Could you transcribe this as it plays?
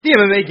The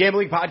MMA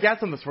Gambling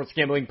Podcast on the Sports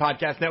Gambling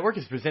Podcast Network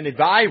is presented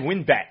by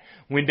WynnBET.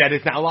 WynnBET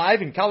is now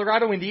live in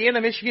Colorado, Indiana,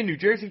 Michigan, New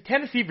Jersey,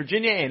 Tennessee,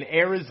 Virginia, and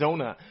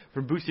Arizona.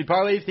 From boosted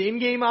parlays to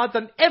in-game odds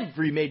on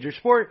every major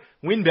sport,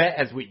 WynnBET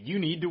has what you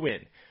need to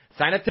win.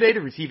 Sign up today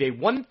to receive a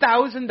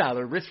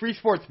 $1,000 risk-free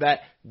sports bet.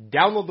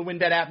 Download the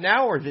WynnBET app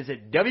now or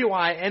visit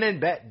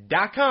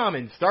WYNNBet.com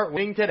and start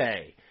winning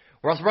today.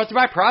 We're also brought to you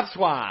by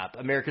PropSwap,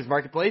 America's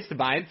marketplace to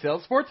buy and sell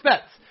sports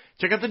bets.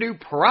 Check out the new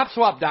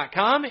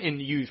PropSwap.com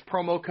and use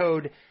promo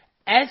code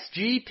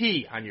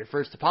SGP on your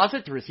first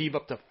deposit to receive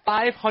up to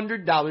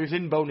 $500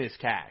 in bonus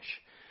cash.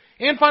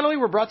 And finally,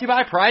 we're brought to you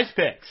by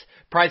PrizePicks.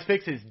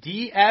 PrizePicks is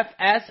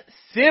DFS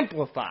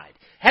simplified.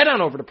 Head on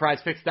over to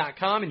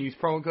PrizePicks.com and use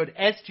promo code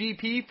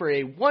SGP for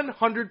a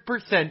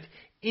 100%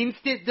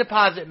 instant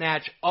deposit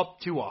match up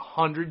to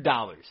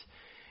 $100.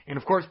 And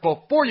of course,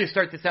 before you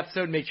start this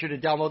episode, make sure to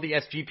download the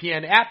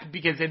SGPN app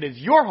because it is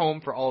your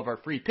home for all of our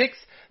free picks,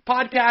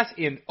 podcasts,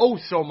 and oh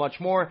so much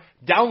more.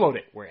 Download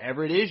it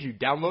wherever it is you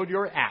download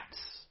your apps.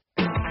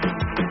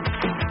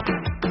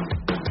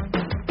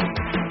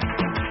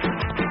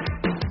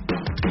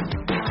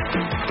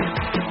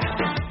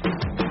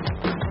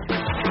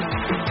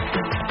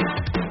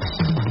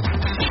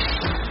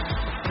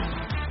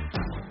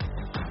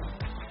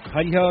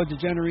 Hi-ho,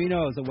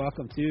 degenerinos, and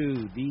welcome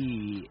to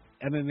the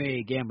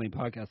MMA Gambling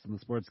Podcast on the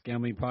Sports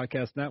Gambling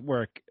Podcast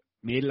Network.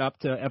 Made it up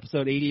to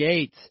episode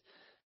 88.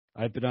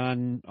 I've been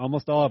on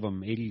almost all of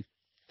them,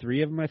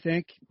 83 of them, I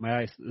think.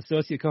 My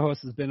associate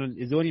co-host is the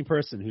only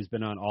person who's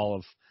been on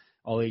all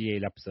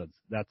 88 episodes.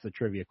 That's a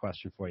trivia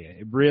question for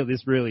you.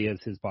 This really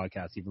is his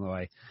podcast, even though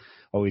I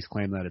always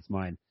claim that it's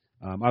mine.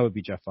 I would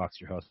be Jeff Fox,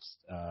 your host.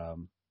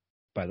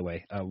 By the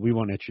way, we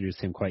won't introduce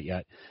him quite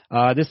yet.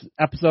 This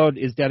episode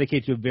is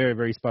dedicated to a very,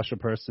 very special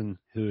person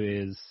who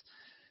is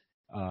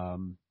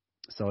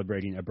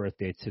celebrating a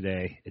birthday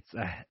today. It's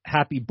a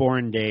happy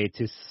born day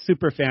to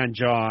superfan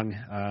Jong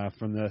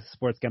from the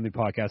Sports Gambling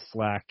Podcast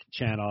Slack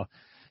channel.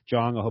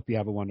 Jong, I hope you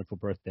have a wonderful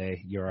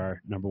birthday. You're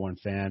our number one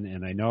fan,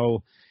 and I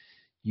know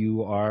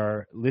you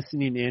are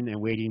listening in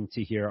and waiting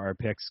to hear our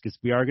picks because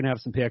we are going to have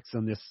some picks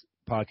on this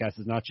podcast.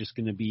 It's not just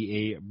going to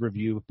be a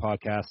review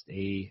podcast,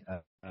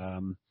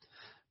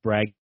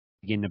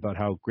 bragging about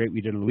how great we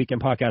did on the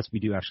weekend podcast.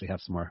 We do actually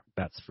have some more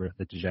bets for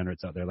the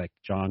degenerates out there like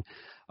John.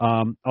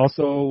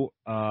 Also,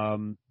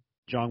 John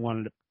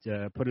wanted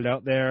to put it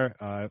out there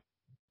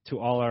to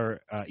all our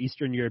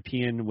Eastern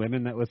European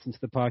women that listen to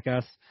the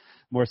podcast,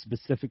 more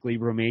specifically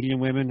Romanian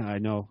women. I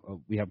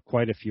know we have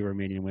quite a few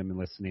Romanian women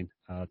listening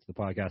to the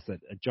podcast. That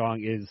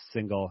John is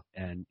single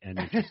and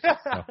interested.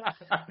 So,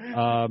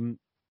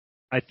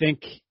 I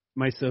think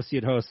my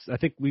associate hosts, I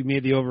think we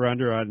made the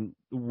over-under on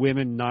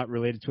women not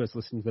related to us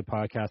listening to the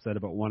podcast at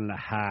about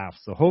 1.5.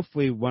 So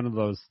hopefully one of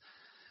those,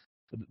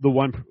 the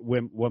one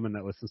woman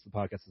that listens to the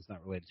podcast that's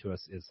not related to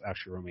us is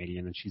actually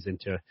Romanian, and she's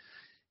into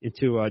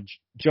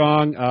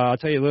Jong. I'll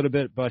tell you a little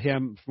bit about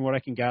him. From what I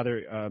can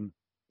gather,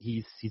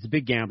 he's a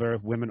big gambler.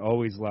 Women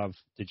always love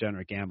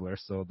degenerate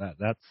gamblers, so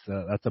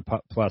that's a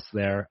plus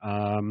there.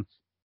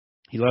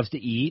 He loves to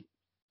eat.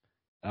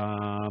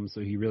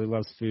 So he really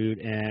loves food,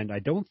 and I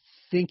don't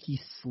think he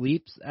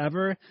sleeps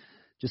ever,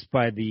 just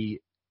by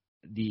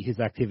his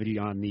activity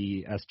on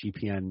the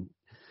SGPN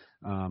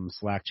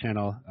Slack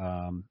channel,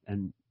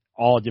 and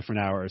all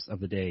different hours of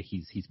the day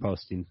he's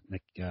posting.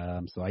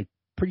 So I'm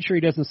pretty sure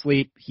he doesn't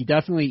sleep. He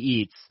definitely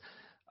eats,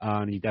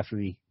 and he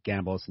definitely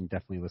gambles, and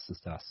definitely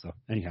listens to us. So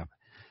anyhow,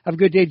 have a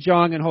good day,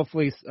 Jong, and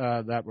hopefully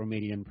that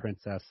Romanian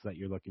princess that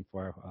you're looking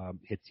for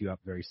hits you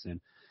up very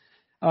soon.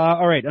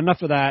 All right,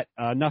 enough of that.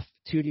 Enough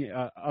tooting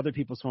other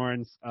people's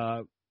horns.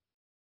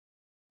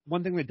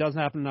 One thing that doesn't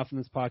happen enough in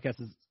this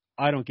podcast is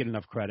I don't get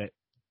enough credit.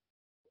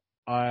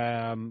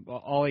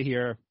 All I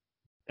hear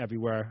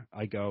everywhere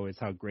I go is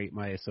how great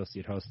my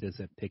associate host is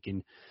at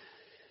picking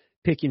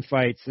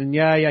fights. And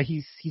yeah,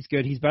 he's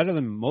good. He's better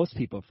than most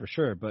people for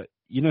sure. But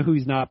you know who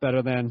he's not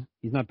better than?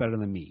 He's not better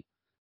than me.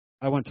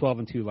 I went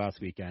 12-2 last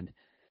weekend.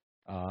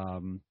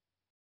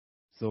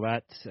 So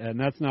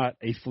that's not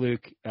a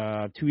fluke.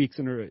 2 weeks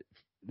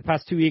the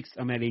past 2 weeks,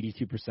 I'm at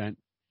 82%.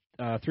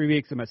 3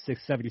 weeks, I'm at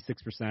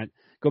 76%.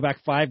 Go back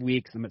 5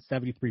 weeks, I'm at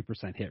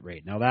 73% hit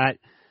rate. Now that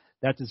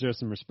deserves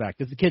some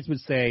respect. As the kids would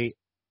say,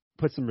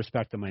 put some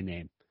respect on my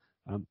name.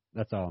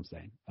 That's all I'm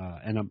saying.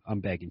 And I'm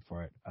begging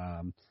for it.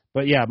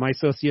 But yeah, my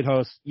associate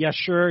host, yeah,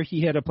 sure, he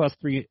hit a plus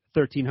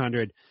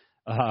 1,300,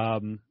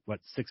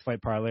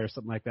 6-fight parlay or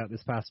something like that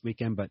this past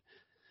weekend, but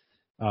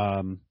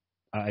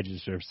I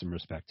deserve some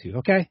respect too.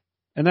 Okay?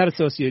 And that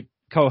associate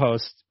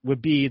co-host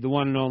would be the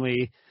one and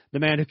only, the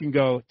man who can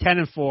go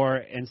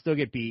 10-4 and still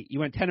get beat. You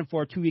went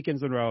 10-4 2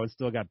 weekends in a row and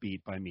still got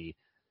beat by me.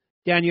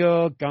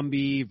 Daniel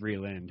Gumby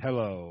Vreeland.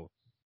 Hello.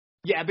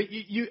 Yeah, but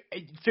you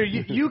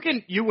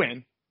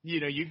win. You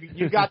know,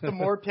 you got the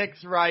more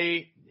picks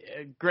right.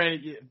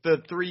 Granted,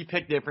 the 3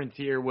 pick difference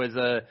here was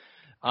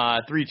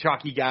 3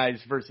 chalky guys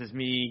versus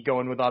me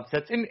going with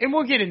upsets, and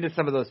we'll get into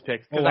some of those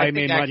picks. I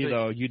made money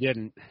though. You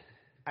didn't.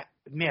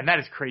 Man, that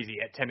is crazy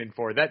at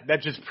 10-4.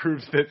 That just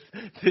proves this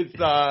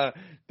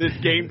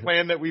game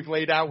plan that we've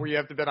laid out where you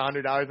have to bet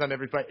 $100 on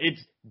every fight.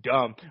 It's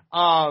dumb.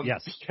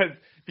 Yes.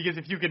 Because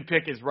if you can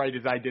pick as right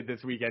as I did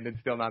this weekend and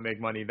still not make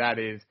money, that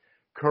is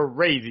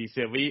crazy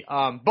silly.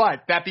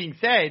 But that being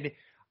said,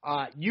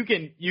 you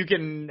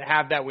can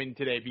have that win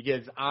today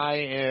because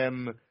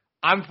I'm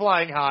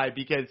flying high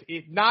because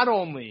it not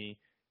only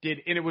did,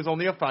 and it was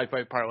only a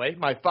 5-fight parlay,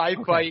 my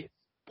 5-fight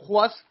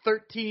plus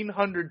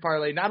 1,300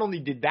 parlay, not only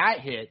did that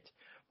hit,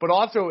 but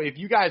also if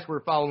you guys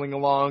were following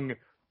along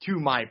to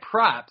my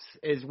props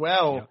as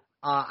well,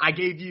 I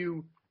gave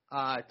you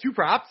 2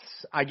 props.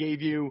 I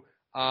gave you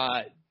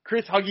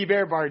Chris Huggy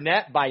Bear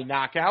Barnett by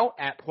knockout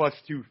at plus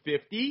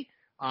 250.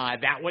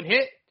 That one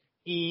hit.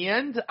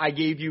 And I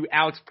gave you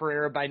Alex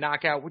Pereira by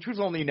knockout, which was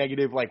only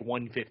negative like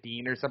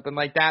 115 or something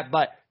like that,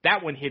 but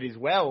that one hit as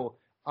well.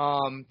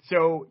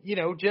 So,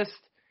 just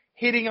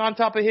hitting on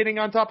top of hitting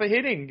on top of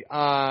hitting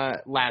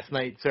last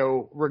night.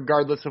 So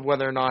regardless of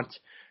whether or not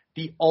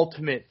the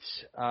ultimate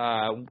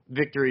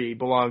victory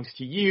belongs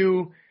to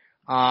you,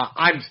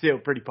 I'm still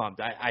pretty pumped.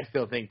 I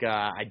still think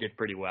I did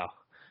pretty well.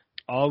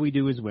 All we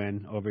do is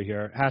win over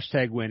here.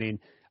 # winning.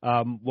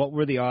 What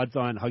were the odds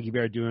on Huggy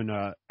Bear doing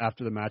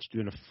after the match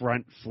doing a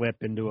front flip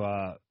into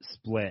a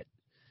split?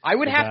 I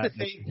would have to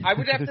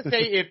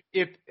say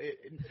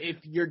if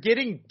you're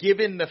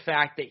given the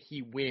fact that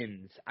he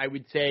wins, I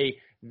would say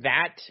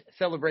that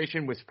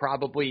celebration was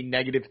probably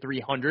negative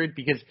 300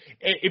 because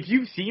if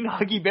you've seen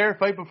Huggy Bear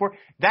fight before,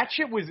 that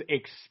shit was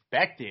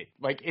expected.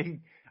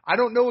 I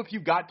don't know if you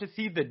got to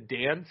see the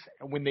dance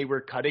when they were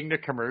cutting the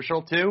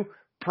commercial too.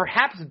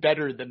 Perhaps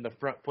better than the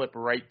front flip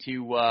right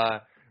to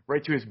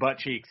his butt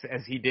cheeks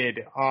as he did.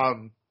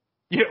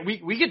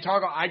 We could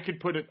talk. I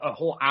could put a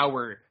whole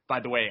hour, by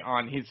the way,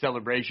 on his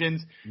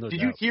celebrations. No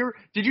Did doubt.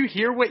 you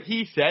hear what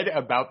he said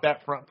about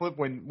that front flip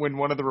when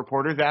one of the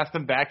reporters asked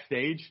him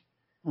backstage?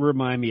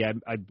 Remind me.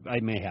 I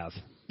may have.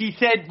 He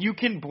said, you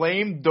can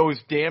blame those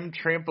damn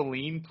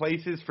trampoline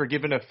places for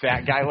giving a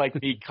fat guy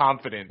like me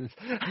confidence.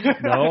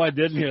 No, I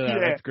didn't hear that.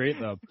 Yeah. That's great,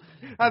 though.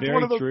 That's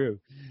Very true.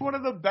 One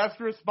of the best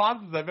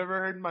responses I've ever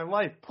heard in my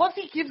life. Plus,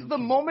 he gives the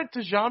moment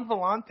to Jean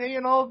Vellante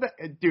and all of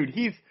that. Dude,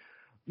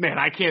 man,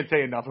 I can't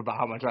say enough about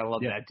how much I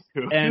love that,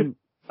 too. And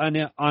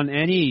on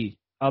any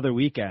other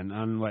weekend,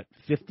 on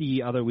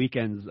 50 other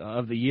weekends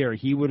of the year,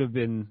 he would have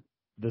been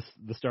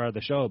the star of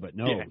the show, but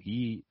no,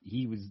 he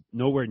was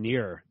nowhere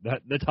near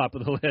the top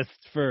of the list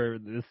for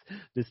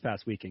this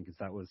past weekend because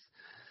that was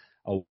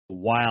a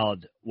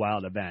wild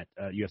event.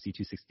 UFC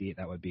 268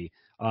 that would be.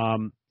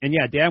 And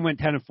yeah, Dan went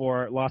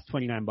 10-4, lost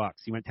 $29.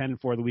 He went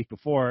 10-4 the week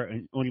before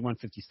and only won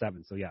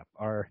 57. So yeah,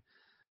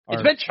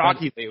 it's been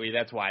chalky lately.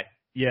 That's why.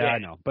 Yeah, I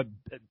know, but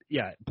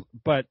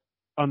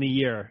on the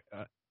year,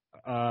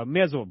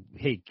 may as well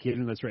get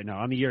in this right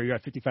now. On the year, you're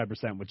at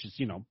 55%, which is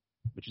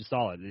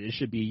solid. It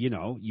should be,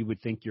 you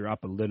would think you're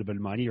up a little bit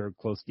of money or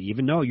close to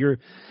even. No, you're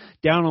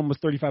down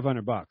almost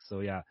 $3,500. So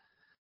yeah,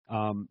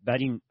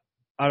 betting.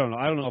 I don't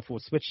know if we'll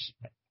switch.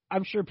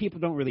 I'm sure people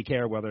don't really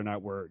care whether or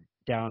not we're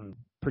down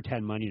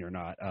pretend money or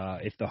not.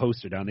 If the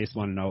hosts are down, they just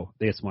want to know.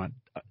 They just want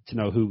to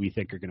know who we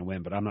think are going to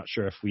win. But I'm not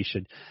sure if we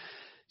should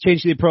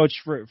change the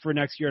approach for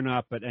next year or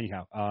not. But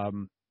anyhow,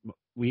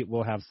 we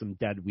will have some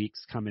dead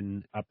weeks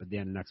coming up at the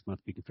end of next month.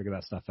 We can figure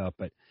that stuff out.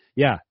 But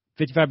yeah.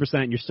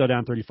 55%, you're still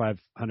down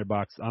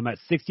 $3,500. I'm at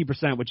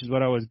 60%, which is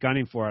what I was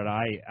gunning for.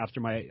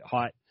 After my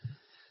hot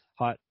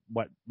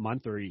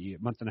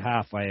month and a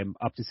half, I am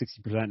up to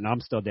 60%, and I'm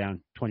still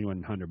down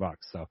 $2,100.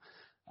 So,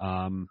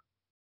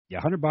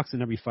 $100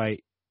 in every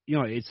fight.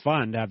 It's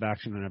fun to have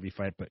action on every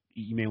fight, but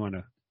you may want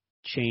to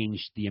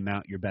change the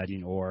amount you're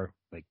betting, or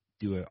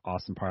do an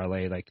awesome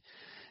parlay like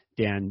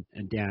Dan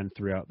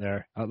threw out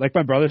there. Like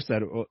my brother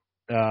said,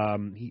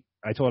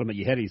 I told him that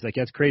you hit it. He's like,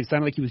 yeah, it's crazy. It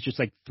sounded like he was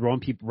just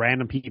throwing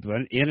random people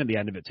in at the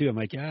end of it too. I'm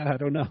like, yeah, I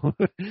don't know.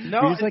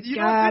 No, he's like,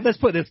 let's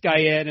put this guy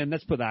in and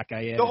let's put that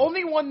guy in. The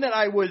only one that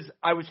I was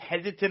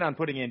hesitant on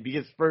putting in,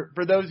 because for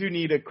those who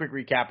need a quick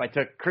recap, I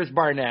took Chris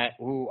Barnett,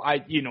 who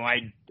I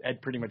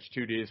had pretty much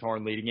tooted his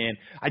horn leading in.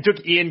 I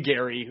took Ian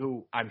Gary,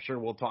 who I'm sure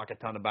we'll talk a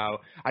ton about.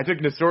 I took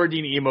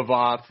Nassourdine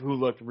Imavov, who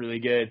looked really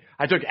good.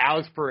 I took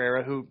Alex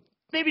Pereira, who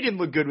maybe didn't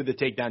look good with the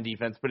takedown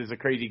defense, but is a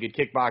crazy good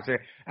kickboxer.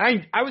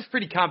 And I was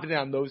pretty confident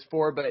on those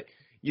 4, but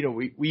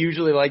we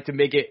usually like to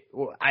make it.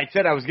 Well, I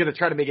said I was going to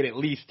try to make it at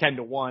least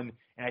 10-1,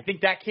 and I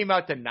think that came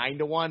out to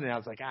 9-1, and I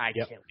was like, I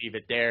can't leave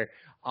it there.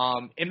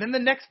 And then the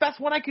next best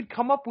one I could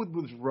come up with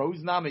was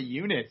Rose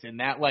Namajunas, and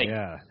that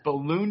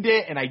ballooned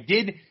it. And I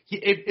did.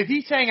 If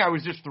he's saying I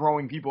was just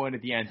throwing people in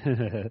at the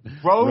end,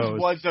 Rose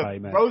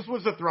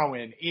was a throw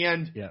in,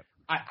 and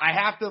I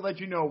have to let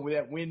you know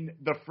that when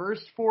the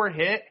first 4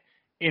 hit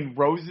and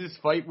Rose's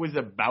fight was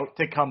about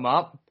to come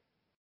up,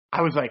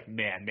 I was like,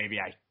 man,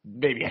 maybe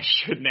I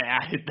shouldn't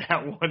have added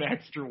that one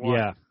extra one.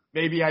 Yeah.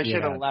 Maybe I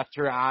should have left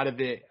her out of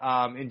it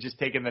and just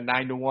taken the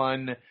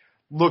 9-1,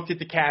 looked at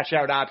the cash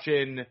out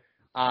option,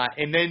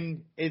 And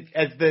then,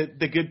 as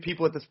the good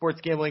people at the Sports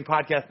Gambling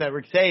Podcast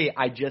Network say,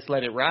 I just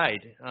let it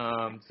ride.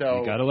 So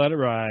you gotta let it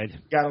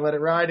ride. Gotta let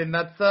it ride, and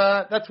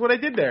that's what I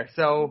did there.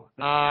 So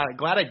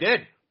glad I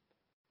did.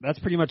 That's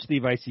pretty much the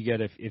advice you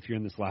get if you're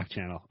in the Slack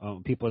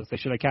channel. People say,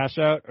 should I cash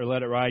out or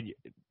let it ride?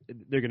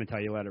 They're going to tell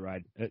you let it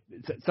ride.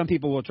 Some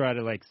people will try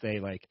to say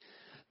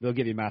they'll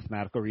give you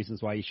mathematical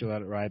reasons why you should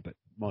let it ride, but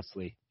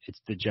mostly it's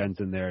the gens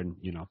in there, and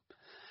you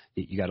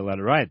got to let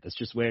it ride. That's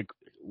just way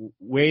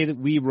that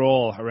we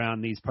roll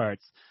around these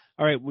parts.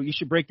 All right, well, you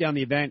should break down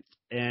the event,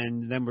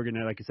 and then we're going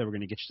to, like I said, we're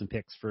going to get you some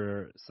picks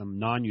for some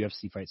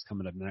non-UFC fights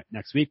coming up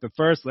next week. But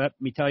first, let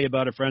me tell you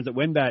about our friends at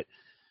WynnBET.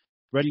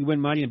 Ready to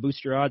win money and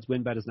boost your odds?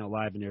 WynnBET is now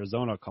live in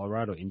Arizona,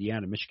 Colorado,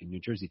 Indiana, Michigan,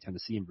 New Jersey,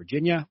 Tennessee, and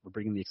Virginia. We're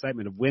bringing the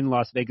excitement of Wynn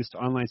Las Vegas to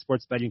online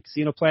sports betting and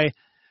casino play.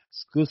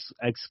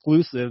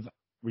 Exclusive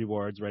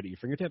rewards right at your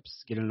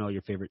fingertips. Get to know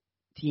your favorite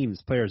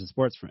teams, players, and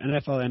sports from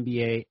NFL,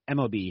 NBA,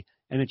 MLB,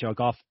 NHL,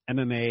 golf,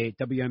 MMA,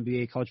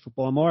 WNBA, college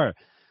football, and more.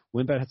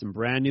 WynnBET has some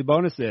brand new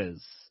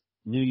bonuses.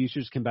 New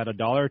users can bet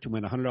 $1 to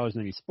win $100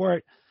 in any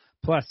sport.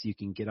 Plus, you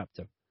can get up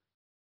to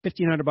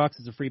 $1,500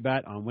 as a free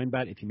bet on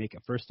WynnBET if you make a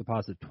first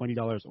deposit of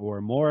 $20 or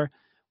more.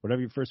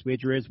 Whatever your first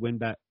wager is,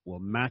 WynnBET will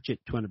match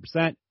it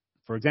 200%.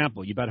 For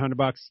example, you bet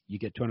 $100, you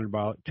get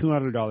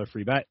 $200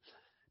 free bet.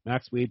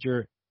 Max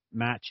wager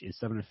match is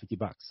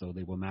 $750, so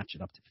they will match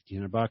it up to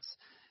 $1,500.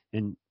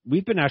 And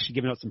we've been actually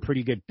giving out some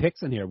pretty good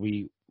picks in here.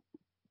 We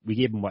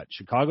gave them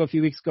Chicago a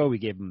few weeks ago. We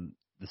gave them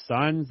the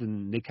Suns,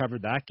 and they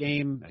covered that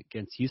game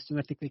against Houston.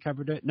 I think they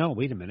covered it. No,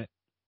 wait a minute.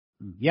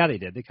 Yeah, they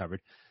did. They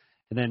covered.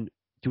 And then,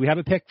 do we have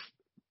a pick?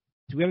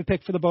 Do we have a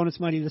pick for the bonus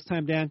money this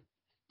time, Dan?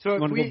 So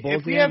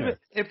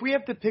if we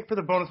have to pick for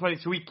the bonus money,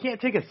 so we can't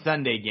take a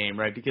Sunday game,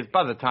 right? Because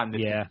by the time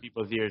this hits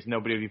people's ears,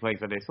 nobody will be playing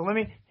Sunday. So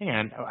hang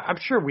on. I'm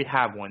sure we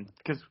have one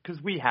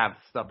because we have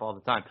stuff all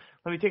the time.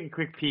 Let me take a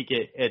quick peek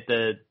at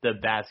the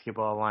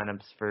basketball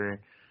lineups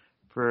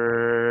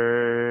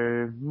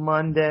for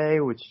Monday,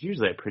 which is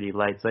usually a pretty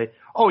light slate.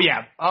 Oh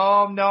yeah.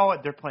 Oh no,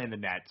 they're playing the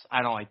Nets.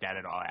 I don't like that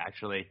at all,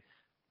 actually.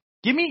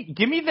 Give me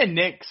the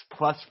Knicks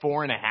plus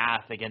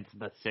 4.5 against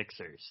the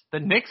Sixers. The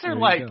Knicks are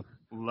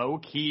low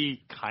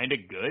key kind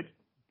of good.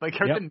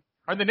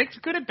 Are the Knicks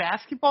good at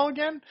basketball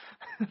again?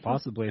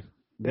 Possibly.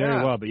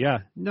 Very well, but yeah.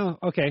 No,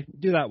 okay,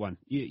 do that one.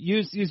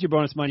 Use your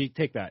bonus money.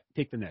 Take that.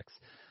 Take the Knicks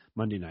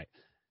Monday night.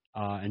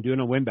 And do it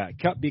on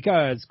WynnBET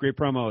because great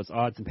promos,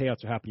 odds, and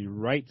payouts are happening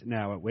right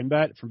now at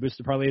WynnBET. From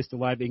boosted parlays to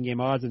live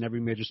in-game odds in every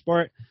major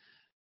sport,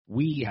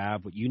 we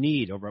have what you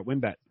need over at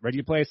WynnBET. Ready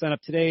to play? Sign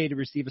up today to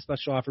receive a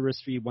special offer,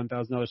 risk-free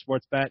 $1,000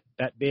 sports bet.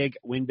 Bet big,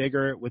 win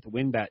bigger with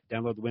WynnBET.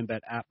 Download the WynnBET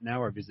app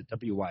now or visit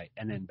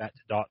wynnbet.com.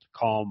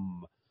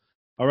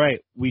 All right,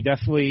 we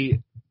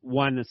definitely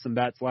won some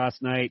bets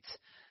last night.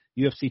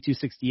 UFC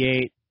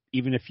 268,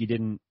 even if you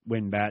didn't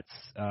win bets,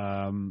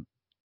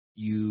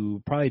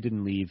 you probably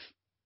didn't leave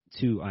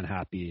too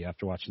unhappy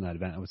after watching that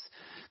event. It was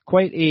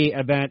quite a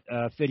event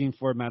fitting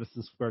for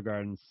Madison Square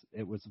Gardens.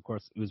 It was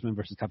Wynn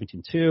versus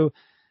Covington 2.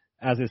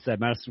 As I said,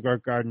 Madison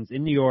Square Gardens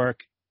in New York,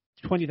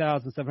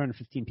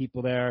 20,715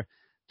 people there.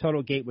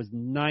 Total gate was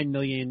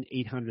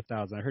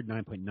 9,800,000. I heard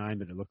 9.9,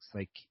 but it looks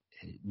like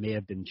it may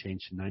have been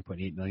changed to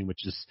 9.8 million,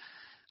 which is,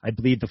 I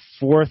believe, the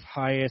fourth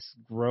highest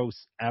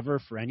gross ever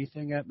for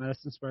anything at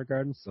Madison Square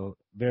Gardens. So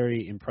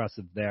very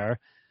impressive there.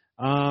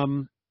 How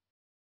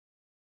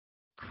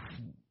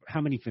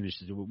many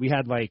finishes? We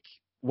had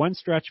one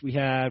stretch. We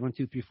had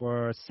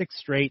 6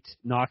 straight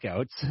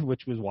knockouts,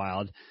 which was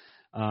wild.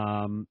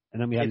 And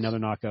then we had another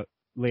knockout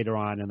later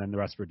on, and then the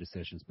rest were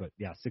decisions. But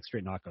yeah, 6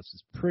 straight knockouts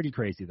was pretty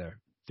crazy there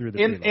through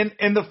the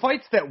and the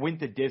fights that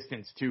went the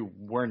distance too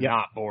were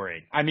not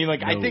boring. I mean, no.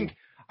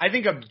 I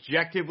think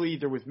objectively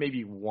there was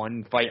maybe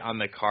one fight on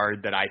the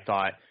card that I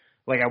thought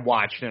I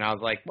watched and I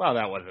was like, well,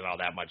 that wasn't all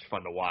that much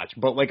fun to watch.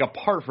 But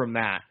apart from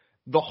that,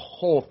 the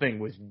whole thing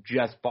was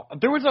just.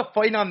 There was a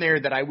fight on there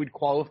that I would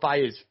qualify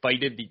as a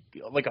fight of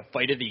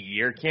the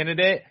year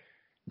candidate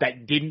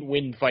that didn't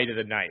win fight of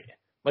the night.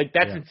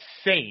 That's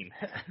insane.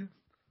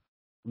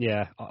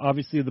 Yeah,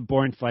 obviously the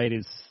boring fight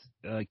is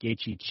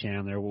Gaethje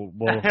Chandler. We'll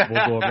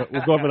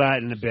go over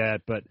that in a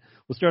bit, but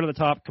we'll start at the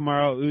top.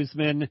 Kamaru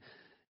Usman,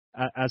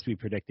 as we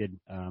predicted,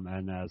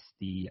 and as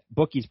the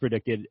bookies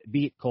predicted,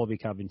 beat Colby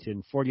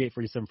Covington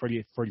 48-47,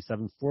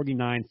 48-47,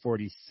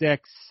 49-46.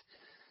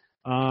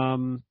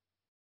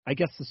 I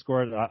guess the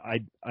score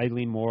I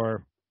lean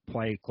more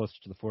play closer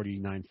to the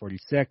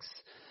 49-46.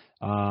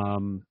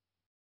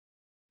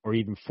 Or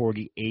even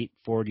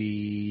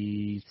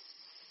 48-46,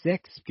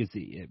 because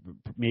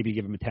maybe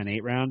give him a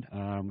 10-8 round,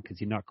 because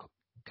he knocked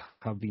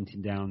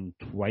Covington down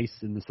twice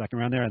in the second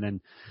round there, and then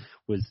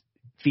was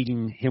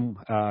feeding him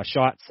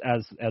shots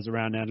as the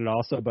round ended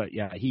also. But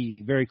yeah,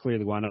 he very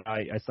clearly won.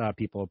 I saw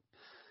people,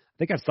 I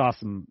think I saw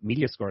some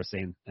media scores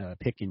saying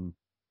picking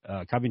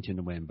Covington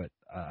to win, but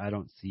I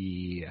don't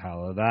see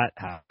how that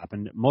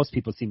happened. Most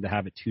people seem to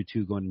have it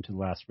 2-2 going into the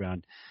last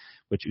round,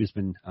 which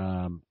Usman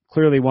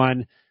clearly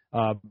won.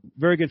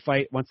 Very good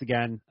fight once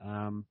again.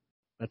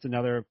 that's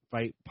another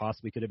fight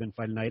possibly could have been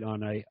fight of the night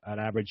on an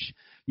average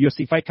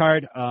UFC fight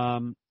card.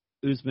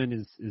 Usman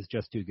is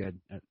just too good.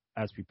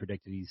 As we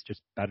predicted, he's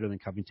just better than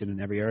Covington in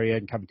every area,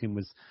 and Covington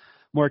was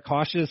more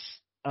cautious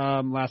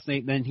last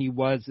night than he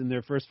was in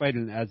their first fight,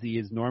 and as he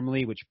is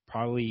normally, which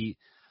probably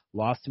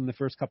lost him the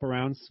first couple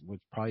rounds,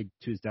 which probably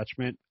to his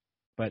detriment.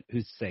 But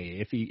who's to say?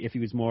 If he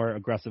was more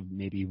aggressive,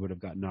 maybe he would have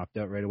gotten knocked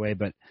out right away.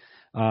 But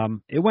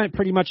it went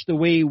pretty much the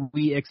way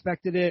we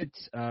expected it.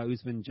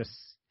 Usman just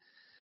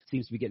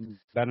seems to be getting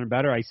better and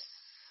better. I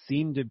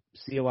seem to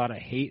see a lot of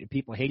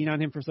people hating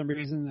on him for some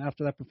reason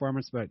after that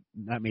performance, but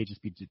that may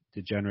just be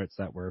degenerates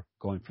that were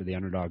going for the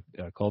underdog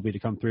Colby to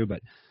come through.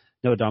 But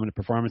no dominant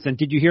performance. And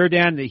did you hear,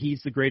 Dan, that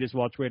he's the greatest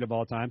welterweight of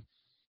all time?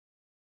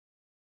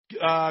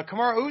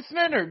 Kamaru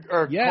Usman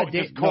or yeah,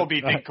 just Colby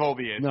think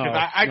Colby is?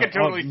 Because I could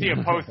totally see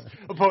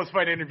a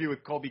post-fight interview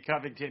with Colby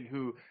Covington,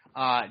 who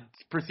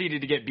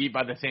proceeded to get beat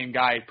by the same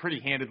guy pretty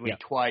handedly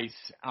twice.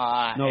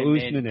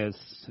 Usman is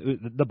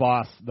the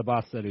boss. The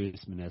boss said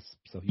Usman is.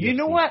 So you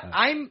know what?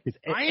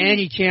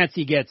 Any chance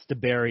he gets to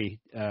bury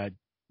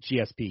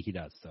GSP, he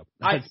does. So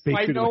that's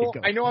I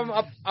know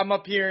I'm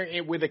up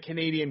here with a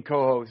Canadian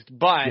co-host,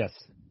 but yes.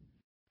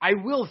 I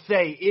will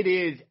say it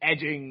is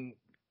edging.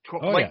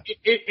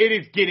 It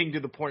is getting to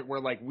the point where,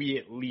 like, we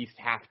at least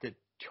have to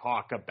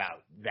talk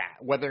about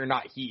that, whether or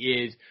not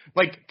he is.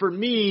 Like, for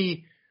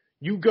me,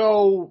 you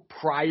go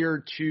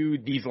prior to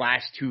these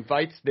last two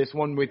fights, this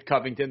one with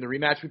Covington, the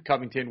rematch with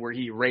Covington, where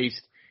he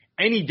erased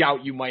any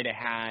doubt you might have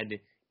had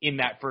in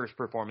that first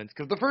performance.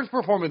 Because the first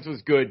performance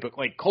was good, but,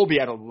 like, Colby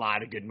had a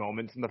lot of good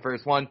moments in the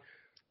first one.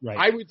 Right.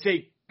 I would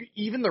say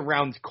even the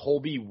rounds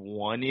Colby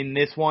won in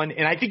this one,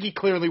 and I think he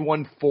clearly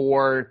won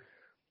 4.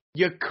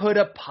 You could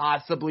have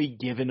possibly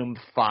given him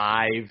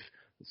 5.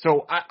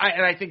 So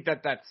I think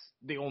that's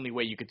the only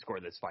way you could score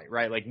this fight,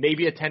 right? Like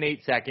maybe a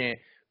 10-8 second.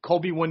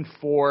 Colby won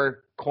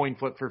 4, coin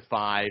flip for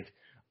 5.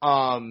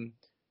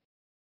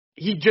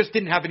 He just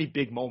didn't have any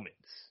big moments.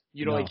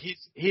 You know, like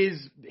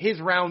his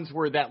rounds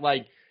were that,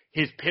 like,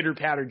 his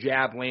pitter-patter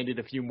jab landed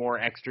a few more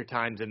extra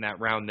times in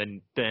that round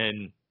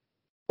than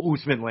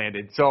Usman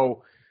landed.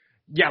 So,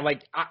 yeah,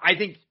 like I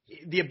think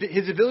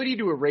his ability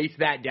to erase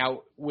that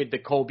doubt with the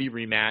Colby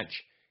rematch,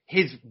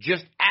 his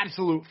just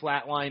absolute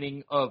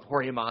flatlining of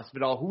Jorge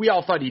Masvidal, who we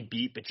all thought he'd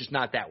beat, but just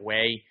not that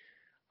way.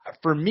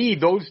 For me,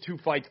 those two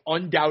fights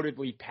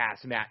undoubtedly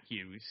pass Matt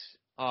Hughes,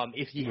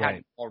 if he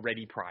hadn't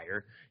already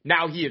prior.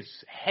 Now he is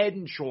head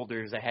and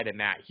shoulders ahead of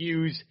Matt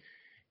Hughes,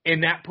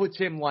 and that puts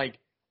him, like,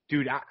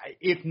 dude,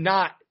 if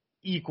not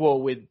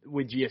equal with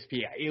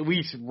GSP, at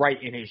least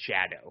right in his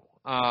shadow.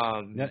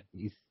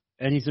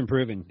 He's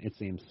improving, it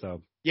seems,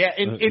 so. Yeah,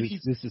 and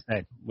he's this is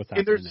what's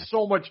happening.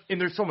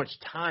 And there's so much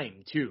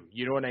time too.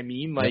 You know what I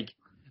mean? Like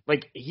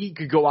he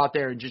could go out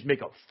there and just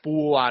make a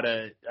fool out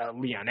of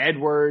Leon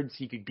Edwards.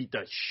 He could beat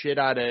the shit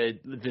out of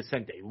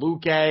Vicente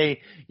Luque.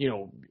 You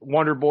know,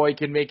 Wonder Boy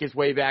can make his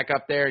way back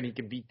up there, and he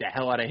can beat the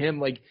hell out of him.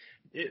 Like,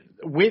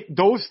 with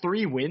those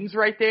 3 wins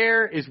right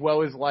there, as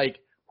well as, like,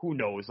 who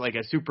knows, like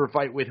a super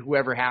fight with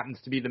whoever happens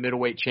to be the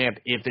middleweight champ,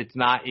 if it's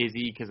not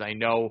Izzy, because I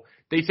know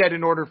they said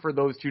in order for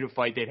those two to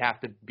fight, they'd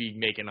have to be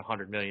making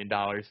 $100 million.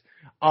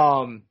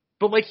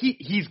 But, like,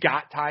 he's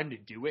got time to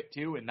do it,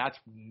 too, and that's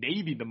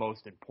maybe the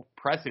most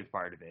impressive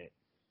part of it.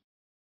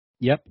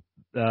 Yep,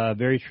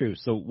 very true.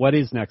 So what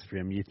is next for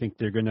him? You think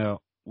they're going to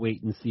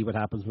wait and see what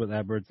happens with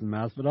Edwards and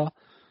Masvidal?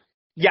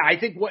 Yeah, I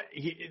think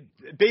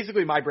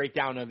basically my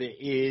breakdown of it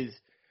is,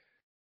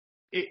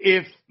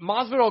 if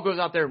Masvidal goes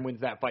out there and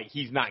wins that fight,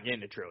 he's not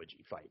getting a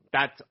trilogy fight.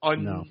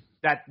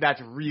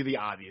 That's really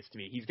obvious to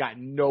me. He's got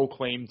no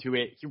claim to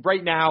it.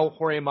 Right now,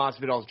 Jorge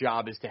Masvidal's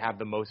job is to have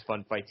the most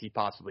fun fights he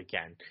possibly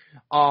can.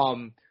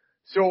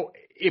 So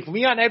if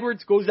Leon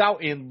Edwards goes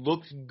out and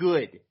looks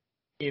good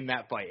in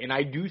that fight, and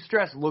I do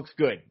stress looks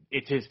good,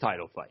 it's his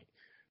title fight.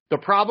 The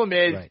problem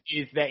is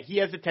that he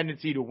has a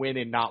tendency to win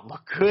and not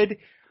look good.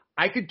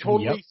 I could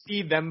totally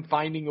see them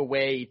finding a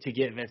way to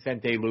get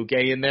Vicente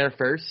Luque in there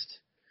first.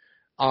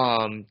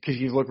 Because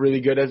he's looked really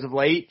good as of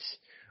late.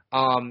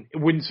 It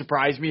wouldn't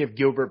surprise me if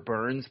Gilbert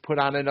Burns put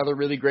on another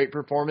really great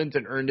performance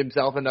and earned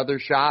himself another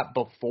shot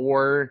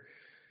before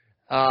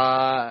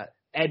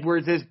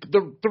Edwards is.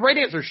 The right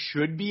answer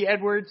should be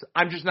Edwards.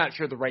 I'm just not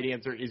sure the right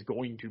answer is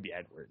going to be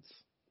Edwards.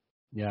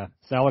 Yeah,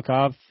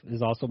 Salikov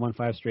is also won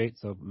 5 straight,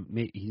 so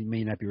he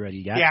may not be ready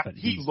yet. Yeah, but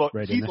he looked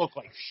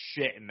like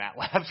shit in that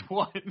last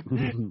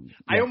one.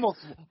 I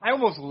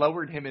almost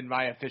lowered him in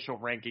my official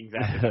rankings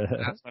after that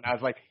last one. I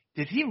was like,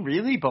 did he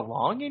really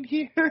belong in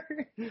here?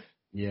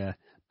 Yeah,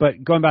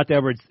 but going back to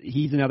Edwards,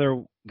 he's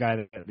another guy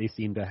that they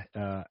seem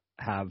to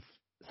have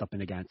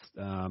something against.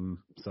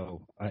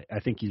 So I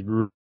think he's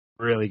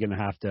really going to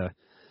have to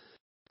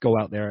go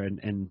out there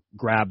and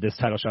grab this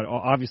title shot.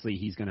 Obviously,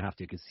 he's going to have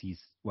to, because he's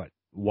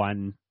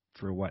won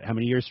for how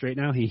many years straight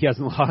now? He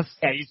hasn't lost.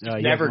 Yeah, he's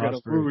never going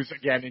to lose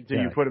again until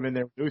you put him in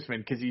there with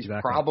Usman, because he's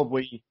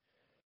probably.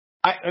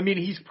 I mean,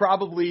 he's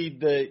probably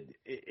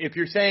if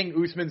you're saying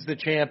Usman's the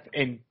champ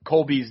and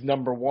Colby's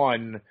number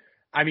 1,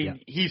 I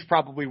mean, he's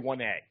probably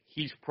 1A.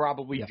 He's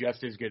probably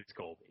just as good as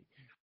Colby.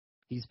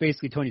 he's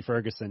basically Tony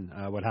Ferguson.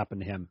 What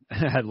happened to him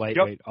at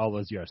lightweight all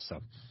those years? So,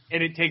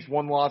 and it takes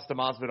one loss to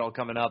Masvidal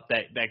coming up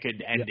that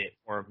could end it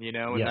for him,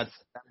 and yes.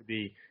 that would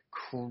be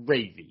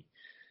crazy.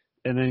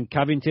 And then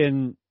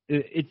Covington,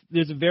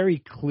 there's a very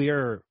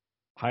clear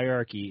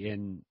hierarchy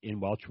in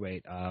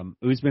welterweight.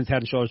 Usman's head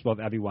and shoulders above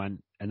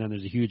everyone, and then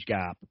there's a huge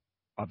gap,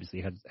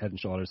 obviously head and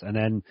shoulders, and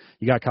then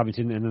you got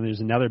Covington, and then there's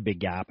another big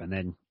gap, and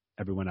then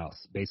everyone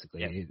else,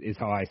 basically, is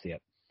how I see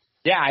it.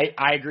 Yeah,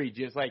 I agree.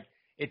 Just like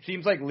it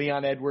seems like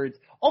Leon Edwards.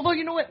 Although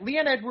you know what,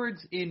 Leon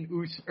Edwards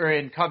in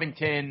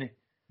Covington,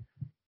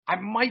 I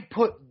might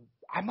put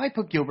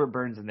Gilbert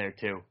Burns in there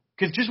too,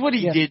 because just what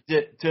he did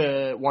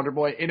to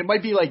Wonderboy, and it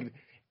might be like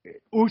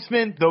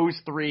Usman, those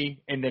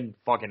three, and then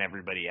fucking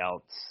everybody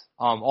else.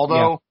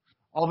 Although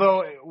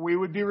we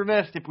would be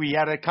remiss if we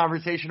had a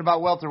conversation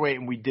about welterweight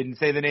and we didn't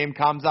say the name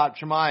Khamzat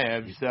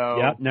Chimaev.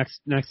 So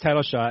next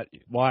title shot.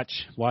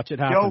 Watch it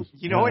happen.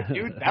 You know what,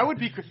 dude? That would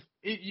be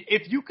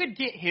if you could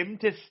get him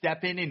to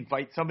step in and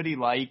fight somebody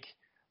like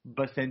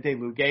Vicente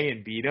Luque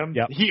and beat him.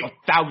 He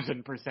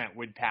 1,000%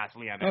 would pass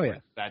Leon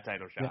Edwards that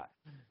title shot.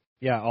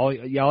 Yeah, all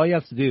he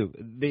has to do.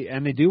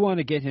 They do want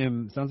to get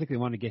him. Sounds like they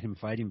want to get him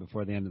fighting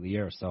before the end of the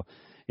year. So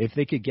if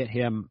they could get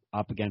him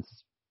up against,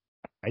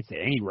 I'd say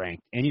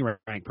any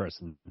ranked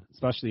person,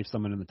 especially if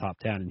someone in the top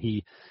 10, and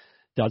he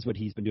does what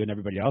he's been doing to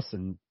everybody else,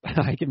 and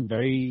I can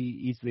very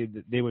easily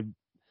they would.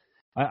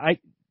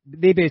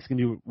 They basically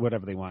do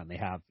whatever they want, and they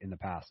have in the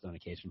past on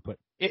occasion put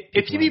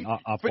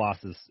off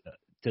losses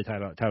to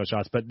title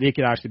shots, but they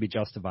could actually be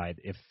justified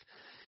if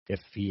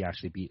he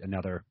actually beat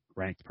another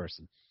ranked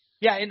person.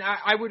 Yeah, and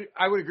I would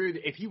agree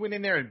that if he went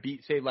in there and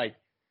beat, say, like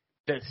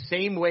the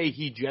same way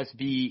he just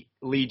beat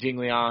Li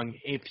Jingliang,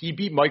 if he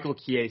beat Michael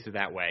Chiesa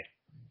that way,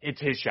 it's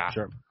his shot.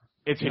 Sure.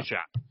 It's his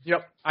shot.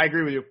 Yep, I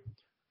agree with you.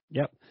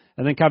 Yep.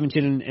 And then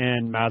Covington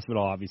and Masvidal,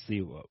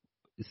 obviously,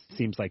 it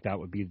seems like that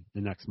would be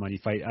the next money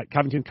fight.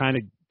 Covington kind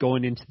of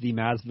going into the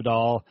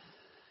Masvidal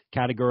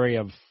category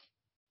of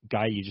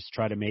guy you just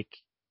try to make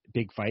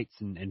big fights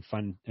and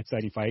fun,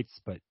 exciting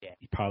fights, but you're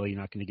probably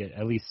not going to get,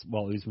 at least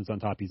while Usman's on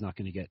top, he's not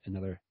going to get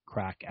another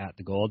crack at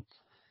the gold.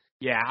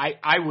 Yeah,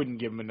 I wouldn't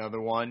give him another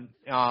one.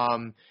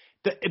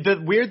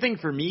 The weird thing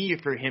for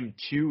him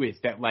too is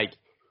that like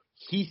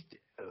he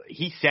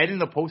said in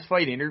the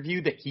post-fight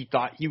interview that he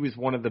thought he was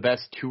one of the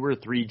best 2 or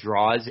 3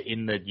 draws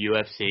in the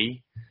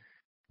UFC,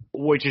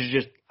 which is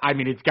just, I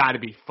mean, it's got to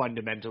be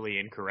fundamentally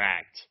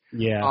incorrect.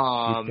 Yeah.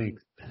 I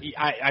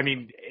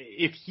mean,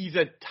 if he's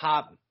a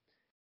top,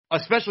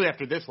 especially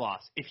after this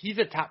loss, if he's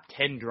a top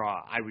 10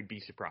 draw, I would be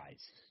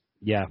surprised.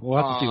 Yeah, we'll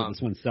have to see what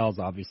this one sells,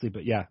 obviously,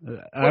 but yeah,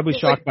 I was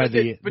shocked by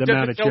the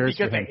amount of cheers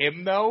for him. Because of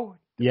him, though?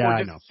 Yeah, or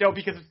I know. Sell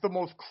because it's the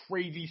most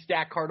crazy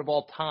stack card of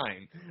all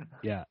time.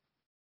 Yeah,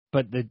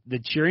 but the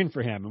cheering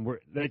for him, and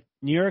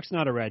New York's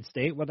not a red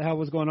state. What the hell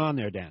was going on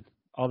there, Dan?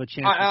 All the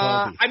chants.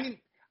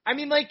 I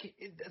mean, like,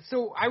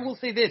 so I will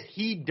say this: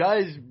 he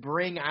does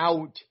bring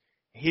out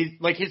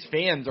his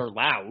fans are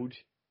loud,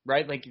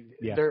 right? Like,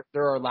 there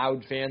are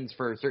loud fans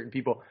for certain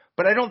people,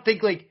 but I don't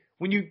think like.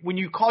 When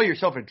you call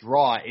yourself a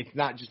draw, it's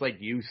not just like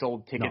you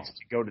sold tickets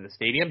to go to the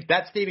stadium.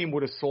 That stadium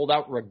would have sold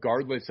out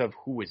regardless of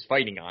who was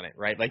fighting on it,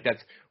 right? Like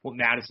that's what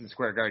Madison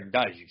Square Garden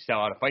does. You sell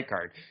out a fight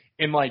card.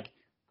 And like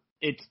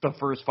it's the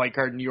first fight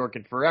card in New York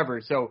in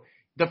forever. So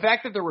the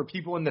fact that there were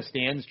people in the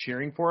stands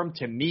cheering for him,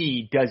 to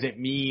me, doesn't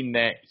mean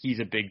that he's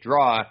a big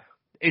draw.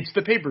 It's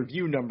the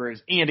pay-per-view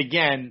numbers. And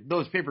again,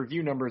 those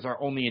pay-per-view numbers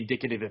are only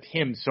indicative of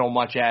him so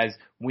much as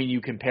when you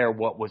compare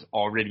what was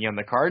already on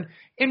the card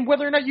and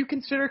whether or not you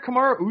consider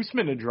Kamaru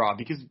Usman a draw.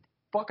 Because,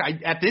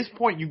 at this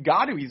point, you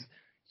got to.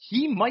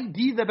 He might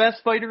be the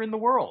best fighter in the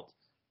world.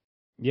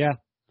 Yeah.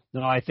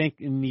 No, I think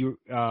in the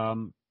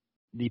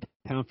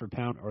pound for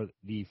pound or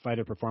the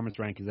fighter performance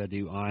rankings I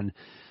do on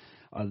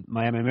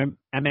my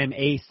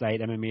MMA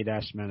site,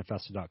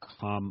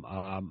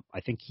 MMA-manifesto.com,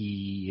 I think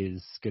he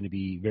is going to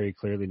be very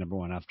clearly number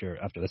one after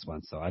this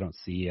one. So I don't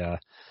see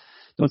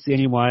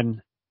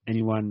anyone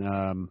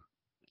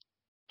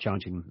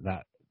challenging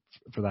that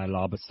for that at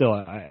all. But still,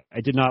 I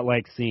did not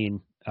like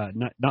seeing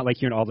not like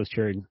hearing all this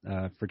cheering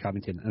for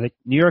Covington. And like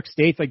New York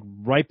State's like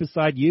right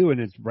beside you, and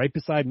it's right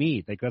beside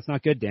me. Like that's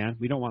not good, Dan.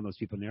 We don't want those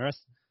people near us.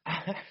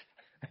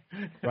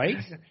 Right?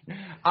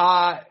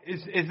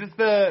 Is this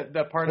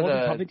the part Colby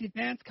of the Covington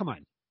fans? Come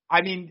on.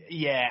 I mean,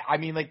 yeah. I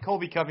mean, like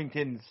Colby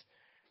Covington's.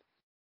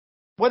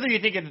 Whether you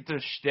think it's a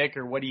shtick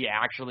or what he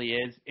actually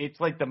is, it's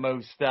like the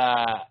most.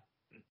 Man,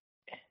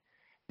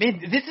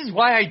 this is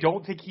why I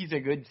don't think he's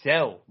a good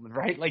sell,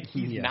 right? Like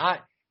he's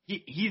not.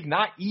 He's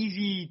not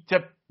easy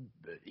to.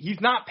 He's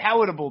not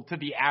palatable to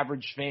the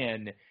average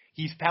fan.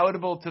 He's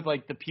palatable to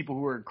like the people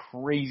who are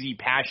crazy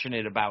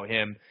passionate about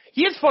him.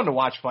 He is fun to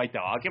watch fight, though.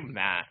 I'll give him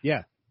that.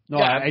 Yeah. No,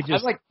 yeah,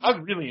 I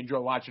really enjoy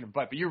watching him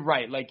fight. But you're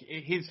right. Like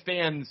his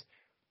fans,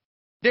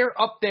 they're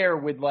up there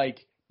with like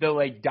the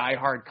like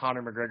diehard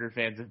Conor McGregor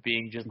fans of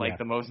being just like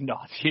the most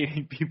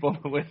nauseating people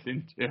to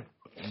listen to.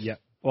 Yeah.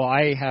 Well,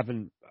 I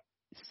haven't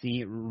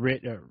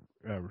read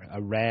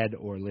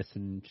or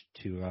listened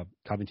to a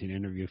Covington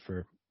interview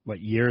for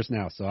years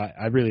now. So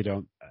I really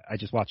don't. I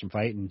just watch him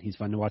fight, and he's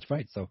fun to watch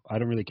fight. So I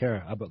don't really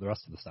care about the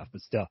rest of the stuff.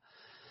 But still,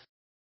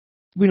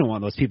 we don't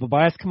want those people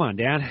biased. Come on,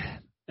 Dan.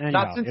 Anyhow,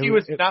 not since he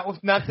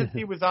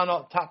was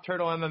on Top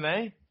Turtle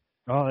MMA.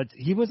 Oh,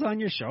 he was on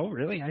your show,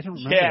 really? I don't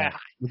remember. Yeah. That.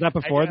 Was that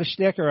before the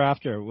shtick or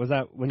after? Was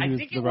that when he was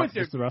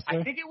the wrestler?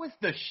 I think it was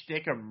the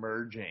shtick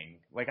emerging.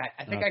 Like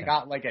I think I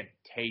got like a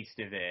taste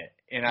of it,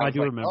 and I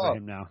do remember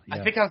him now. Yeah.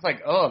 I think I was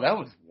like, oh, that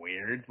was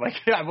weird. Like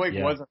I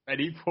wasn't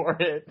ready for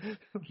it.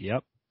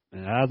 Yep,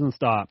 it hasn't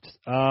stopped.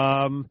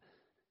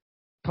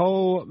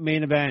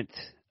 Co-main event.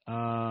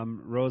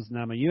 Rose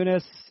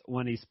Namajunas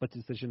won a split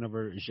decision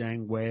over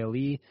Zhang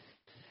Weili.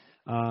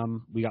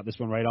 We got this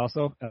one right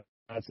also.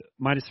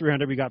 Minus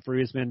 300 we got for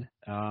Usman.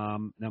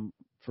 Then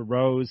for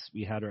Rose,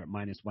 we had her at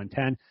minus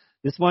 110.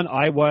 This one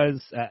I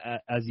was,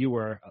 as you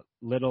were, a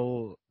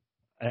little,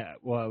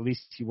 well, at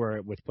least you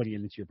were with putting it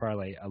into your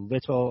parlay, a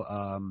little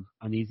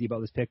uneasy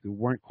about this pick. We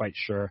weren't quite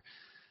sure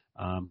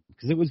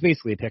because it was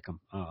basically a pick 'em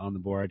on the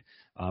board,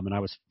 and I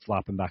was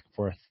flopping back and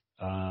forth.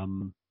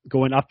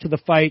 Going up to the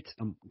fight,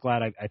 I'm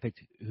glad I picked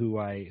who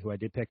I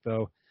did pick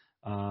though.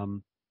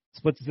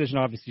 Split decision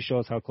obviously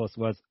shows how close it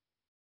was.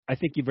 I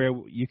think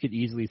you could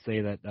easily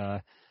say that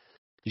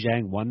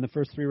Zhang won the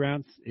first 3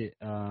 rounds.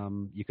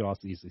 You could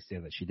also easily say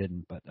that she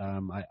didn't, but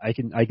I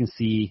can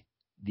see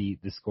the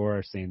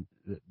score saying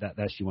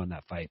that she won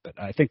that fight. But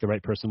I think the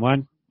right person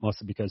won,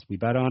 mostly because we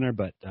bet on her.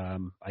 But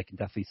I can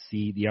definitely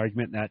see the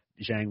argument that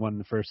Zhang won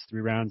the first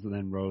 3 rounds and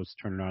then Rose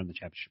turned it on in the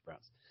championship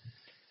rounds.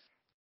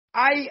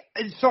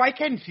 So I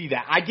can see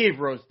that. I gave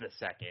Rose the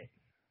second.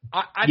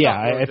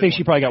 I think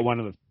she probably got one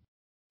of the.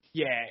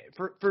 Yeah,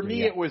 for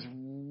me it was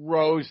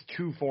Rose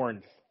 2, 4,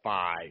 and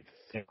 5.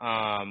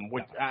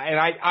 Which and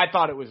I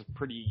thought it was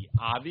pretty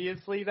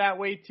obviously that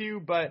way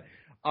too. But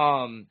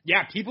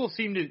people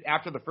seem to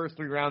after the first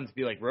 3 rounds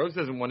be like Rose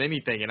hasn't won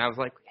anything, and I was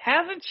like,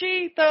 hasn't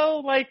she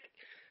though? Like,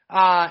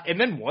 and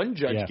then one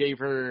judge gave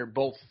her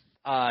both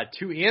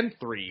 2 and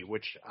 3,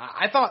 which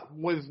I thought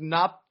was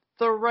not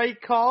the right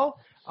call.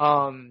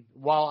 I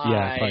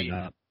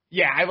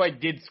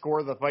did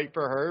score the fight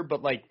for her,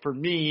 but like for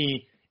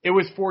me, it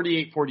was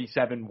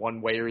 48-47 one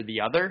way or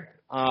the other.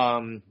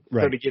 So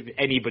to give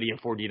anybody a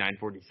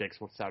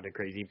 49-46 sounded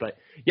crazy, but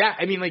yeah,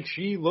 I mean like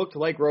she looked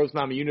like Rose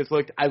Namajunas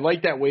looked. I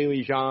like that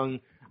Weili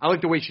Zhang. I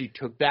like the way she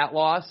took that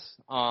loss.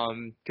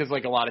 Cause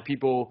like a lot of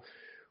people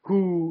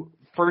who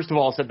first of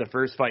all said the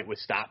first fight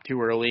was stopped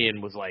too early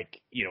and was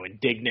like,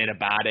 indignant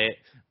about it.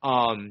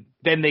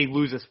 Then they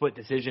lose a split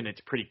decision.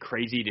 It's pretty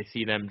crazy to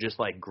see them just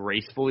like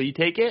gracefully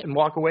take it and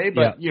walk away.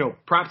 But,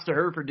 props to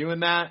her for doing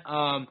that.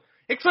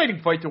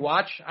 Exciting fight to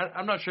watch.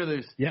 I'm not sure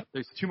there's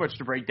too much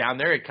to break down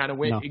there. It kind of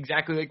went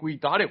exactly like we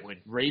thought it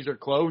would. Razor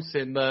close,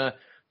 and the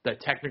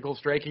technical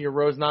striking of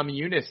Rose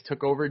Namajunas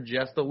took over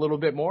just a little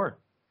bit more.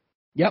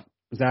 Yep,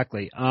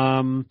 exactly.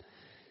 Well,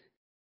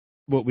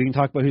 we can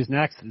talk about who's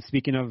next.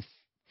 Speaking of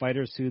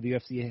fighters who the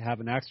UFC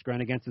have an axe to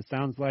grind against, it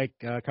sounds like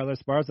Carla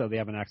Esparza, they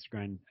have an axe to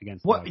grind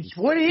against. What is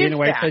Dana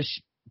White that?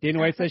 Dana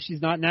White says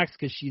she's not next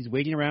because she's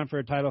waiting around for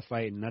a title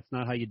fight, and that's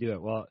not how you do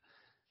it. Well,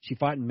 she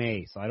fought in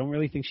May, so I don't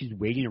really think she's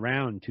waiting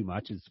around too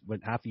much. It's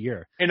half a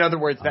year. In other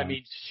words, that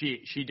means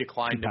she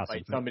declined to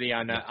fight somebody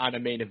on a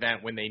main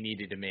event when they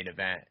needed a main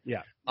event.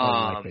 Yeah.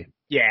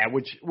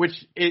 Which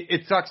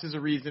it sucks as a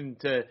reason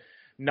to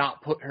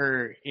not put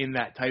her in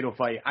that title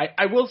fight.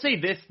 I will say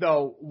this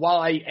though, while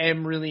I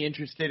am really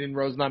interested in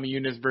Rose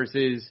Namajunas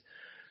versus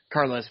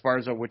Carla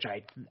Esparza, which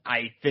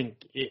I think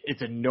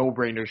it's a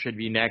no-brainer should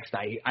be next.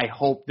 I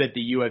hope that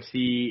the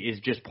UFC is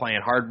just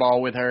playing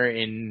hardball with her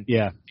and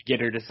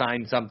get her to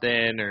sign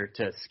something or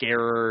to scare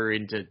her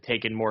into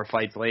taking more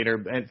fights later.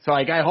 And so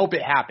I hope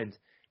it happens.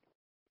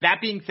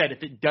 That being said,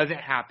 if it doesn't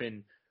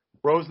happen,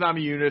 Rose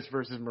Namajunas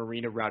versus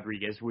Marina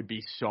Rodriguez would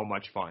be so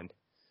much fun.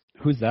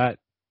 Who's that?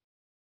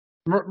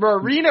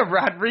 Marina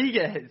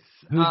Rodriguez.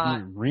 Who's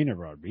Marina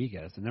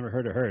Rodriguez? I never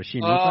heard of her. Is she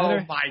a new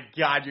fighter? Oh my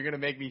God! You're gonna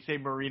make me say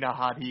Marina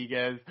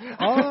Rodriguez.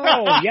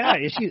 Oh yeah,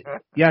 is she?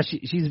 Yeah,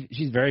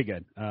 she's very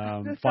good.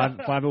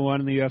 5-1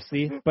 in the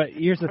UFC. But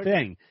here's the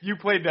thing. You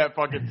played that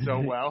fucking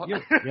so well.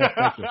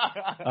 Thank you.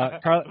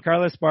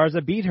 Carla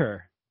Esparza beat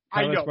her.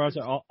 Carla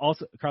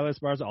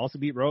Esparza also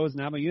beat Rose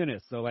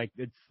Namajunas. So like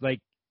it's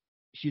like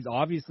she's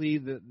obviously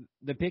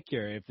the pick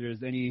here. If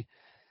there's any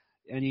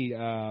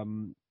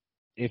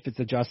if it's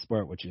a just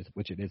sport, which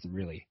it isn't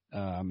really,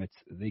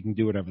 they can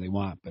do whatever they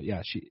want. But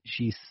yeah,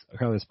 she's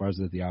Carla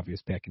Esparza is the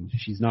obvious pick, and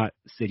she's not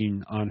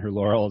sitting on her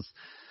laurels.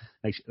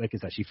 Like I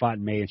said, she fought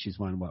in May and she's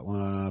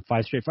won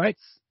 5 straight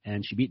fights,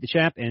 and she beat the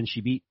champ, and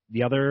she beat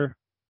the other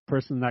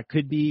person that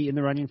could be in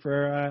the running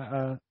for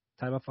a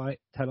title fight.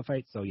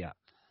 So yeah,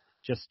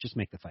 just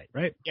make the fight,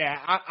 right? Yeah,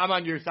 I'm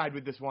on your side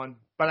with this one,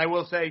 but I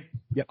will say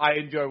I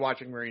enjoy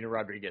watching Marina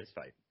Rodriguez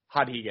fight.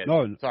 Rodriguez.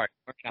 Oh, sorry.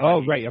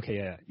 Oh, right. Okay.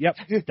 Yeah. Yep.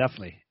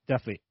 Definitely.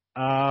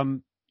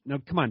 No,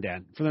 come on,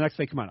 Dan. For the next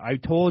fight, come on. I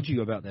told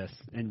you about this,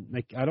 and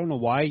like I don't know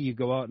why you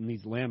go out in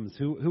these limbs.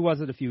 Who was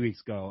it a few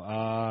weeks ago?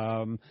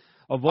 I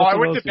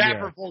went to bat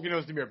for Volkan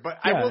Ozdemir, but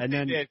I will say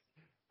this.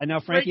 And now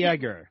Frankie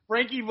Edgar.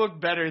 Frankie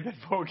looked better than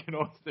Volkan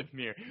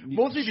Ozdemir.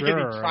 Mostly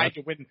because he tried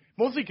to win.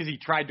 Mostly because he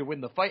tried to win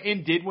the fight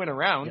and did win a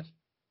round.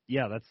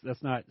 Yeah,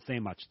 that's not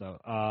saying much though.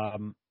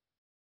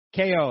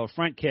 KO,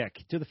 front kick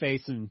to the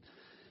face, and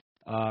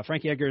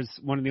Frankie Edgar's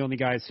one of the only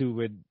guys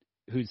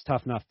who's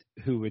tough enough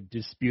who would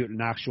dispute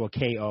an actual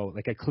KO,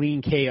 like a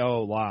clean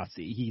KO loss.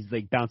 He's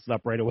like bounces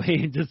up right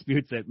away and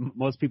disputes it.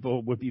 Most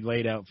people would be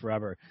laid out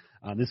forever.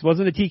 This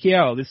wasn't a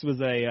TKO. This was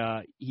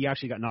he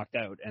actually got knocked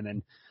out and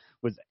then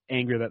was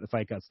angry that the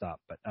fight got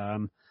stopped. But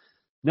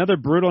another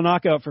brutal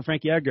knockout for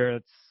Frankie Edgar.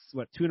 It's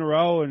 2 in a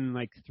row and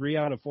like 3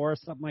 out of 4,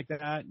 something like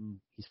that. And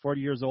he's 40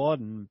 years old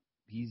and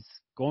he's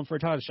going for a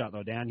title shot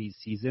though, Dan.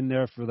 He's in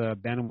there for the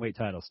bantamweight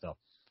title still.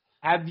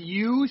 Have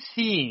you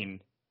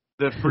seen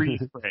the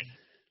freeze frame?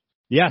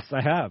 Yes,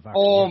 I have. Actually.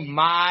 Oh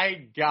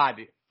my God.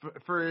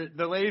 For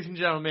the ladies and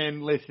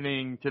gentlemen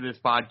listening to this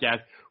podcast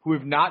who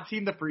have not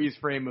seen the freeze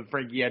frame of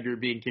Frankie Edgar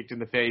being kicked in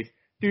the face,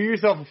 do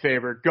yourself a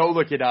favor. Go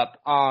look it up.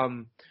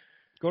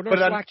 Go to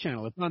our Slack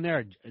channel. It's on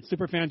there.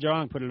 Superfan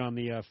Jong put it on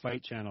the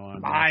fight channel.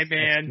 On my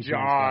man,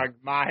 Jong.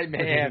 My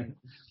man.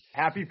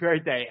 Happy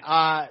birthday.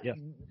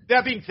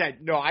 That being said,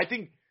 no,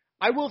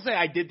 I will say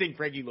I did think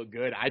Frankie looked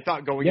good. I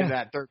thought going into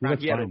that third round,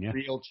 he had a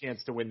real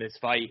chance to win this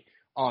fight.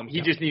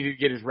 He just needed to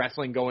get his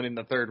wrestling going in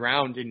the third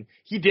round, and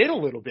he did a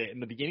little bit in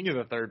the beginning of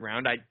the third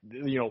round.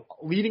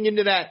 Leading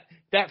into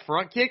that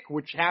front kick,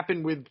 which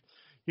happened with,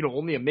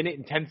 only a minute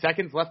and 10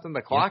 seconds left on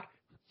the clock,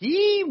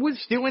 he was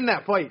still in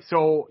that fight.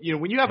 So,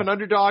 when you have an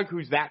underdog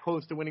who's that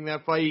close to winning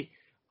that fight,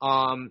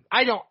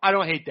 I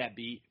don't hate that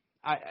beat.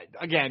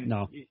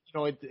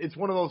 It's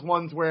one of those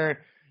ones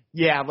where,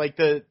 like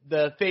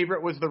the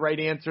favorite was the right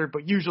answer,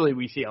 but usually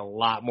we see a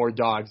lot more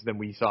dogs than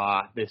we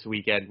saw this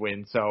weekend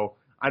win. So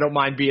I don't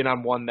mind being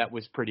on one that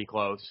was pretty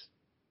close.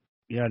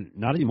 Yeah,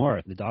 not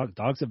anymore. The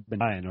dogs have been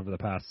dying over the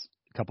past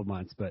couple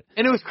months,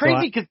 and it was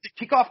crazy because to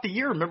kick off the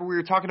year, remember we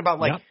were talking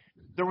about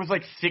there was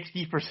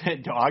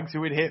 60% dogs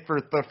who would hit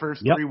for the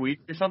first 3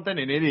 weeks or something,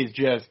 and it is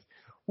just,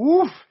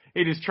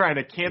 it is trying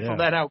to cancel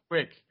that out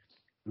quick.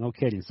 No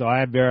kidding. So I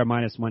have Vera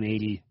minus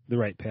 180, the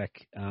right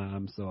pick.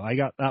 So I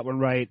got that one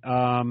right.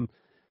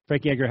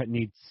 Frankie Edgar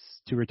needs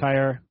to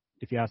retire.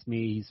 If you ask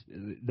me, he's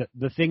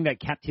the thing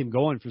that kept him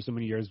going for so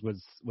many years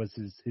was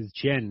his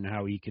chin and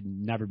how he could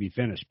never be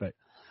finished. But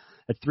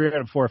at 3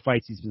 out of 4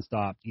 fights, he's been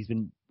stopped. He's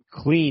been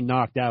clean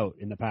knocked out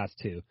in the past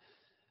 2.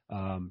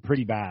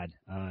 Pretty bad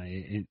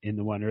in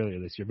the one earlier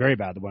this year. Very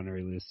bad, the one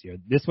earlier this year.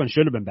 This one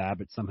should have been bad,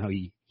 but somehow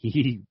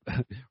he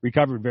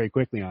recovered very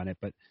quickly on it.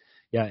 But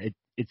yeah,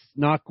 it's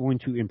not going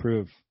to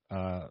improve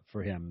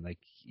for him.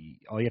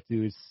 All you have to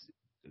do is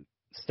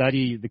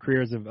study the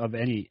careers of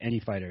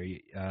any fighter.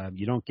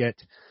 You don't get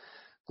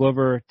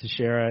Glover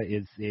Teixeira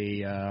is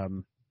the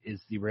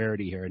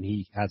rarity here, and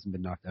he hasn't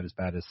been knocked out as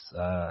bad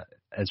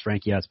as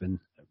Frankie has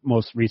been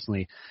most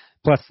recently.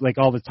 Plus,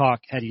 all the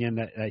talk heading in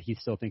that he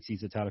still thinks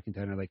he's a title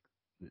contender,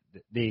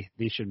 they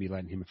shouldn't be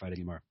letting him fight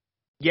anymore.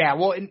 Yeah,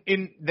 well,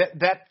 in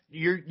that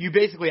you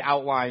basically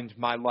outlined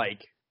my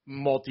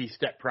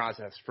multi-step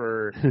process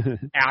for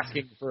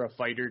asking for a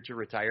fighter to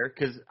retire,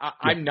 because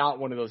I'm not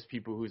one of those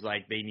people who's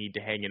they need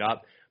to hang it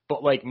up.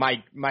 But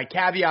my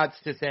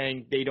caveats to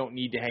saying they don't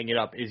need to hang it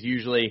up is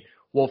usually,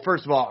 well,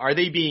 first of all, are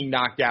they being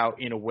knocked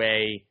out in a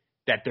way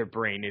that their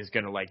brain is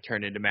going to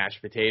turn into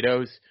mashed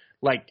potatoes?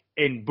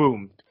 And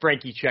boom,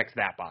 Frankie checks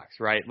that box,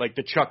 right?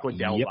 The Chuck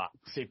Liddell box,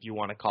 if you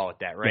want to call it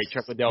that, right? Yes.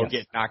 Chuck Liddell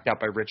getting knocked out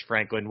by Rich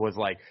Franklin was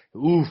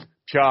oof,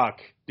 Chuck,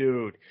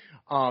 dude.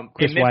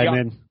 Chris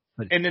Weidman.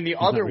 And then the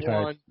other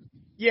one,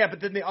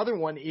 but then the other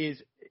one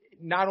is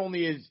not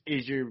only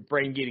is your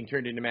brain getting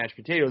turned into mashed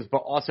potatoes, but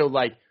also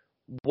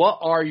what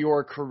are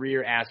your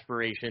career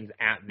aspirations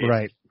at this?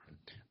 Right.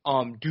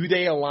 Do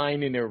they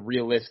align in a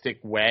realistic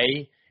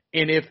way?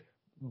 And if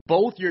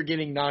both you're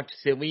getting knocked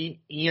silly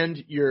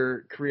and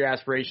your career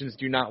aspirations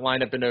do not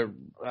line up in a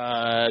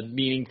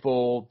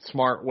meaningful,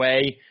 smart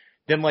way,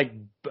 then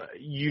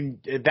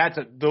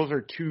those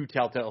are 2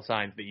 telltale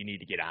signs that you need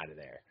to get out of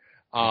there.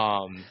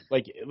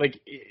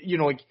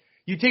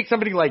 You take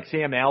somebody like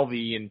Sam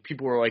Alvey and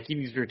people are he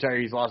needs to retire,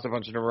 he's lost a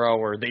bunch in a row,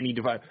 or they need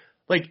to fight.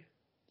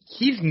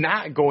 He's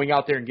not going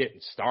out there and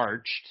getting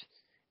starched.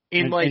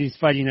 And he's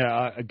fighting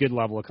a good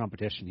level of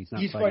competition. He's not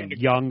fighting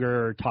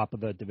younger, top of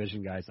the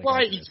division guys.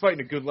 Right, he's fighting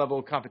a good level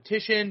of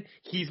competition.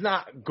 He's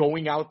not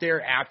going out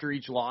there after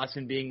each loss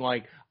and being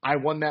I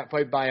won that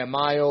fight by a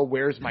mile.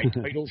 Where's my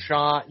title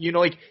shot?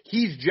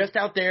 He's just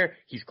out there.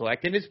 He's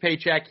collecting his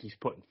paycheck. He's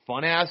putting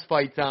fun-ass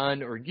fights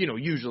on, or,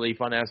 usually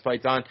fun-ass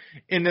fights on.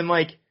 And then,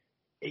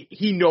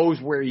 he knows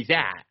where he's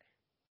at.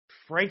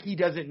 Frankie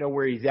doesn't know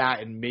where he's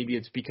at, and maybe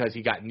it's because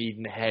he got kneed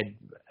in the head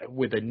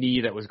with a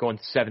knee that was going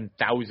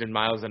 7,000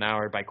 miles an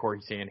hour by Corey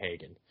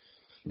Sandhagen.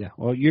 Yeah,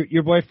 well,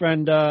 your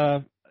boyfriend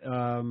Andre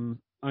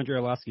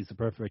Arlovsky is the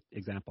perfect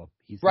example.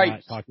 He's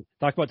not talking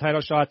about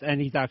title shots, and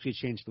he's actually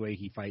changed the way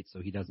he fights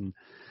so he doesn't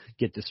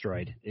get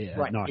destroyed,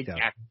 knocked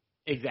out.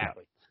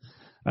 Exactly. Yeah,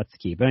 that's the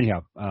key. But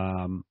anyhow,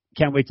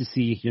 can't wait to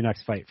see your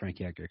next fight,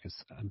 Frankie Edgar, because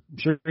I'm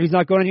sure he's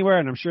not going anywhere,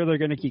 and I'm sure they're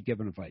going to keep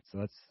giving him fights. So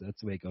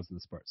that's the way it goes in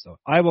the sport. So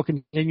I will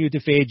continue to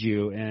fade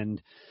you,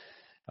 and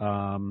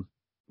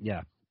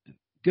yeah,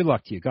 good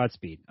luck to you.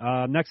 Godspeed.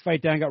 Next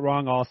fight, Dan got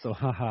wrong also.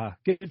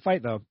 Good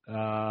fight, though.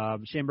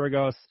 Shane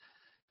Burgos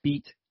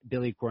beat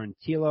Billy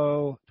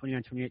Quarantillo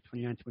 29-28,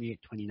 29-28,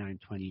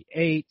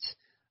 29-28.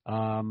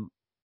 On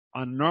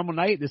a normal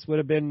night, this would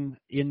have been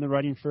in the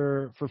running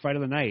for fight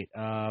of the night.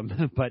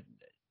 But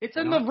it's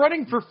in the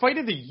running for fight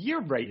of the year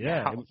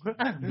now.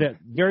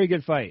 Very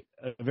good fight.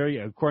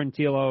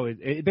 Quarantillo,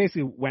 it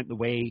basically went the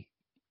way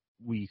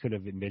we could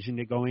have envisioned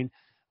it going.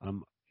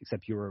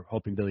 Except you were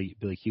hoping Billy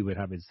Q would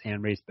have his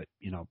hand raised, but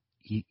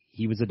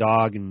he was a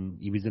dog and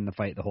he was in the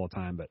fight the whole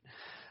time. But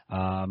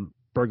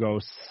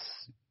Burgos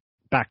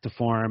back to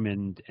form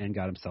and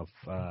got himself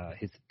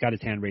got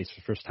his hand raised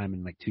for the first time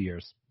in like 2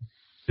 years.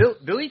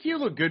 Billy Q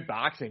looked good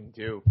boxing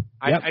too.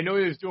 Yep. I know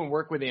he was doing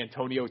work with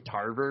Antonio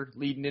Tarver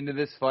leading into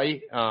this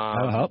fight.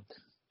 That'll help.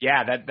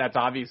 Yeah, that's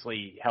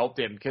obviously helped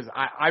him because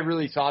I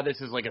really saw this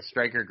as like a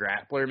striker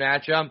grappler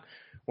matchup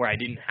where I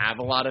didn't have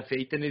a lot of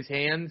faith in his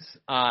hands,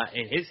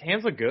 and his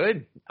hands look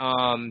good.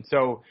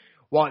 So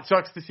while it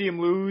sucks to see him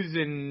lose,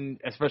 and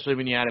especially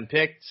when you had him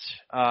picked,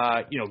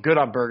 good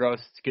on Burgos.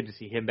 It's good to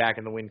see him back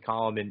in the win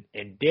column.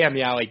 And damn,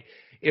 yeah, like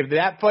if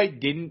that fight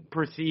didn't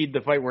precede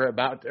the fight we're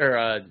about,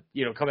 or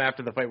come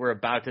after the fight we're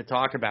about to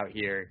talk about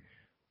here,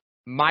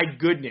 my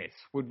goodness,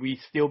 would we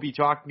still be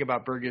talking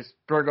about Burgos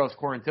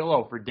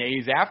Quarantillo for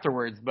days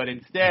afterwards? But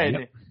instead.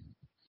 Yep.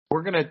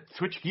 We're going to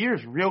switch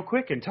gears real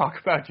quick and talk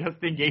about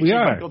Justin Gaethje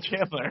and Michael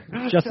Chandler.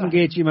 Justin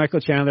Gaethje,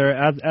 Michael Chandler,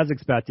 as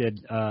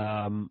expected.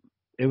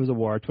 It was a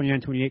war,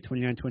 29-28,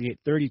 29-28,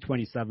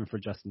 30-27 for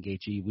Justin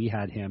Gaethje. We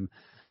had him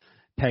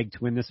pegged to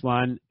win this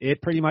one.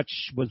 It pretty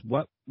much was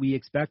what we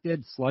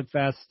expected,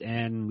 slugfest,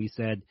 and we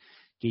said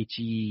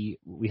Gaethje,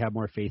 we have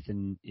more faith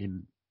in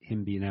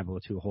him being able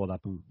to hold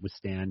up and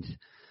withstand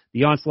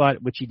the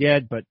onslaught, which he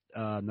did, but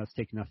that's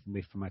taking nothing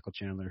away from Michael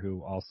Chandler,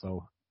 who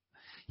also...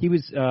 He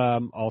was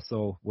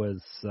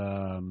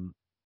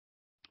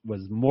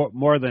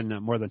more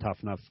than tough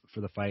enough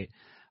for the fight.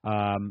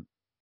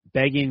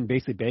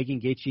 Basically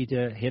begging Gaethje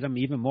to hit him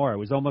even more. It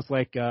was almost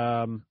like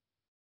a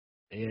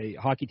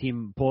hockey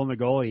team pulling the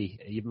goalie,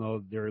 even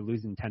though they're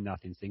losing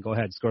 10-0, saying, "Go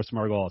ahead, score some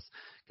more goals,"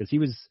 because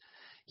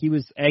he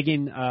was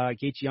egging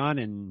Gaethje on,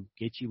 and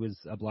Gaethje was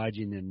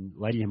obliging and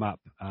lighting him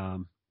up.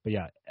 But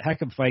yeah,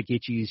 heck of a fight.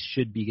 Gaethje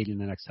should be getting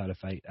the next title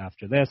fight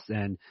after this,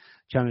 and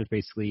Chandler's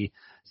basically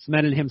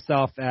cemented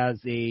himself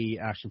as a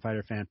action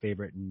fighter fan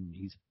favorite, and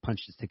he's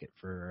punched his ticket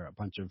for a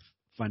bunch of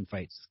fun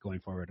fights going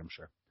forward, I'm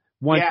sure.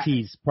 Once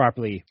he's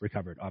properly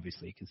recovered,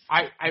 obviously, because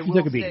he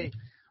took a beating.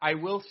 I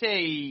will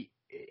say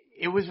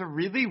it was a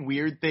really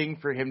weird thing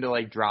for him to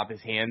like drop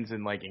his hands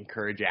and like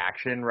encourage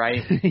action,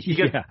 right?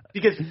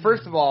 Because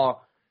first of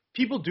all,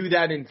 people do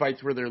that in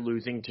fights where they're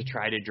losing to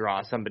try to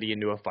draw somebody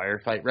into a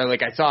firefight, right?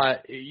 Like I saw,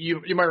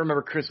 you might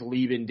remember Chris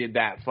Lieben did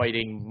that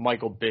fighting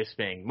Michael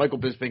Bisping. Michael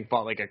Bisping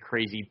fought like a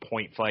crazy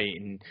point fight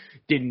and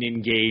didn't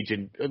engage,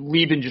 and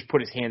Lieben just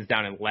put his hands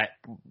down and let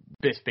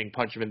Bisping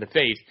punch him in the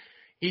face.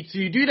 So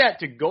you do that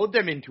to goad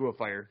them into a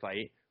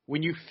firefight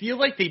when you feel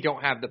like they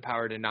don't have the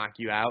power to knock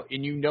you out,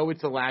 and you know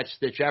it's a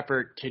last-ditch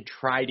effort to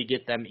try to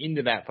get them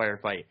into that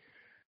firefight.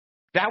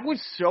 That was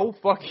so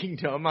fucking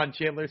dumb on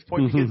Chandler's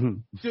point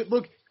because,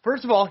 look,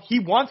 first of all, he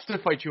wants to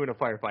fight you in a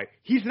firefight.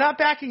 He's not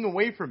backing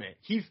away from it.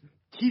 He's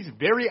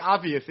very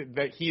obvious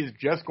that he is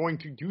just going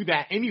to do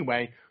that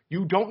anyway.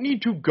 You don't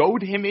need to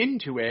goad him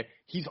into it.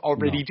 He's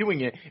already doing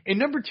it. And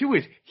number two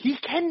is he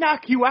can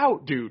knock you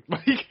out, dude.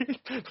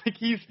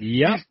 He's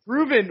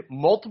proven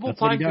multiple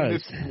times in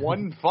this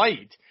one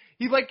fight.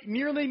 He like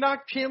nearly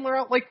knocked Chandler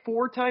out like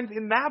 4 times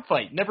in that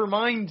fight. Never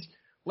mind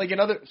like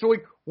another. So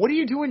like, what are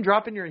you doing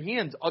dropping your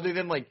hands other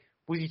than like,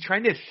 was he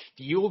trying to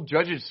steal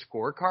judges'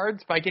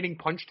 scorecards by getting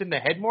punched in the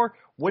head more?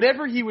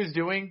 Whatever he was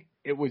doing,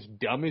 it was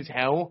dumb as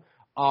hell.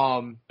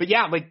 But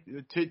yeah, like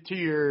to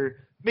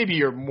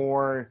your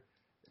more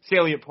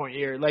salient point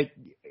here, like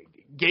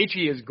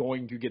Gaethje is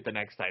going to get the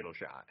next title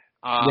shot.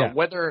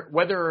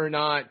 Whether or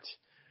not,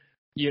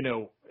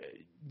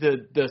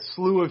 the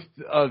slew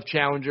of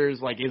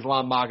challengers like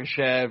Islam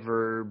Makhachev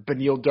or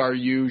Beneil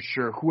Dariush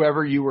or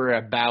whoever you were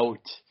about,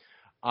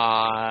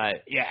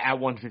 at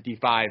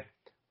 155,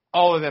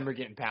 all of them are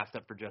getting passed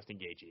up for Justin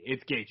Gaethje.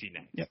 It's Gaethje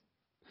next. Yep.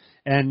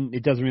 And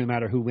it doesn't really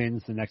matter who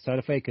wins the next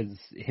title fight because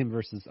him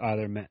versus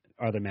other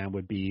man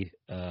would be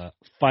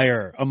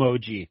fire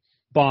emoji,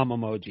 bomb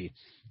emoji.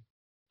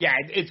 Yeah,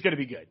 it's going to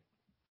be good.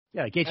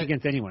 Yeah, Gaethje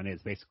against anyone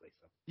is basically.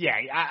 So. Yeah,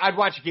 I'd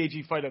watch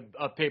Gaethje fight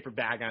a paper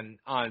bag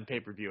on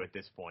pay-per-view at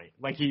this point.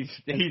 Like he's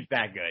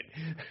that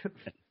good.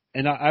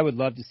 And I would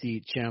love to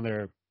see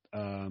Chandler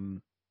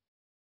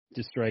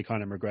destroy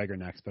Conor McGregor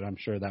next, but I'm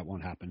sure that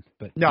won't happen.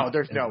 But no,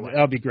 there's no way.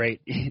 That would be great.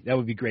 That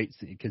would be great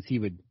because he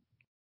would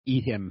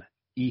eat him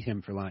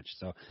for lunch.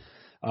 So,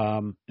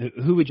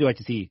 who would you like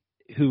to see?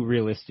 who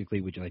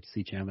realistically would you like to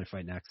see Chandler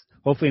fight next?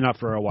 Hopefully not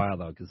for a while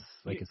though, because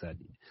like I said,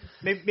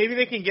 maybe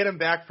they can get him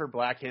back for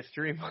Black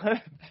History Month.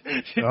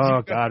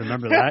 Oh God,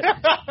 remember that?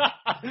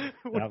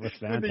 That was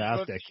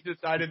fantastic. He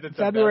decided that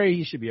February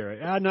he should be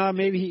alright. No,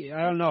 maybe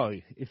I don't know.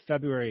 If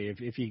February,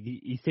 if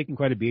he's taking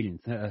quite a beating,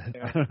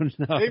 I don't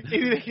know.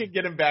 Maybe they can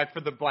get him back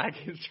for the Black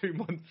History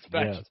Month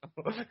special.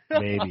 Yes,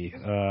 maybe.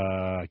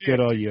 Good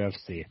old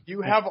UFC.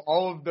 You have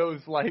all of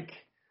those like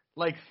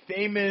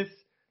famous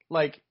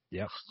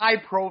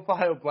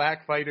high-profile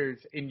black fighters,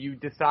 and you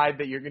decide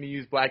that you're going to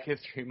use Black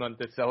History Month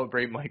to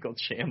celebrate Michael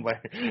Chandler.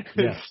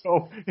 Yes.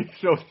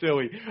 It's so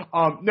silly.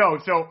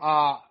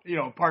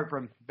 Apart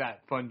from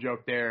that fun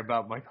joke there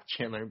about Michael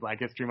Chandler and Black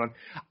History Month,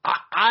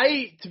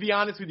 I to be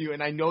honest with you,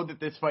 and I know that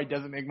this fight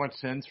doesn't make much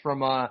sense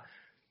from a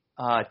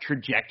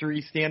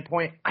trajectory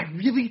standpoint, I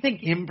really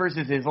think him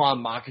versus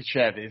Islam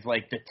Makhachev is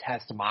like the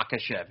test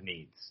Makhachev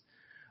needs.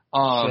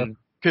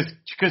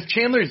 Because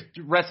Chandler's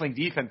wrestling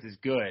defense is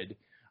good.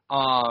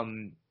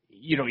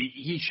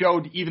 He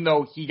showed, even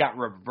though he got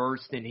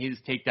reversed in his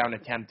takedown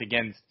attempt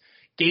against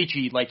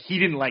Gaethje, like he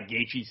didn't let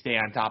Gaethje stay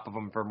on top of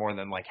him for more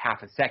than like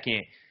half a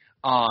second.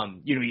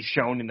 He's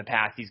shown in the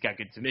past he's got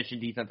good submission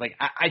defense. Like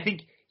I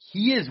think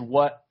he is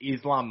what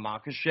Islam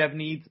Makhachev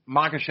needs.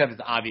 Makhachev is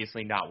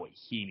obviously not what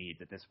he needs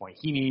at this point.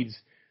 He needs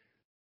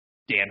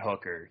Dan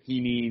Hooker. He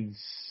needs,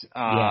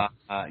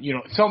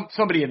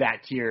 somebody of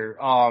that tier.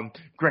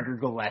 Gregor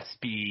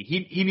Gillespie.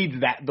 He needs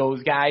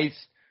those guys.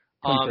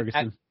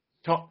 Ferguson.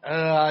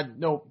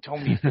 No,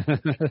 Tony.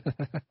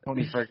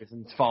 Tony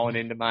Ferguson's fallen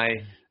into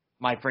my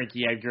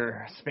Frankie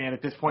Edgar span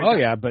at this point. Oh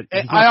yeah, but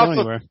he's not going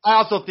anywhere. I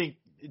also think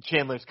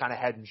Chandler's kind of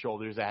head and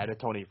shoulders ahead of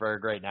Tony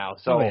Ferg right now.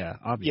 So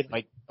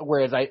obviously.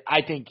 Whereas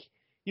I think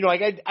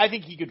I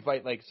think he could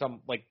fight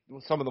some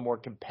of the more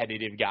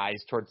competitive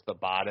guys towards the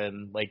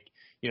bottom,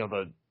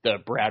 the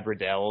Brad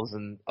Riddells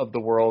and of the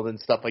world and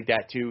stuff like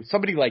that too.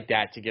 Somebody like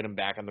that to get him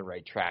back on the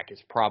right track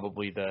is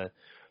probably the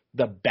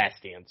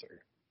best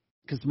answer.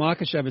 Because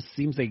Makhachev, it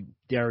seems like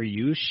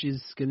Dariush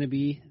is going to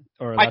be,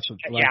 or that's what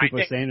a lot of people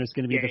are saying is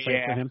going to be the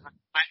fight for him.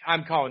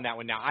 I'm calling that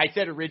one now. I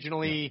said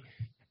originally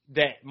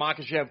that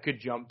Makhachev could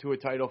jump to a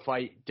title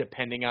fight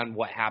depending on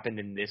what happened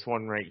in this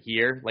one right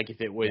here. Like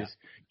if it was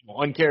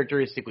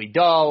uncharacteristically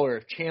dull, or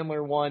if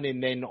Chandler won,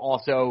 and then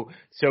also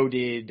so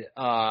did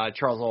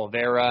Charles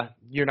Oliveira.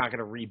 You're not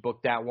going to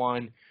rebook that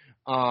one.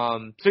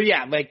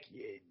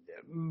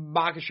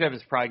 Makhachev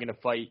is probably going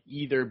to fight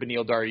either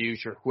Beneil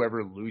Dariush or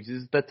whoever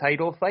loses the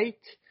title fight.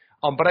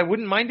 But I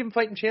wouldn't mind him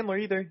fighting Chandler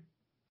either.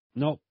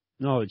 No,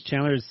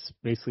 Chandler's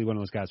basically one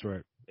of those guys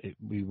where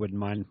we wouldn't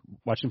mind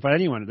watching him fight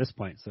anyone at this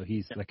point. So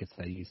he's, like I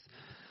said,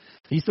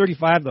 he's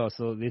 35 though,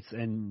 so he's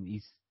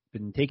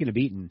been taking a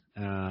beating.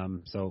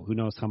 So who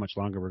knows how much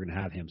longer we're going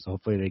to have him. So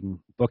hopefully they can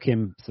book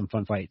him some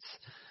fun fights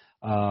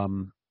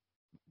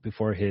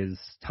before his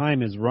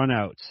time is run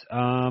out.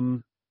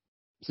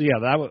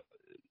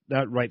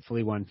 That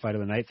rightfully won fight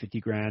of the night,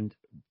 $50,000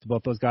 to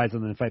both those guys.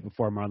 And then the fight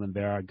before, Marlon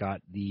Vera got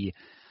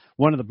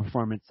one of the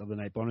performance of the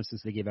night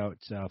bonuses. They gave out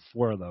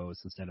 4 of those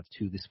instead of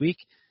 2 this week.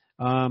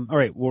 All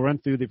right, we'll run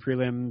through the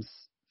prelims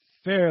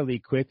fairly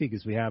quickly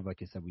because we have, like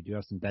I said, we do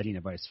have some betting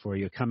advice for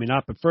you coming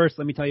up. But first,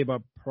 let me tell you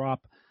about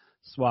Prop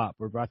Swap.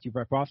 We're brought to you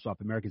by Prop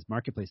Swap, America's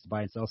marketplace to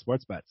buy and sell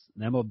sports bets.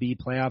 The MLB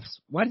playoffs.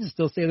 Why does it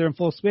still say they're in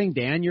full swing,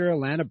 Dan? Your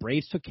Atlanta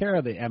Braves took care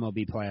of the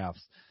MLB playoffs.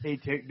 They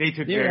took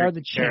care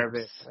of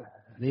it.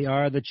 They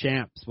are the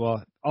champs.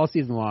 Well, all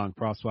season long,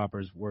 Prop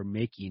Swappers were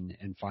making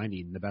and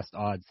finding the best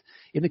odds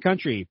in the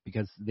country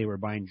because they were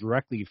buying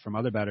directly from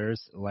other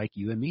bettors like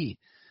you and me.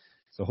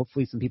 So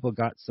hopefully some people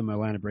got some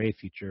Atlanta Brave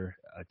future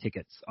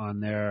tickets on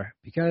there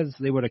because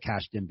they would have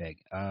cashed in big.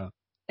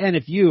 And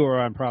if you are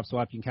on Prop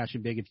Swap, you can cash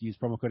in big if you use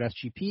promo code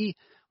SGP.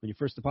 When you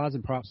first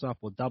deposit, Prop Swap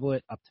will double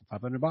it up to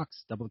 $500.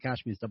 Double the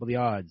cash means double the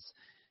odds.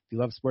 If you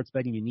love sports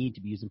betting, you need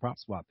to be using Prop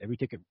Swap. Every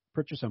ticket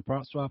purchased on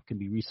Prop Swap can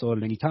be resold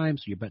at any time,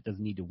 so your bet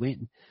doesn't need to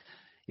win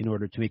in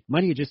order to make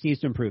money. It just needs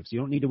to improve. So you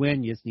don't need to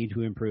win, you just need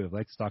to improve,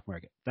 like the stock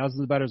market.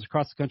 Thousands of bettors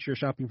across the country are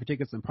shopping for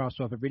tickets on Prop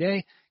Swap every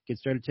day. Get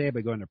started today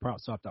by going to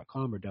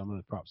PropSwap.com or download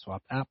the Prop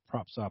Swap app.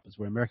 Prop Swap is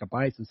where America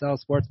buys and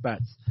sells sports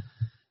bets.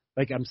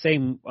 Like I'm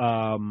saying,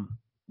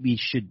 we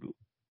should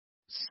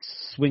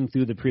swing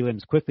through the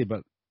prelims quickly,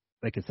 but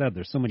like I said,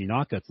 there's so many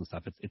knockouts and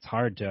stuff. It's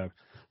hard to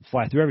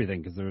fly through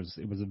everything because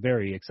it was a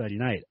very exciting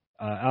night.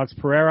 Alex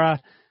Pereira,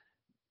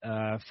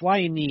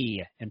 flying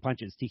knee and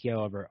punches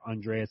TKO over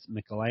Andreas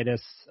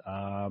Michailidis.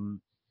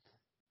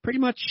 Pretty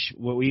much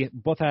what we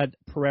both had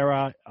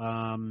Pereira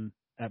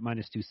at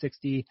minus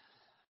 260.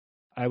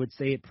 I would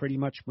say it pretty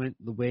much went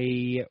the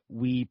way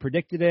we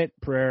predicted it.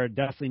 Pereira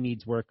definitely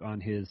needs work on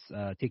his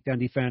takedown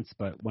defense,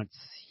 but once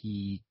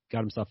he got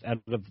himself out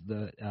of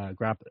the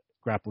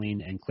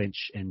grappling and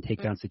clinch and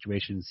takedown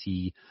situations,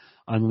 he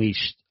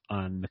unleashed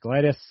on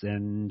Michailidis,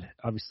 and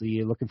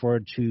obviously looking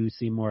forward to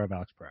seeing more of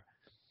Alex Pereira.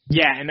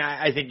 Yeah, and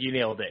I think you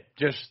nailed it.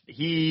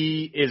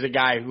 He is a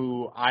guy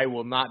who I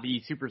will not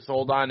be super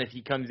sold on if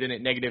he comes in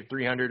at negative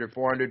 300 or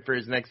 400 for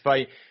his next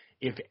fight.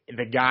 if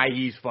the guy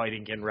he's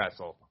fighting can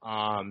wrestle.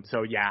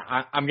 So yeah,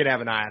 I'm gonna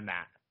have an eye on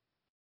that.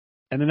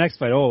 And the next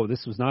fight,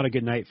 this was not a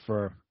good night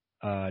for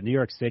New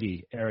York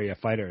City area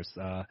fighters.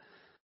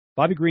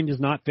 Bobby Green does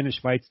not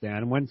finish fights,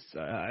 Dan. Once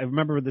I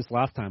remember this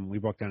last time we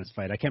broke down his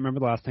fight. I can't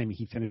remember the last time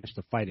he finished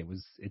a fight.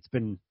 It's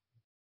been,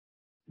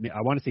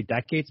 I want to say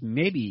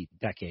maybe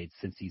decades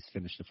since he's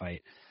finished a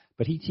fight.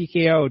 But he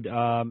TKO'd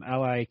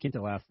Ally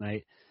Quinta last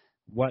night.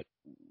 What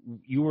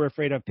you were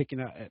afraid of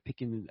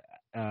picking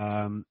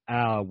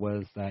Al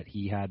was that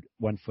he had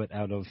 1 foot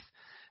out of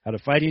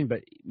fighting, but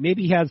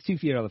maybe he has 2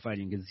 feet out of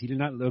fighting because he did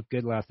not look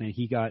good last night.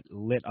 He got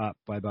lit up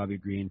by Bobby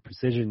Green,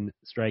 precision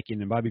striking,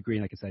 and Bobby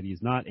Green, like I said,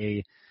 he's got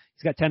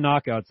 10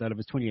 knockouts out of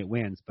his 28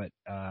 wins, but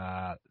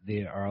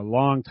they are a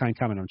long time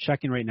coming. I'm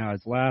checking right now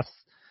his last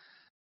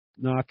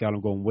knockout.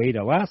 I'm going way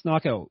down. Last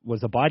knockout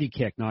was a body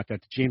kick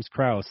knockout to James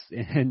Krause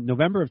in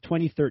November of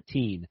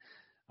 2013,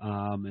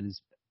 and his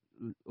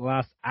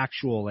last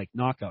actual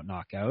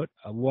knockout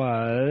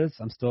was,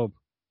 I'm still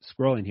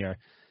scrolling here,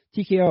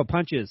 TKO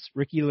punches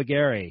Ricky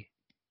Laguerre,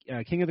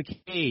 King of the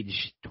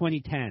Cage,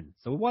 2010.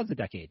 So it was a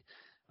decade.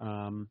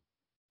 But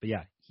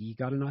yeah, he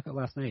got a knockout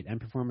last night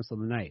and performance of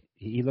the night.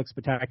 He looks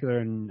spectacular,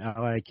 and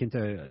Ally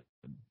Quinta,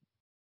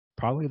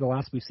 probably the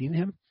last we've seen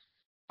him.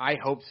 I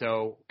hope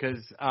so,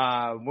 because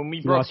when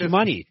we broke this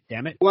money,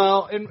 damn it.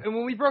 Well, and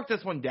when we broke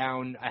this one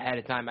down ahead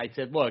of time, I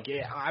said, look,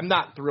 I'm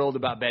not thrilled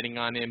about betting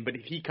on him, but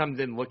if he comes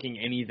in looking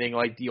anything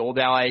like the old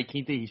Ally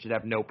Quinta, he should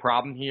have no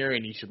problem here,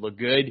 and he should look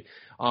good.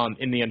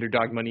 In the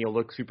underdog money, he'll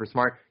look super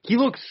smart. He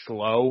looks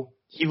slow.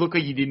 He looked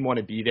like he didn't want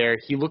to be there.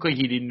 He looked like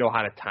he didn't know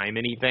how to time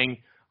anything.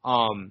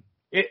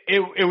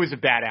 It was a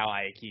bad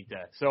Ally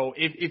Quinta. So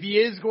if he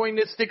is going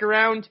to stick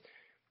around,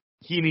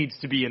 he needs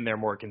to be in there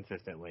more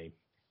consistently.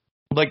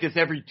 Like this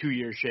every 2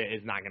 year shit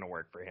is not going to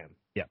work for him.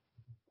 Yeah.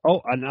 Oh,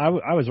 and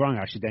I was wrong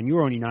actually, Dan. You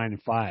were only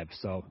 9-5,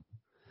 so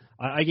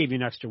I gave you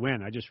an extra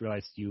win. I just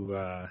realized you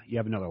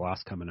have another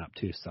loss coming up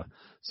too. So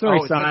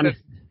sorry, son.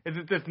 Is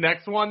it this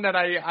next one that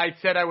I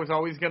said I was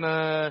always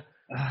gonna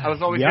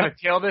gonna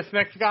tail this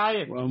next guy?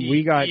 And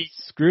we got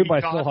screwed by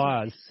Phil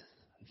Haas.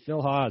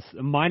 Phil Haas,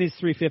 minus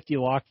 350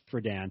 locked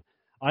for Dan.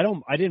 I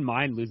didn't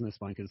mind losing this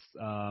one because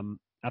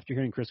after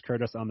hearing Chris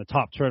Curtis on the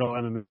Top Turtle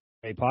MMA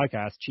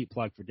podcast, cheap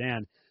plug for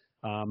Dan.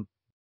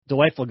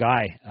 Delightful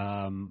guy,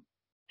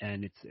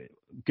 and it's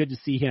good to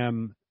see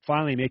him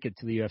finally make it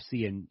to the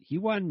UFC. And he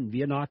won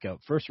via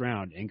knockout, first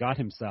round, and got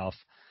himself.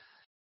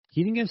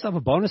 He didn't give himself a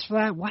bonus for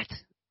that. What?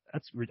 I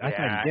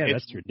thought he did.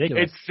 That's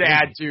ridiculous. It's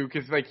sad too,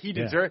 because he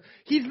deserves.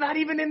 He's not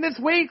even in this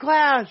weight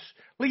class.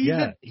 He's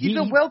a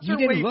welterweight. He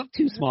didn't look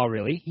too small,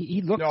 really.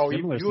 He looked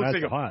similar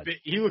to Haas.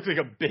 He looks like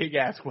a big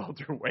ass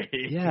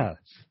welterweight. Yeah,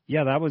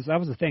 that was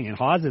the thing. And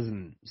Haas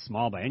isn't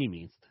small by any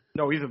means.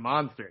 No, he's a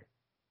monster.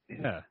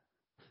 Yeah.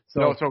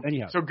 So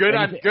good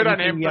on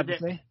him for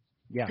getting.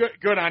 Yeah.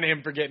 Good on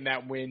him for getting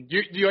that win.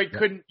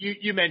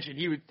 You mentioned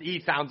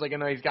he sounds like a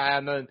nice guy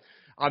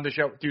on the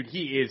show. Dude,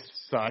 he is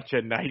such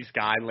a nice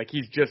guy.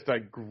 He's just a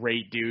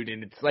great dude,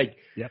 and it's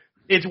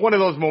it's one of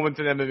those moments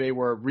in MMA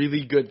where a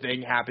really good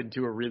thing happened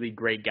to a really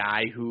great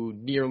guy who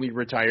nearly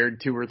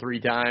retired 2 or 3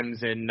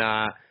 times, and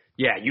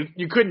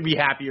you couldn't be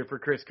happier for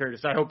Chris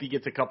Curtis. I hope he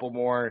gets a couple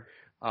more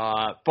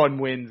fun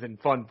wins and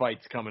fun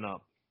fights coming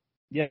up.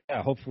 Yeah,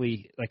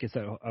 hopefully, like I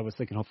said, I was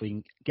thinking hopefully he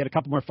can get a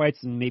couple more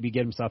fights and maybe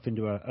get himself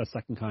into a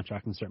second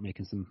contract and start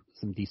making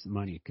some decent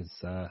money. Because,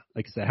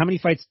 like I said, how many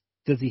fights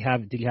did he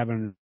have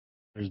on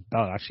his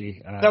belt,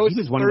 actually? That was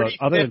he was one of those,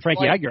 other than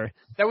Frankie Edgar.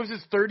 That was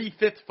his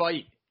 35th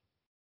fight.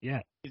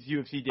 Yeah. His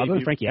UFC debut. Other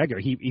than Frankie Edgar,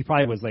 he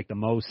probably was the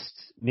most.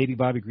 Maybe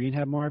Bobby Green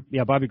had more.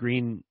 Yeah, Bobby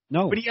Green.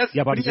 No. But he has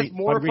Bobby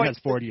Green has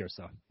 40 or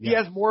so. Yeah. He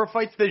has more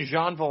fights than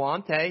Jean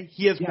Vellante.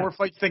 He has more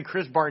fights than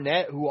Chris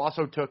Barnett, who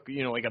also took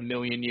a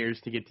million years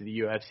to get to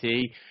the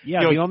UFC. Yeah,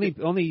 the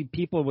only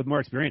people with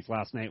more experience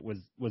last night was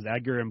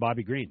Edgar and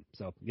Bobby Green.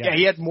 So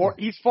he had more.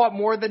 He's fought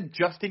more than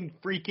Justin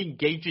freaking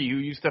Gaethje, who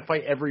used to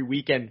fight every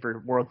weekend for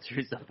World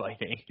Series of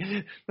Fighting.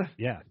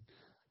 Yeah.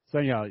 So,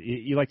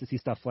 you like to see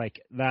stuff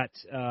like that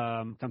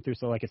come through.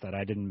 So, like I said,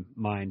 I didn't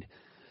mind.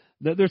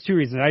 There's 2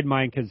 reasons I'd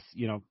mind because,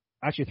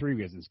 actually 3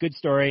 reasons. Good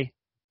story,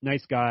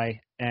 nice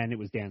guy, and it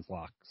was Dan's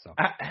lock. So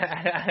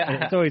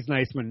it's always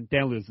nice when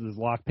Dan loses his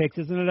lock picks,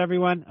 isn't it,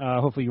 everyone?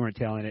 Hopefully you weren't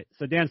tailing it.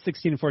 So Dan's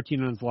 16-14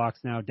 on his locks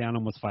now, down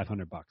almost $500.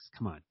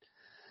 Come on.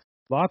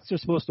 Locks are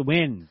supposed to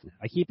win.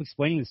 I keep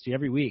explaining this to you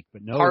every week,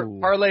 but no.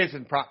 Parlays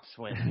and props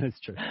win.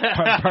 That's true.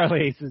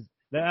 Parlays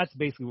that's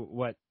basically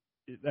what.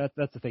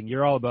 That's the thing.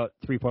 You're all about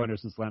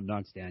 3-pointers and slam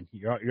dunks, Dan.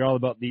 You're all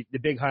about the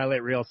big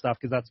highlight reel stuff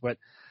because that's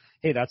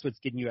what's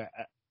getting you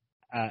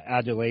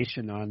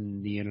adulation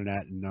on the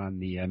internet and on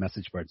the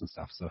message boards and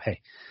stuff. So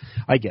hey,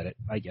 I get it.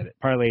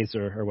 Parlays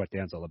are what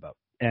Dan's all about,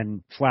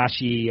 and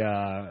flashy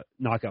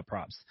knockout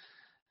props.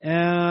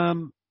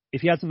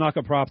 If you had some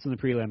knockout props in the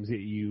prelims,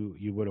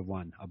 you would have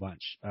won a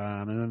bunch.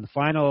 And then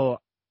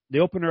the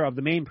opener of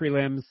the main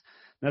prelims,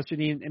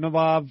 Nasruddin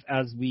Imavov,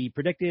 as we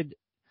predicted.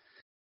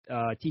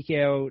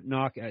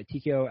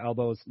 TKO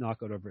elbows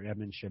knockout over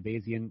Edmund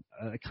Shabazian.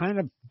 It kind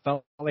of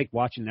felt like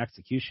watching an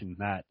execution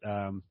that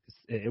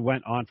it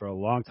went on for a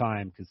long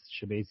time because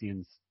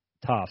Shabazian's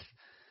tough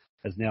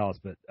as nails,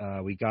 but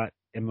we got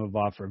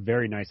Imavov for a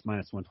very nice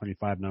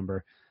 -125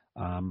 number.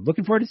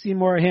 Looking forward to seeing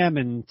more of him,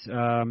 and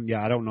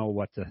I don't know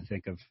what to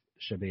think of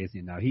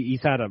Shabazian now.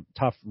 He's had a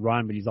tough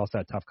run, but he's also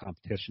had tough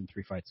competition,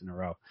 3 fights in a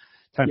row.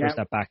 Time for a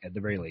step back at the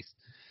very least.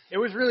 It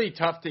was really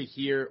tough to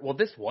hear. Well,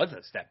 this was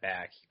a step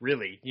back,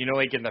 really.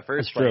 Like in the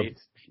first That's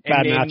place. True.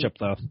 Bad matchup,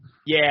 though.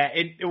 Yeah,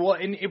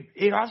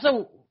 it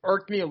also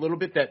irked me a little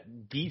bit that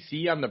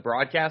DC on the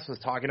broadcast was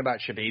talking about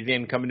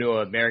Shabazian coming to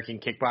an American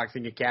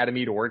Kickboxing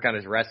Academy to work on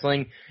his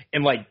wrestling,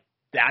 and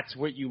that's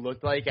what you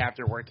looked like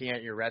after working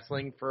at your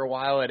wrestling for a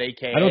while at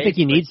AKA. I don't think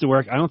he needs to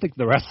work. I don't think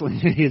the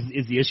wrestling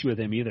is the issue with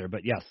him either,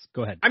 but yes,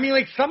 go ahead. I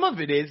mean, some of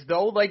it is,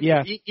 though.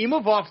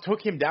 Imavov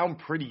took him down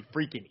pretty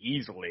freaking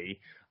easily.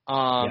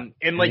 And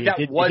he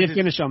did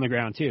finish on the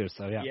ground too,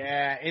 so yeah.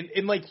 Yeah, and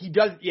he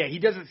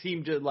doesn't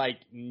seem to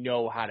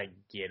know how to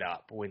get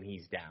up when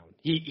he's down.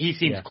 He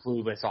seems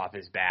clueless off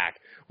his back,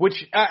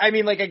 which I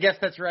guess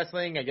that's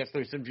wrestling. I guess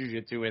there's some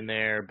jiu-jitsu in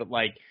there, but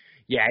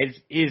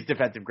his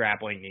defensive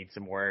grappling needs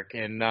some work,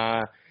 and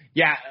a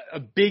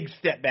big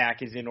step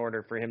back is in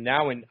order for him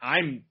now, and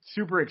I'm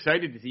super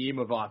excited to see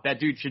Imavov. That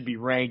dude should be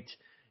ranked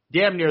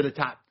damn near the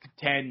top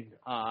 10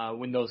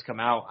 when those come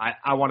out.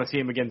 I want to see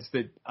him against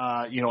a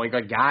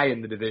guy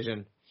in the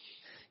division.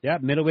 Yeah,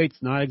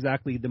 middleweight's not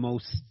exactly the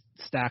most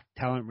stacked,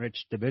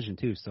 talent-rich division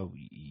too, so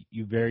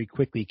you very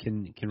quickly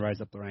can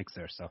rise up the ranks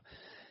there. So,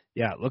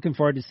 yeah, looking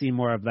forward to seeing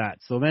more of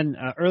that. So then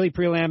early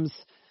prelims,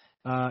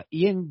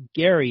 Ian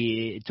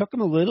Gary, it took him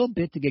a little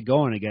bit to get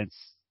going against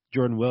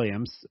Jordan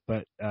Williams,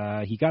 but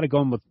he got it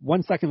going with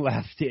 1 second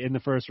left in the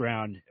first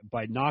round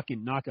by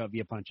knockout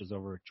via punches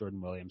over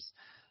Jordan Williams.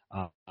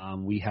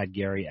 We had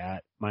Gary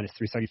at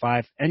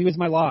 -375, and he was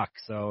my lock.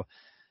 So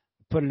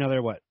put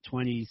another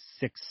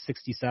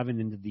 26.67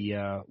 into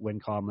the win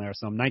column there.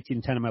 So I'm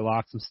 19-10 in my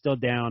locks. I'm still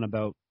down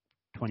about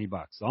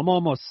 $20. So I'm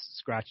almost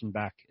scratching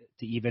back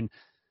to even.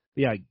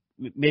 But yeah,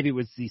 maybe it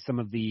was some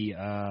of the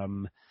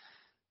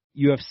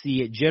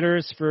UFC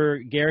jitters for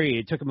Gary.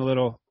 It took him a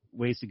little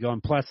ways to go,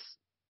 and plus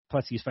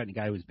he's fighting a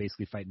guy who was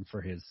basically fighting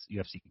for his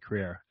UFC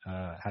career,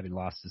 having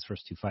lost his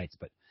first 2 fights.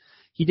 But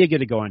he did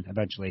get it going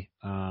eventually.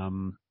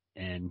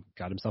 And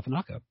got himself a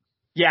knockout.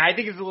 Yeah, I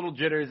think it's a little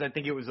jitters. I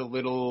think it was a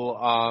little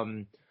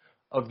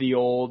of the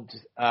old.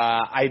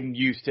 I'm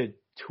used to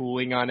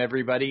tooling on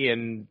everybody,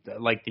 and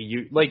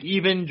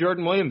even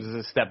Jordan Williams is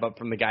a step up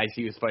from the guys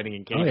he was fighting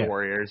in Cage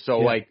Warriors.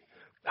 So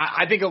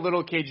I think a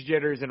little cage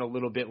jitters and a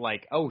little bit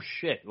oh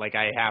shit,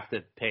 I have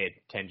to pay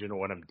attention to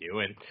what I'm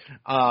doing.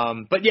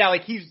 But yeah,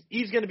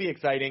 he's going to be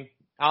exciting.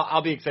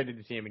 I'll be excited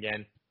to see him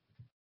again.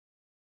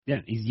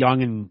 Yeah, he's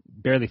young and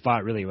barely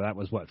fought, really. Well, that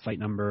was fight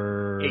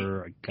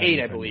number 8,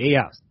 I believe.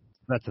 Yeah,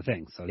 that's the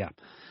thing. So, yeah.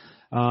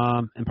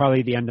 And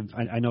probably the end of,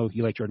 I know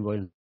you like Jordan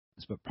Williams,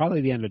 but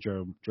probably the end of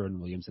Jordan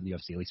Williams in the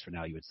UFC, at least for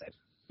now, you would say.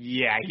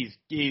 Yeah,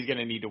 he's going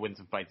to need to win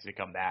some fights to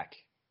come back.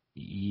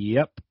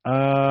 Yep.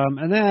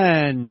 And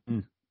then,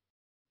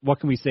 what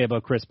can we say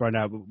about Chris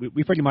Barnett?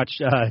 We pretty much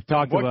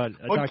talked about.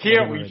 What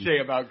can't we say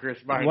about Chris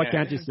Barnett? What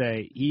can't you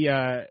say?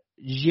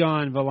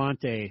 Gian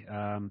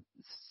Volante,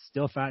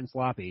 still fat and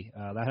sloppy.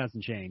 That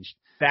hasn't changed.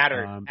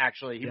 Fatter,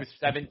 actually. He was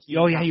 17.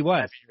 Oh, yeah, he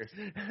was.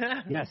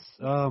 Yes.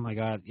 Oh, my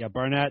God. Yeah,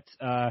 Barnett,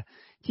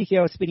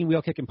 TKO, spinning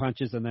wheel, kicking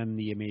punches, and then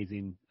the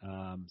amazing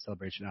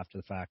celebration after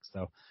the fact.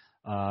 So,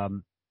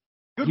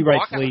 good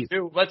walkout,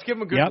 too. Let's give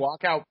him a good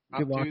walkout.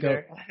 Good walkout.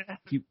 There.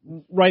 He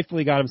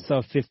rightfully got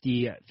himself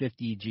 50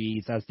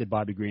 Gs, as did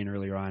Bobby Green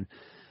earlier on,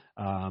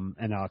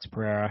 and Alex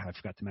Pereira. I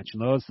forgot to mention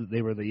those.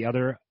 They were the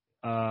other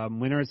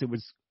winners. It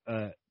was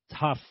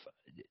tough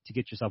to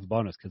get yourself a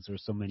bonus because there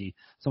was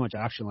so much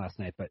action last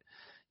night. But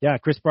yeah,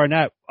 Chris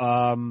Barnett,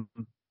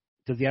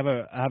 does he have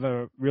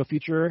a real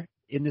future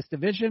in this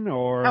division,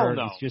 or Hell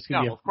no. he's just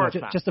gonna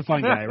be just a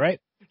fun guy, right?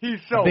 He's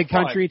so a big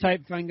fun. country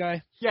type fun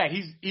guy. Yeah,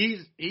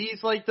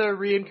 he's like the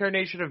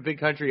reincarnation of Big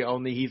Country,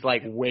 only he's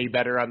way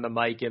better on the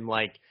mic and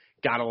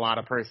got a lot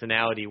of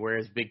personality,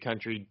 whereas Big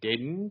Country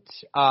didn't,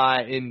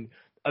 and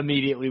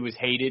immediately was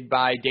hated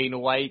by Dana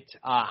White.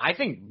 I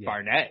think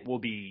Barnett will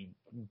be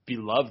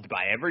beloved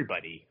by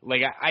everybody.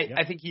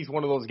 I think he's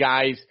one of those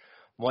guys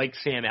like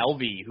Sam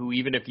Alvey, who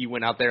even if he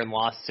went out there and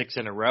lost 6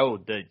 in a row,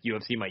 the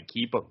UFC might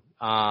keep him.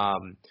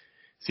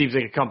 Seems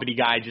like a company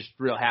guy, just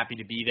real happy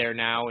to be there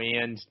now,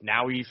 and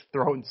now he's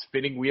throwing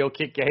spinning wheel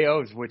kick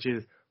KOs, which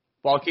is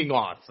fucking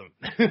awesome.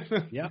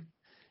 Yeah.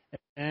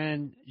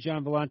 And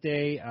Gian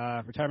Volante,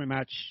 retirement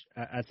match,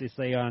 as they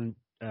say on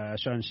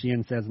Sean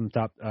Sheehan says on the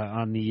top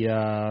on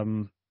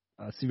the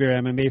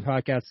Severe MMA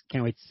podcast.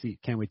 Can't wait to see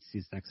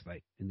his next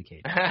fight in the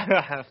cage.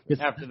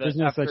 There's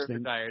no such thing.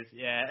 Retires,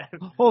 yeah.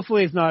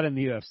 Hopefully it's not in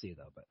the UFC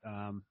though. But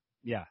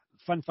yeah,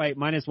 fun fight.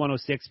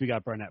 -106. We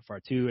got Barnett for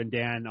 2, and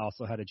Dan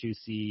also had a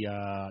juicy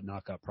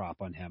knockout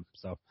prop on him.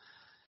 So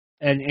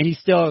And he's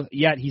still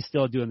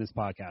doing this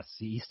podcast.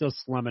 He's still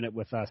slumming it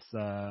with us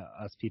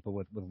people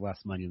with less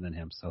money than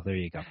him. So there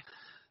you go.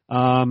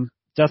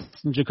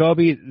 Justin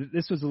Jacoby,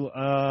 this was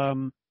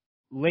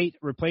late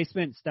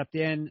replacement, stepped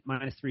in,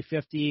 minus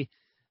 350.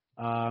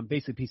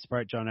 Basically piece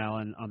apart John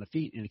Allen on the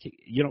feet. And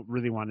you don't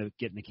really want to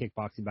get in a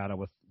kickboxing battle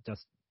with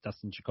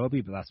Dustin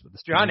Jacoby, but that's what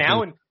this John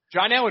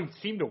Allen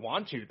seemed to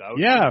want to, though.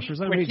 Yeah, for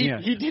some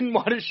reason, he didn't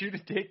want to shoot a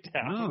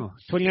takedown. No,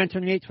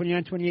 29-28,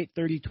 29-28,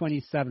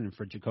 30-27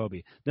 for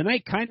Jacoby. The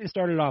night kind of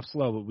started off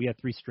slow, but we had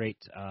 3 straight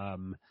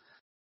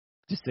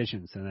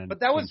decisions, and then.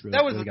 But that was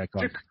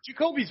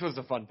Jacoby's was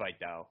a fun fight,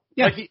 though.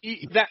 Yeah,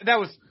 that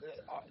was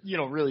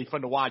really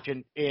fun to watch,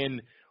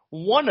 and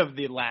one of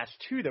the last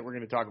 2 that we're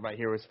going to talk about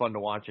here was fun to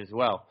watch as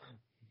well.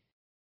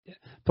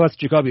 Plus,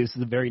 Jacoby, this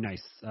is a very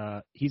nice.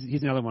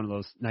 He's another one of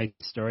those nice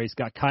stories.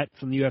 Got cut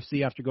from the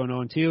UFC after going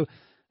 0-2.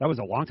 That was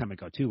a long time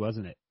ago too,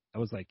 wasn't it? That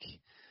was like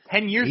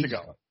 10 years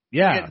ago.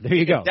 Yeah, there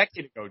you go. A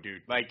decade ago,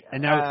 dude.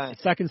 And now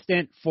second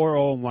stint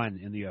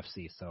 4-0-1 in the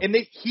UFC. So. And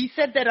he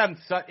said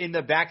that in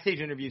the backstage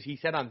interviews. He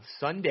said on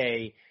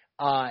Sunday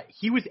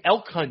he was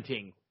elk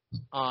hunting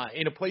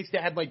in a place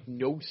that had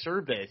no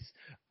service,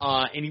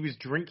 and he was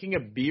drinking a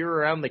beer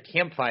around the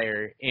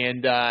campfire,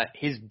 and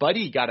his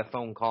buddy got a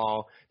phone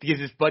call because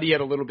his buddy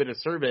had a little bit of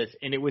service,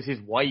 and it was his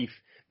wife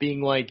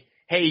being like,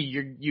 "Hey,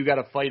 you got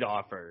a fight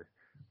offer,"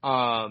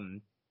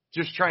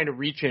 just trying to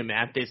reach him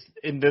at this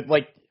in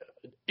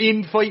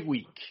fight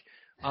week.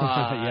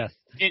 Yes.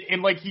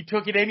 And he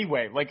took it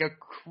anyway, like a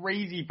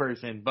crazy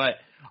person. But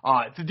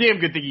it's a damn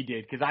good thing he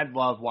did, because I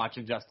love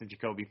watching Justin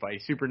Jacoby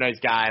fight. Super nice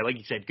guy, like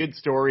you said, good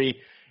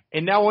story.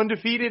 And now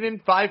undefeated in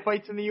 5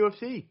 fights in the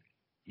UFC.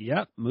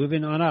 Yep,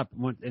 moving on up.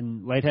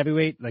 In light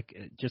heavyweight,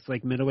 just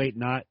like middleweight,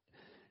 not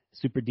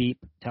super deep,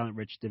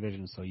 talent-rich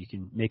division, so you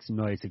can make some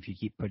noise if you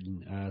keep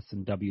putting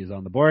some W's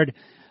on the board.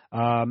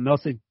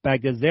 Melsic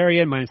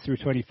Bagdasarian, minus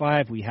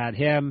 325. We had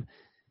him,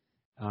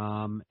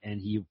 and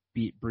he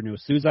beat Bruno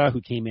Souza,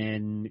 who came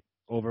in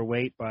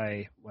overweight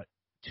by,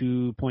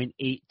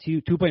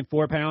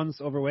 2.4 pounds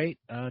overweight,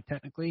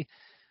 technically.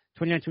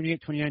 29-28,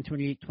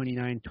 29-28,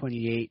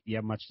 29-28. You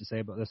have much to say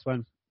about this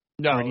one?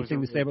 No. Or anything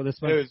to say about this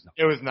one?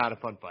 It was not a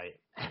fun fight.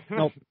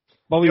 Nope.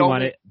 But we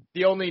won it.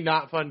 The only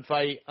not fun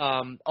fight,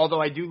 although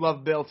I do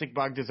love Beltic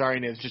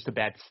Bagdasarian, is just a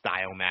bad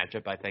style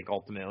matchup, I think,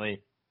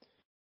 ultimately.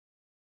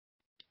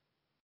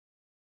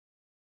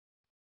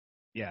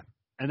 Yeah.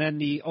 And then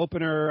the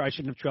opener, I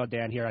shouldn't have trailed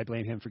Dan here. I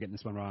blame him for getting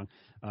this one wrong.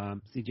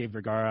 CJ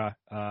Vergara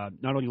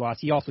not only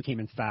lost, he also came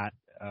in fat.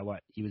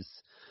 He was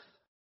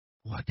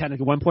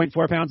technically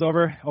 1.4 pounds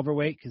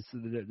overweight, because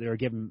they were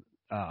giving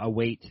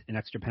an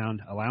extra pound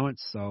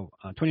allowance. So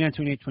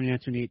 29-28,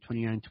 29-28,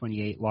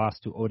 29-28 loss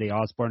to Ode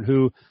Osborne,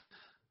 who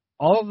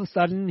all of a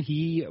sudden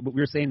we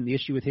were saying the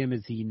issue with him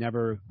is he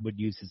never would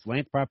use his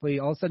length properly.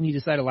 All of a sudden he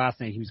decided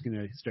last night he was going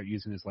to start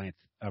using his length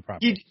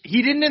properly.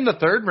 He didn't in the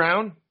third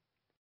round.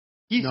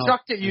 He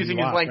sucked at using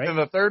his length, right? In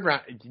the third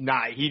round.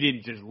 Nah, he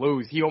didn't just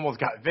lose. He almost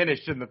got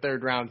finished in the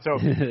third round. So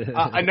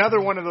another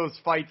one of those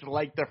fights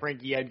like the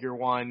Frankie Edgar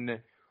one,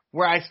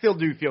 where I still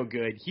do feel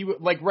good. He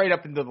right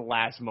up into the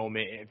last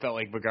moment, it felt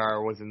like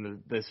Vergara was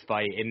in this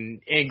fight.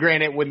 And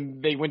granted,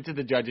 when they went to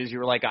the judges, you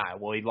were like,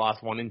 well, he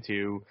lost 1 and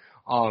 2.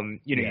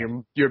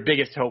 Your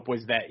biggest hope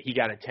was that he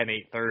got a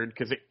 10-8 third,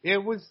 because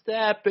it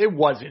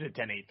wasn't a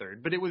 10-8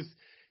 third, but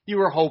you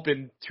were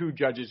hoping 2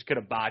 judges could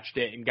have botched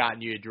it and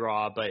gotten you a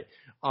draw. But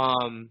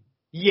again,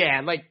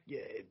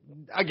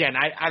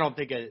 I don't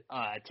think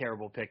a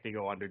terrible pick to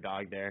go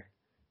underdog there.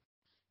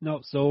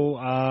 No,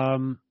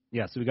 so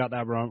so we got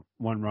that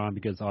one wrong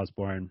because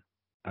Osborne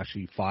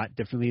actually fought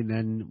differently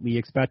than we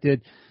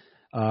expected.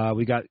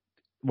 We got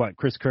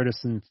Chris Curtis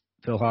and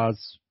Phil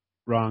Haas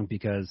wrong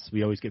because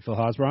we always get Phil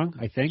Haas wrong,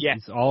 I think. Yeah.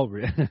 It's all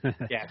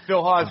yeah,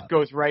 Phil Haas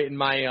goes right in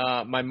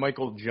my my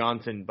Michael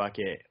Johnson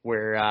bucket,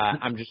 where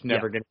I'm just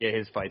never going to get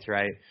his fights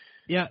right.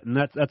 Yeah, and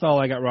that's all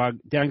I got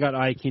wrong. Dan got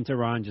I Quinta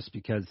wrong just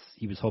because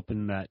he was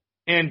hoping that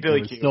and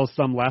Billy there was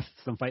still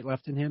some fight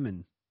left in him,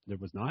 and there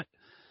was not.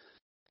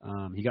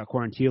 He got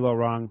Quarantillo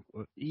wrong.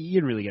 He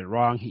didn't really get it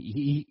wrong.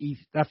 He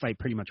that fight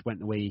pretty much went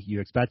the way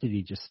you expected.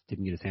 He just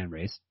didn't get his hand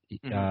raised.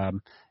 Mm-hmm.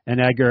 And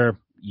Edgar,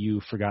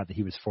 you forgot that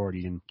he was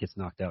 40 and gets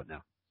knocked out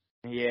now.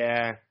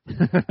 Yeah. He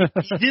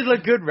did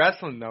look good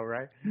wrestling, though,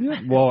 right?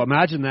 Well,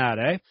 imagine that,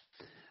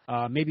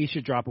 eh? Maybe he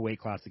should drop a weight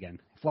class again.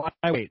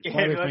 Flyweight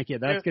Frankie.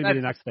 That's going to be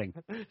the next thing.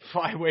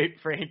 Flyweight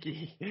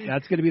Frankie.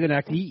 That's going to be the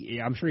next.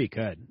 I'm sure he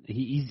could.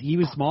 He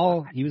was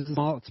small. He was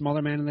a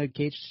smaller man in the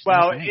cage.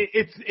 Well,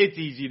 it's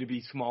easy to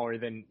be smaller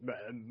than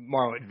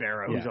Marlon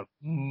Vera, who's a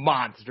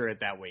monster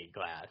at that weight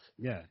class.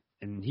 Yeah,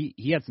 and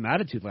he had some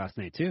attitude last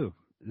night too.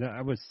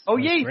 That was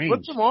he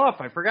flipped him off.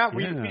 I forgot.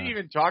 We didn't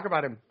even talk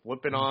about him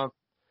flipping off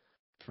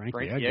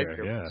Frankie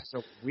Edgar. Yeah.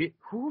 So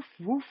who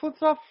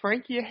flips off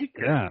Frankie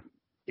Edgar? Yeah.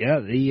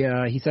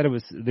 Yeah, he said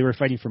they were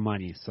fighting for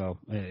money, so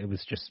it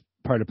was just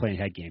part of playing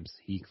head games.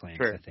 He claims,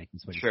 I think.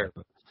 That's what he said,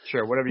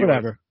 sure,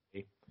 whatever.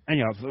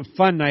 Anyhow,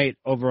 fun night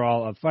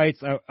overall of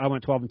fights. I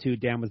went 12-2.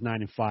 Dan was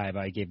 9-5.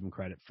 I gave him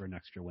credit for an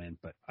extra win,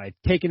 but I've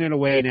taken it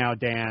away now,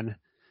 Dan.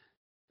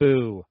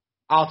 Boo.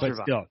 I'll but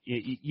survive. Still,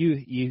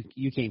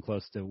 you came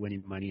close to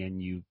winning money, and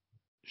you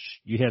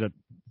hit a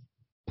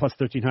plus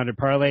 1,300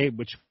 parlay,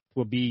 which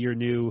will be your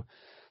new.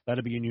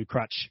 That'll be your new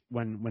crutch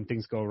when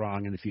things go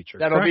wrong in the future.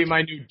 That'll correct?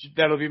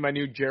 be my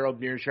new Gerald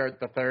Mearshart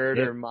the third,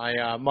 or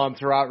my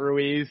Montserrat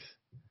Ruiz.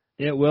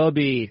 It will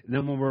be. And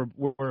then when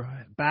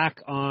we're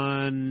back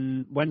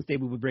on Wednesday,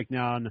 we will break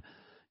down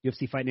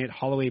UFC Fight Night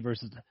Holloway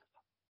versus.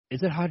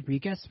 Is it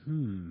Rodriguez?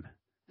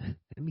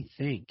 Let me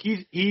think.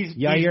 He's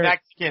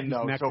Mexican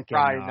though, so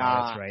probably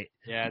not. That's right.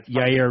 Yeah, it's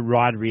Yair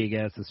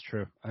Rodriguez is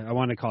true. I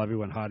want to call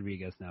everyone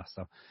Rodriguez now.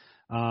 So,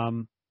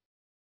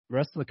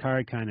 rest of the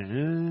card kind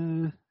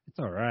of, it's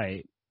all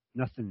right.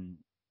 Nothing.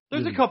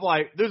 There's a couple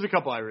I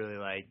really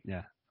like.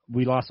 Yeah,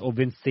 we lost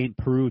Vince St.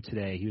 Peru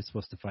today. He was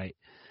supposed to fight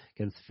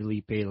against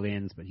Felipe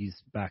Lins, but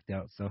he's backed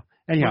out. So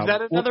anyhow,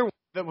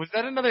 was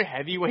that another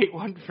heavyweight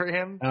one for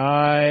him?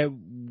 Yeah,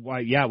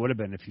 it would have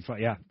been if he fought.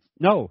 Yeah.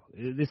 No,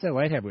 they said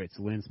light heavyweight,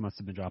 so Lins must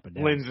have been dropping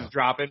down. Lins is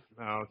dropping?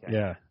 Oh, okay.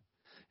 Yeah.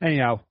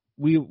 Anyhow,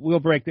 we'll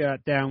break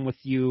that down with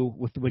you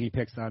with the winning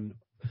picks on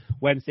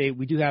Wednesday.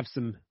 We do have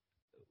some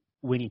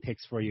winning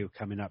picks for you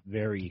coming up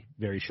very,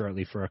 very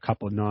shortly for a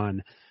couple of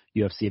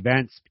non-UFC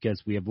events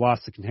because we have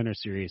lost the Contender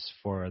Series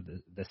for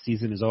the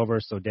season is over,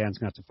 so Dan's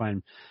going to have to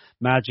find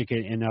magic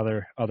in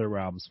other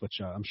realms, which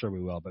I'm sure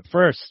we will. But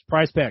first,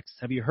 Prize Picks.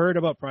 Have you heard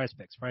about Prize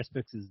Picks? Prize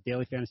Picks is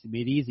daily fantasy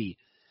made easy.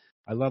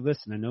 I love this,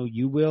 and I know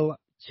you will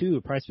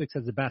too. Prize Picks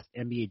has the best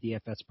NBA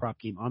DFS prop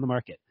game on the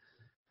market.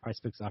 Prize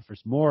Picks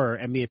offers more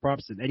NBA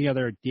props than any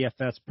other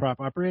DFS prop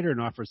operator and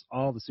offers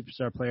all the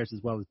superstar players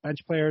as well as bench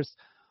players,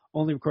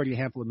 only recording a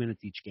handful of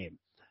minutes each game.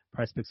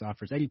 Prize Picks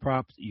offers any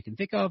props you can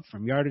think of,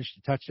 from yardage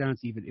to touchdowns,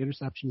 even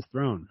interceptions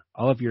thrown.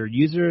 All of your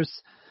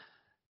users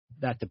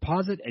that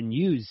deposit and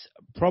use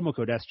promo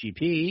code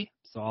SGP,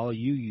 so all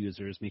you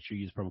users, make sure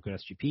you use promo code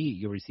SGP,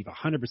 you'll receive a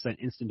 100%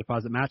 instant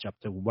deposit match up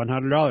to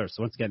 $100.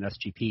 So once again,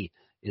 SGP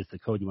is the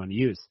code you want to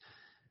use.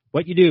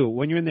 What you do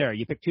when you're in there,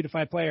 you pick 2 to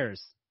 5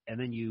 players, and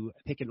then you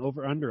pick an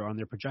over-under on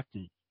their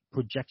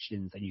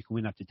projections, and you can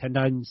win up to 10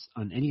 times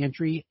on any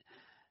entry.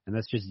 And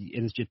it's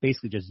just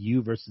basically just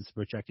you versus the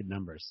projected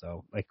numbers.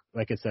 So like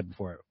I said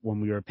before,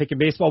 when we were picking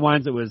baseball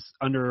ones, it was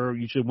under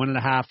usually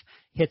 1.5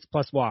 hits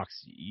plus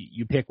walks.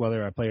 You pick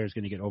whether a player is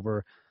going to get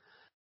over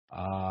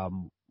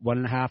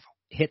 1.5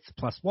 hits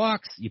plus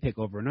walks. You pick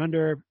over and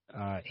under,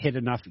 hit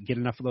enough, get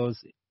enough of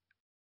those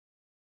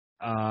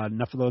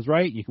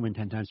right, you can win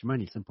 10 times your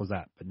money. Simple as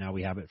that. But now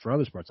we have it for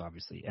other sports,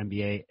 obviously,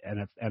 NBA,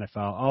 NFL,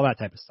 all that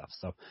type of stuff.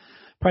 So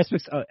Prize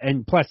Picks,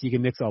 and plus you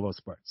can mix all those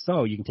sports.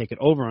 So you can take it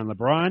over on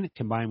LeBron,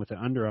 combined with an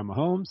under on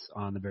Mahomes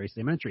on the very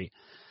same entry.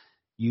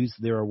 Use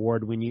their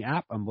award-winning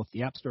app on both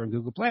the App Store and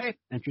Google Play.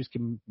 Entries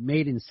can be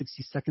made in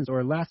 60 seconds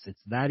or less.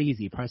 It's that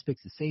easy. Prize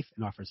Picks is safe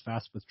and offers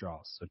fast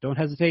withdrawals. So don't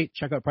hesitate.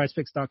 Check out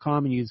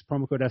prizepicks.com and use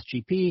promo code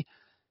SGP.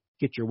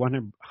 Get your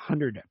 100%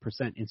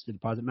 instant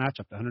deposit match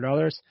up to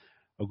 $100.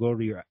 Or go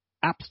to your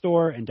App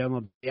Store and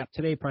download the app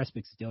today. Prize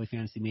Picks is daily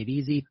fantasy made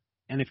easy.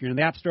 And if you're in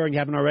the App Store and you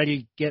haven't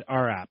already, get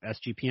our app,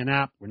 SGPN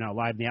app. We're now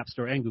live in the App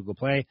Store and Google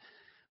Play.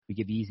 We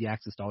give you easy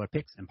access to all our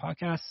picks and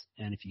podcasts.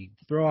 And if you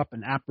throw up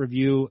an app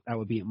review, that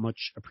would be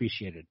much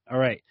appreciated. All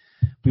right.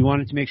 We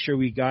wanted to make sure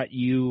we got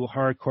you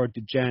hardcore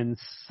degens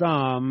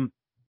some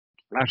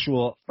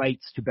actual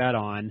fights to bet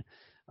on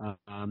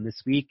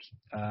this week.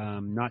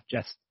 Not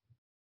just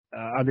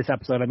on this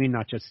episode. I mean,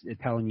 not just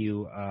telling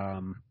you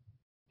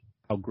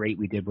how great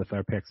we did with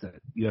our picks at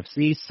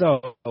UFC.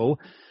 So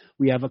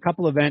we have a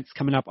couple events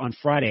coming up on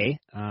Friday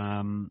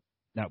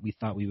that we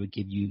thought we would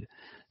give you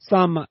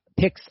some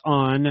picks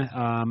on,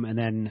 and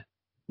then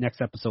next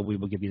episode we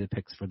will give you the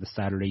picks for the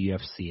Saturday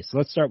UFC. So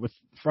let's start with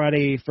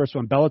Friday. First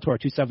one, Bellator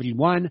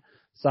 271,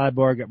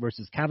 Cyborg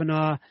versus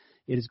Kavanaugh.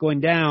 It is going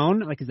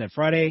down, like I said,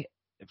 Friday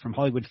from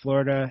Hollywood,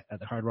 Florida at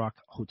the Hard Rock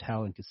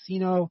Hotel and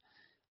Casino.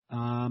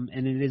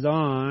 And it is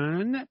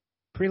on,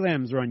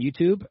 prelims are on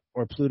YouTube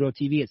or Pluto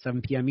TV at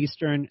 7 p.m.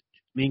 Eastern.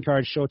 Main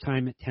card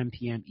showtime at 10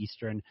 p.m.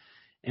 Eastern.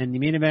 And the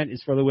main event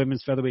is for the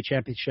Women's Featherweight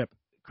Championship,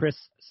 Chris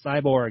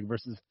Cyborg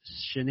versus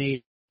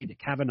Sinead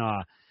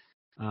Kavanaugh.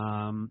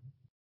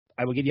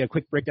 I will give you a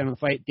quick breakdown of the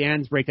fight.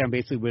 Dan's breakdown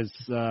basically was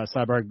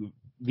Cyborg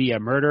via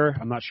murder.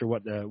 I'm not sure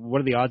what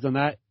are the odds on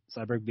that?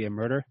 Cyborg via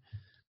murder?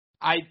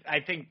 I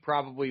think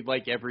probably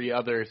like every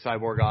other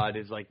Cyborg odd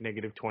is like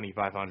negative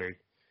 2,500.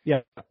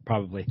 Yeah,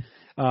 probably.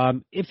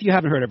 If you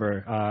haven't heard of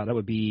her, that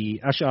would be...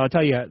 Actually, I'll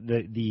tell you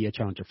the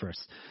challenger first.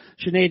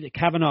 Sinead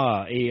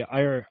Kavanaugh, a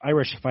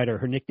Irish fighter.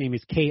 Her nickname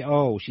is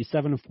KO. She's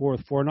 7-4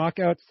 with 4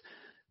 knockouts.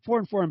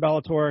 4-4 in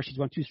Bellator. She's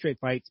won 2 straight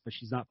fights, but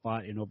she's not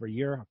fought in over a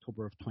year,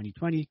 October of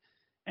 2020.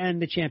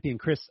 And the champion,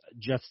 Chris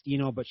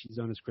Justino, but she's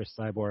known as Chris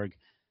Cyborg.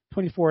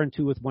 24-2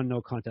 with 1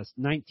 no contest.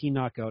 19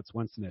 knockouts,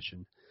 1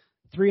 submission.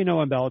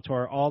 3-0 in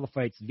Bellator. All the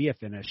fights via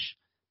finish.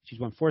 She's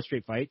won 4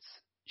 straight fights.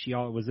 She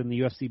was in the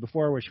UFC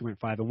before where she went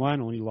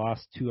 5-1, only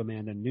lost to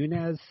Amanda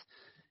Nunes.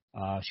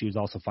 She was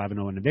also 5-0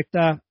 in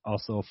Invicta,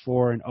 also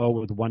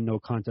 4-0 with 1 no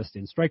contest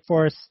in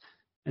Strikeforce,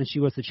 and she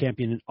was the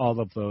champion in all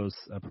of those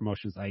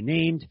promotions I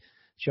named.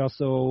 She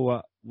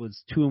also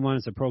was 2-1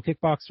 as a pro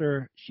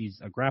kickboxer. She's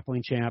a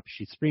grappling champ.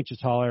 She's 3 inches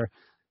taller,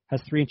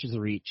 has 3 inches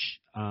of reach.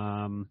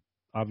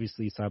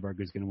 Obviously,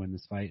 Cyborg is going to win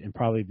this fight and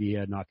probably be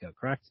a knockout,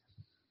 correct?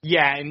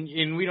 Yeah,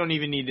 and we don't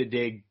even need to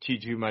dig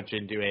too much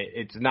into it.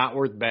 It's not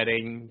worth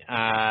betting.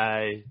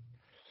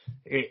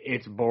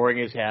 It's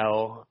boring as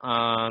hell.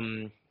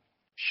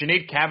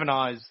 Sinead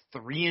Kavanaugh is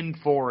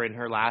 3-4 in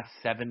her last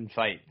 7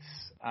 fights.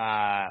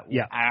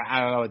 Yeah.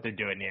 I don't know what they're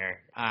doing here.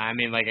 I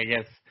mean, like, I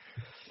guess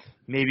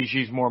maybe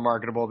she's more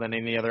marketable than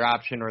any other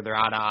option, or they're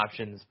out of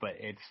options, but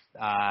it's,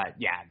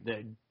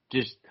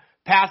 just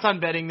pass on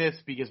betting this,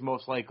 because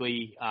most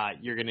likely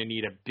you're going to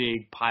need a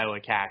big pile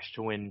of cash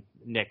to win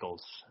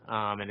nickels,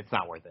 and it's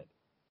not worth it.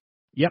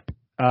 Yep.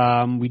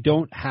 We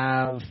don't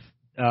have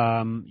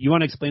you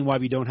want to explain why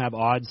we don't have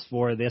odds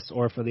for this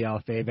or for the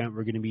LFA event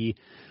we're going to be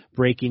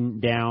breaking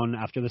down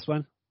after this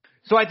one?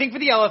 So I think for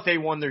the LFA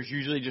one, there's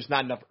usually just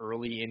not enough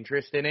early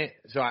interest in it.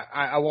 So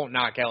I won't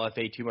knock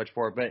LFA too much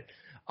for it. But,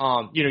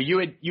 you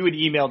had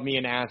emailed me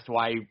and asked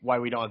why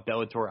we don't have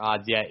Bellator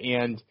odds yet.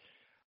 And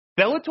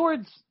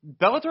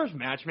Bellator's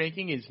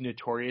matchmaking is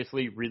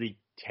notoriously really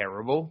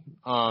terrible.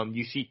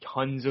 You see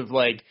tons of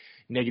like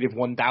negative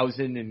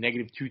 1,000 and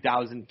negative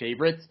 2,000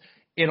 favorites.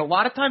 And a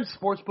lot of times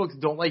sportsbooks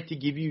don't like to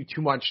give you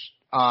too much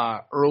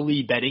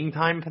early betting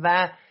time for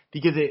that,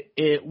 because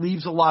it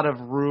leaves a lot of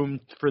room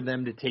for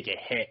them to take a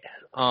hit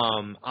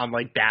on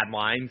like bad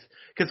lines.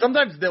 Because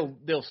sometimes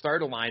they'll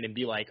start a line and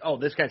be like, oh,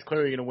 this guy's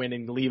clearly going to win,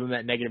 and leave him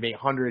at negative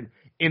 800,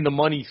 and the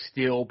money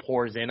still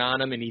pours in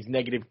on him, and he's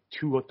negative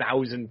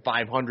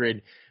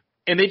 2,500.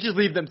 And they just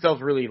leave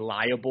themselves really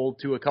liable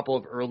to a couple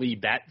of early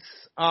bets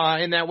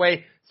in that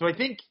way. So I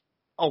think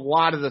a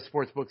lot of the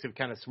sports books have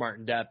kind of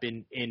smartened up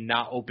and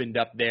not opened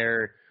up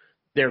their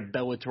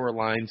Bellator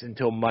lines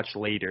until much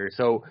later.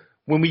 So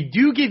when we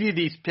do give you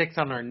these picks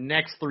on our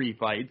next 3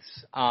 fights,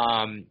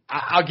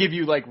 I'll give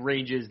you like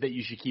ranges that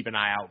you should keep an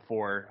eye out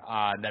for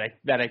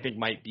that I think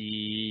might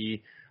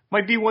be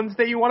ones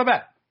that you want to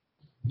bet.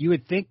 You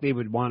would think they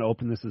would want to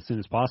open this as soon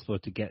as possible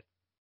to get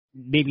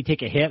maybe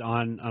take a hit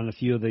on a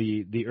few of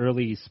the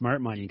early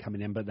smart money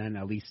coming in, but then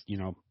at least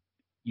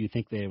you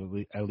think they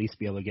would at least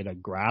be able to get a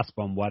grasp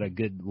on what a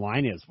good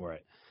line is for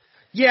it.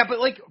 Yeah, but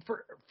like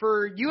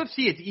for UFC,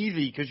 it's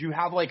easy because you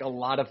have like a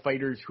lot of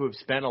fighters who have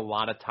spent a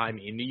lot of time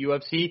in the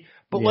UFC.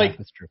 But yeah,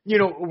 that's true.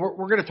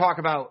 We're going to talk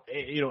about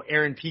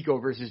Aaron Pico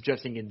versus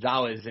Justin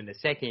Gonzalez in a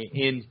second.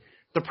 And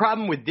the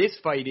problem with this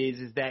fight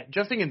is that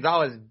Justin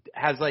Gonzalez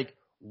has like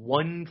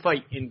 1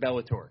 fight in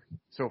Bellator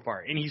so far,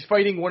 and he's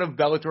fighting one of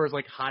Bellator's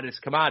like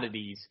hottest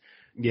commodities.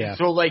 Yeah.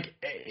 So like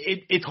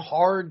it's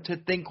hard to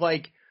think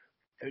like,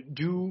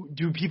 do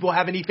people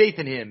have any faith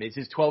in him? Is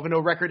his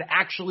 12-0 record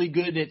actually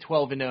good at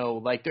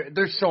 12-0? Like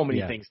there's so many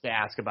things to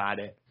ask about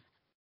it.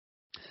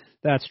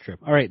 That's true.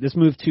 All right, let's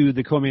move to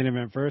the co-main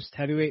event first.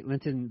 Heavyweight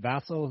Linton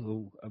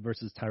Vassell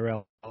versus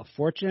Tyrell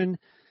Fortune.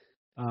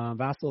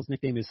 Vassell's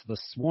nickname is the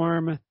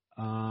Swarm.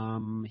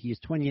 He is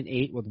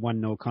 20-8 with 1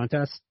 no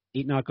contest,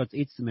 8 knockouts,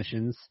 8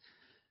 submissions.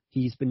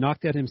 He's been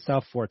knocked out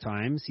himself 4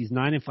 times. He's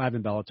 9-5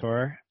 in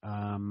Bellator.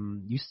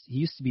 He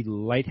used to be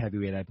light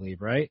heavyweight, I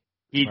believe, right?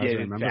 He did,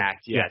 in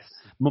fact, yes.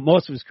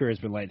 Most of his career has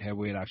been light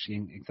heavyweight,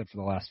 actually, except for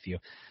the last few.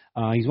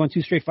 He's won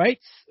 2 straight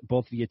fights,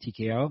 both via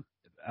TKO.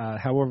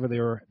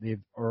 However,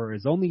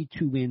 his only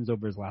 2 wins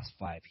over his last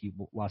 5. He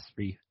lost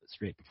 3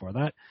 straight before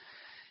that.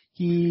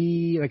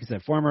 He, like I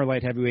said, former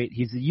light heavyweight.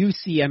 He's the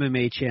UC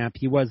MMA champ.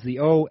 He was the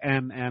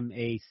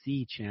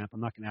OMMAC champ.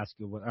 I'm not going to ask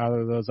you what either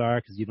of those are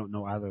because you don't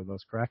know either of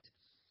those, correct?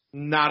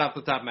 Not off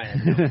the top of my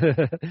head.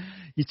 No.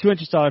 He's 2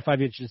 inches taller,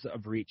 5 inches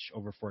of reach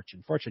over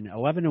Fortune. Fortune,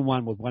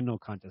 11-1 with 1 no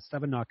contest,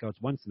 7 knockouts,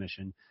 1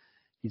 submission.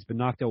 He's been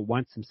knocked out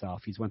once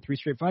himself. He's won 3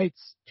 straight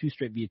fights, 2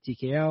 straight via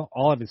TKO.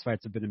 All of his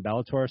fights have been in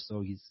Bellator,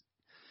 so you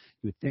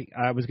would think,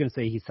 I was going to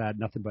say he's had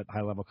nothing but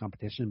high-level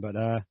competition, but,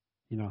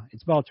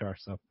 it's Bellator,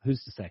 so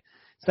who's to say?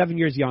 7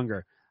 years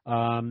younger.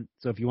 So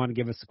if you want to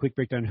give us a quick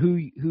breakdown, who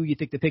you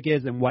think the pick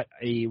is and what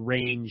a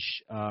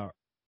range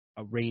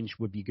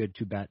would be good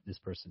to bet this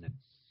person in.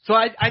 So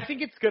I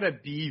think it's going to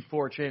be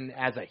Fortune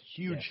as a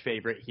huge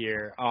favorite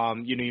here.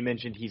 You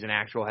mentioned he's an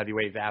actual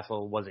heavyweight.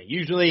 Vassell wasn't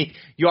usually.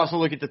 You also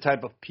look at the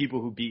type of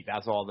people who beat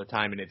Vassell all the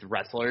time, and it's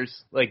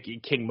wrestlers. Like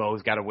King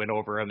Mo's got to win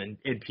over him and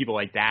people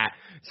like that.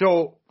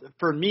 So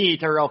for me,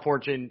 Tyrell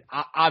Fortune,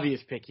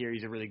 obvious pick here.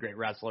 He's a really great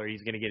wrestler.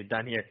 He's going to get it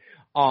done here.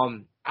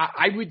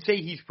 I would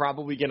say he's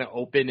probably going to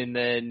open in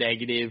the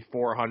negative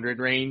 400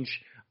 range.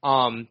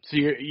 So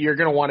you're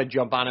going to want to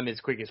jump on him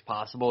as quick as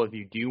possible if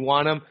you do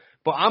want him.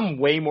 But I'm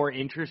way more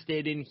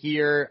interested in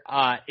here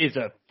is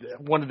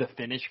one of the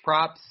finish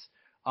props.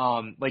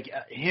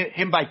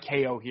 Him by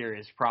KO here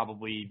is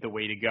probably the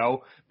way to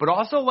go. But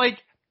also,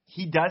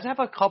 he does have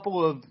a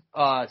couple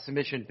of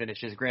submission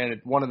finishes.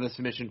 Granted, one of the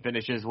submission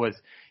finishes was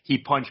he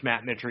punched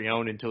Matt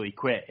Mitrione until he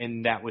quit,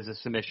 and that was a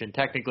submission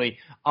technically.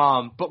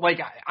 But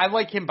I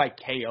like him by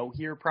KO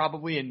here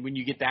probably, and when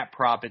you get that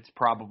prop, it's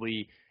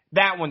probably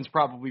that one's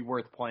probably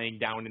worth playing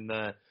down in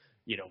the,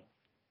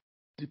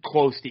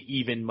 close to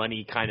even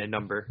money kind of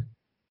number.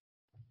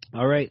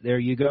 All right, there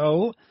you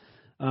go.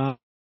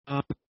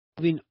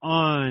 Moving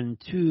on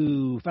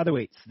to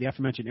featherweights, the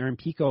aforementioned Aaron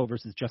Pico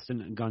versus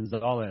Justin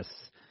Gonzalez.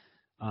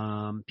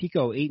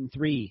 Pico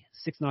 8-3,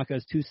 6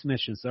 knockouts, 2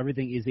 submissions, so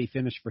everything is a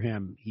finish for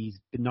him. He's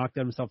been knocked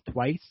out himself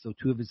twice, so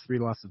 2 of his 3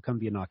 losses have come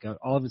via knockout.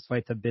 All of his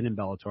fights have been in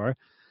Bellator.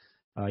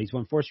 He's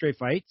won 4 straight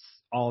fights,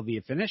 all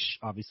via finish,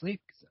 obviously,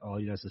 because all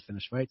he does is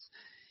finish fights.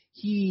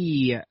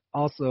 He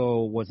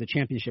also was a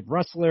championship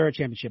wrestler, a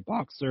championship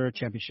boxer, a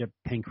championship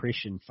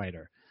pancration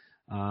fighter.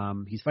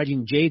 He's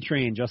fighting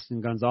J-Train, Justin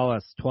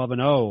Gonzalez,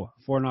 12-0,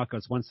 4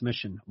 knockouts, 1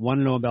 submission,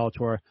 1-0 in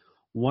Bellator,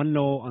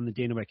 1-0 on the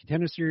Dana White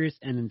Contender Series,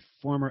 and in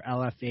former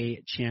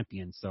LFA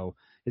champion. So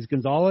is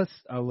Gonzalez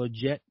a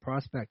legit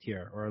prospect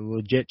here, or a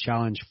legit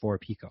challenge for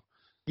Pico?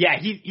 Yeah,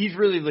 he's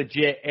really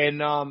legit,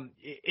 and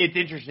it's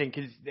interesting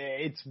because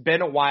it's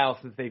been a while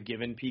since they've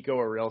given Pico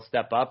a real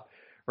step up,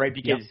 right?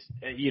 Because,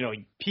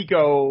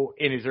 Pico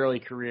in his early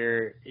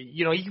career,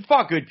 he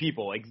fought good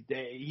people. Like,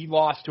 he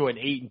lost to an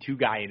 8-2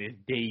 guy in his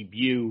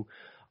debut.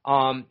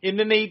 And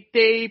then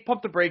they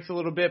pumped the brakes a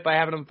little bit by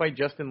having him fight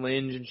Justin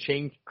Lynch and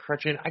Shane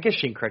Crutchin. I guess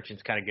Shane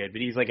Crutchin's kind of good, but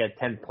he's like a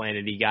 10th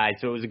Planet-y guy,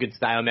 so it was a good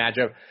style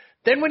matchup.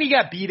 Then when he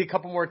got beat a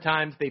couple more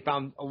times, they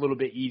found a little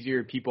bit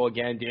easier people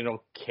again,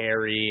 Daniel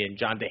Carey and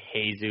John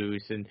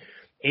DeJesus and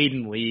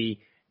Aiden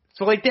Lee.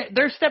 So, like,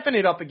 they're stepping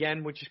it up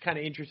again, which is kind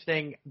of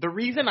interesting. The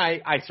reason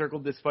I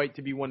circled this fight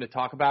to be one to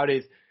talk about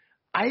is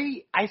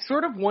I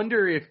sort of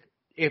wonder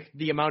if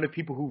the amount of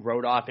people who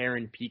wrote off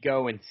Aaron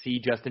Pico and see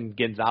Justin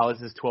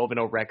Gonzalez's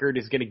 12-0 record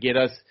is going to get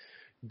us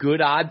good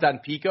odds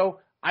on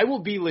Pico. I will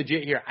be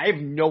legit here. I have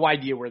no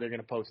idea where they're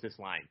going to post this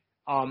line.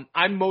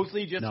 I'm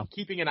mostly just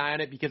keeping an eye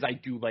on it because I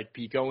do like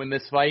Pico in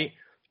this fight.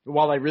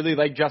 While I really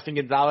like Justin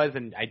Gonzalez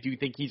and I do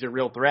think he's a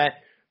real threat,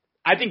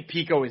 I think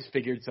Pico has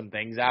figured some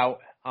things out.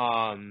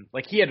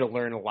 Like, he had to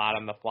learn a lot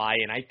on the fly,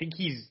 and I think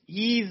he's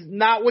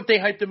not what they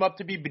hyped him up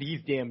to be, but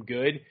he's damn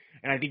good,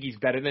 and I think he's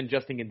better than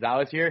Justin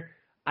Gonzalez here.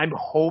 I'm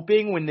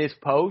hoping when this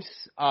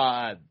posts,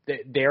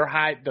 they're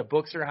high, the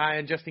books are high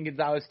on Justin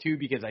Gonzalez too,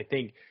 because I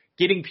think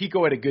getting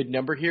Pico at a good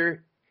number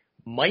here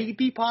might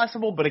be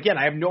possible, but again,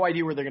 I have no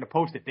idea where they're going to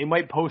post it. They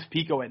might post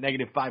Pico at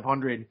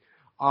 -500.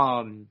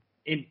 Obviously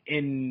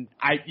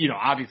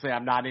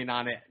I'm not in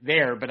on it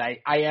there, but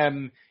I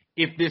am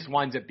if this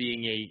winds up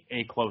being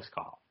a close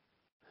call.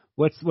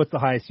 What's the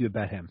highest you would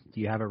bet him?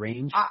 Do you have a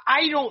range?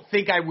 I don't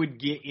think I would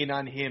get in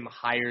on him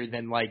higher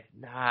than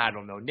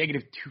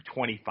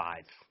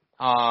 -225.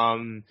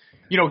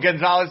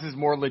 Gonzalez is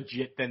more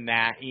legit than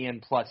that,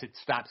 and plus it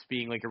stops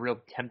being like a real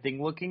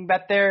tempting looking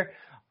bet there.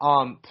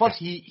 Plus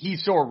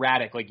he's so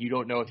erratic, like you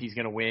don't know if he's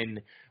going to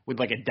win with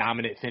like a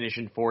dominant finish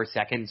in 4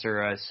 seconds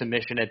or a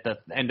submission at the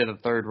end of the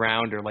 3rd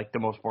round or like the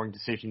most boring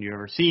decision you've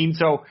ever seen.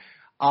 So,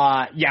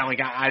 I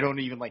don't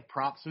even like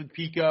props with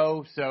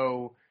Pico.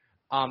 So,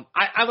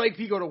 I like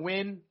Pico to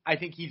win. I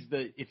think he's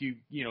if you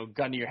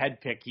gun to your head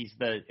pick,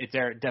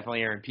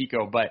 definitely Aaron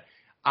Pico, but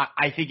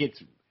I think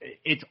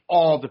it's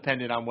all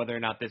dependent on whether or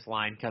not this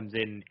line comes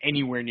in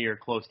anywhere near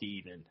close to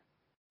even.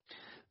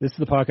 This is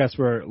the podcast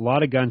where a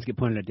lot of guns get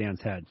pointed at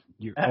Dan's head.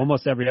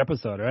 Almost every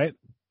episode, right?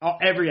 Oh,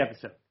 every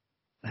episode.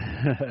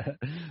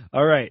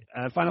 All right.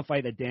 Final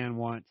fight that Dan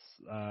wants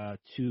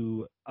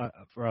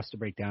for us to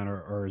break down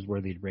or is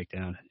worthy to break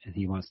down, and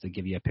he wants to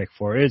give you a pick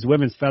for is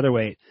women's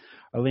featherweight,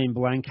 Arlene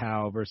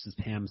Blencow versus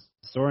Pam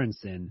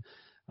Sorensen.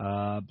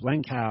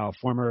 Blencow,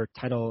 former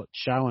title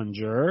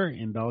challenger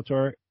in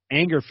Bellator.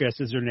 Anger Fist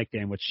is her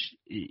nickname, which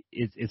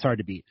it's hard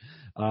to beat.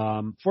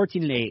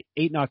 14-8,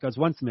 8 knockouts,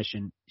 1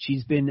 submission.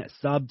 She's been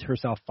subbed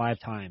herself 5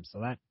 times, so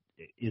that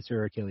is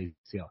her Achilles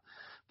heel.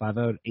 5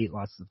 out, 8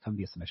 losses have come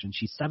via submission.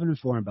 She's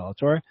 7-4 in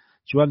Bellator.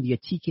 She won via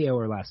TKO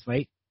her last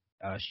fight.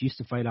 She used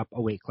to fight up a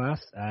weight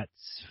class that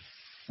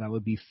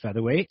would be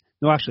featherweight.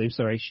 No, actually, I'm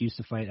sorry. She used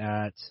to fight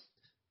at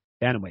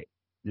bantamweight.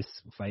 This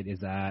fight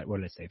is at,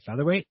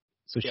 featherweight?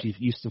 So She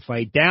used to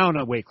fight down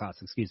a weight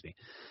class,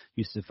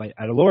 Used to fight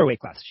at a lower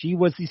weight class. She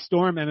was the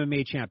Storm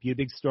MMA champ. You a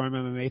big Storm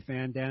MMA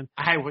fan, Dan?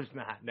 I was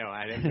not. No,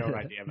 I had no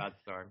idea about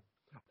Storm.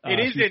 I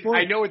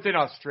know it's in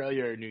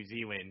Australia or New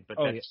Zealand, but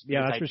that's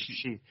where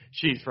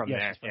she's from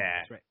there.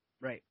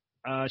 Right.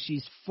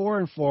 She's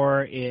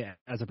 4-4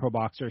 as a pro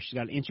boxer. She's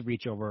got an inch of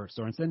reach over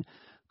Sorensen.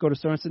 Go to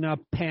Sorensen now.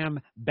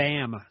 Pam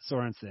Bam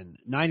Sorensen.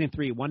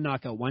 9-3, 1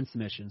 knockout, 1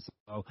 submission.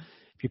 So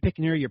if you're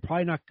picking her, you're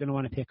probably not going to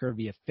want to pick her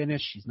via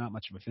finish. She's not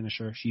much of a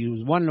finisher. She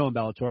was 1-0 in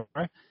Bellator.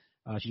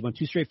 She's won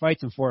 2 straight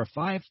fights and 4 of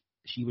 5.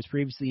 She was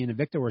previously in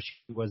Invicta, where she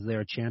was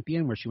their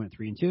champion, where she went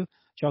 3-2.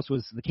 She also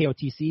was the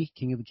KOTC,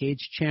 King of the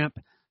Cage champ.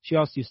 She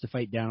also used to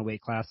fight down a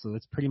weight class, so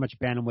that's pretty much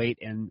bantamweight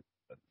and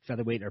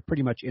featherweight are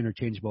pretty much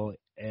interchangeable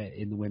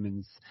in the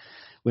women's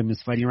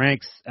fighting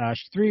ranks.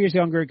 She's 3 years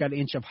younger, got an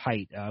inch of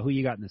height. Who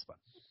you got in this one?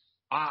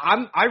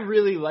 I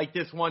really like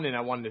this one, and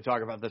I wanted to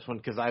talk about this one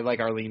because I like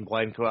Arlene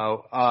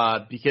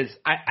Blencow because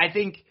I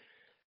think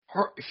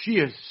she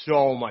is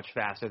so much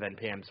faster than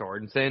Pam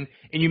Sorensen.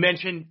 And you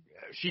mentioned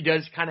she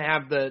does kind of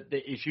have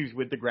the issues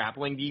with the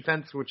grappling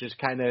defense, which is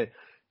kind of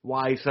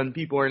why some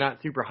people are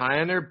not super high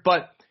on her.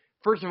 But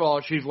first of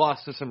all, she's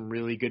lost to some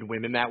really good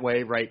women that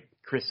way, right?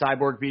 Chris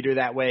Cyborg beat her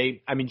that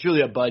way. I mean,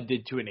 Julia Budd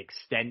did to an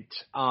extent.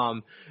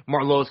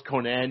 Marloes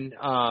Conen,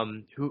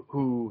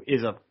 who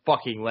is a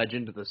fucking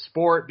legend of the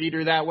sport, beat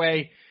her that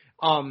way.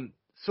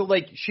 So,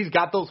 like, she's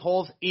got those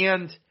holes,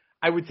 and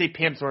I would say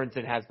Pam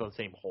Sorensen has those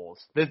same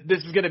holes. This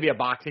is going to be a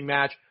boxing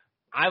match.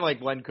 I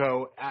like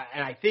Lenko,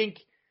 and I think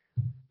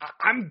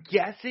I'm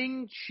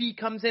guessing she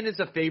comes in as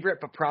a favorite,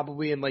 but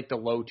probably in, like, the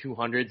low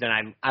 200s,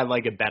 and I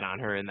like a bet on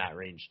her in that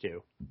range,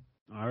 too.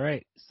 All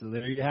right, so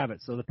there you have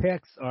it. So the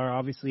picks are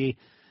obviously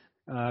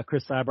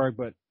Chris Cyborg,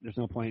 but there's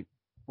no point.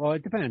 Well,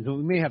 it depends.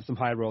 We may have some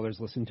high rollers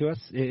listen to us.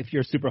 If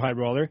you're a super high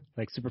roller,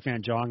 like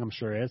Superfan Jong, I'm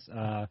sure is,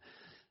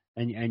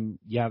 and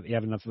you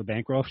have enough of a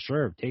bankroll,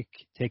 sure, take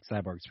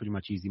Cyborg. It's pretty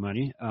much easy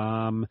money.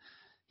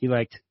 He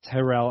liked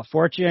Tyrell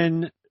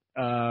Fortune,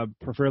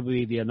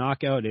 preferably via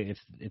knockout if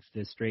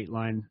the straight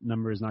line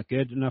number is not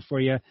good enough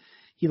for you.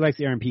 He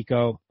likes Aaron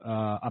Pico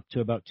up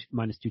to about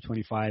minus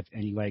 225,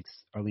 and he likes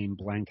Arlene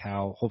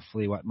Blancow,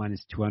 hopefully,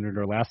 minus 200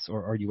 or less,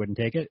 or you wouldn't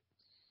take it?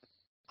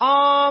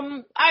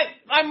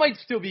 I might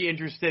still be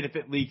interested if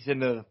it leaks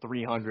into the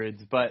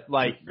 300s, but,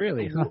 like,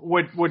 really, huh?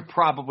 would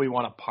probably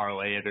want to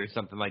parlay it or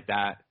something like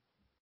that.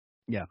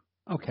 Yeah.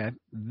 Okay.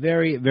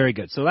 Very, very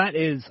good. So that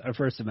is our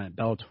first event,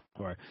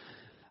 Bellator.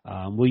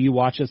 Will you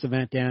watch this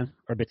event, Dan,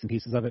 or bits and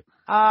pieces of it?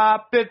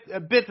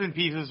 Bits and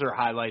pieces or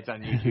highlights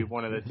on YouTube,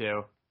 one of the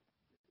two.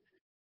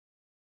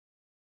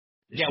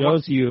 It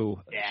shows you.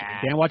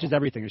 Yeah. Dan watches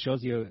everything. It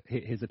shows you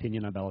his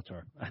opinion on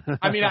Bellator.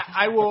 I mean,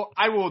 I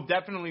will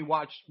definitely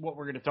watch what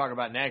we're going to talk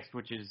about next,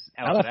 which is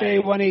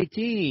LFA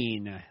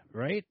 118,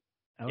 right?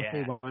 LFA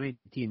Yeah.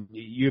 118.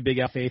 You a big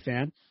LFA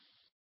fan?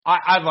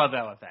 I love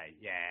LFA.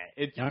 Yeah,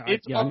 it's I'm up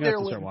gonna there have to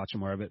with start watching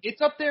more of it.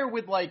 It's up there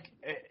with, like,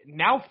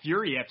 now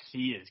Fury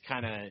FC is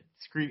kind of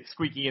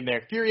squeaking in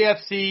there. Fury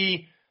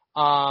FC,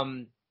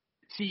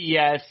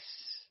 CES,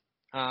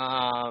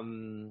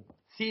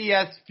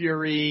 CES,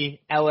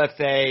 Fury,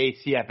 LFA,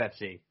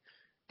 CFFC.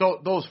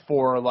 Those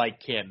four,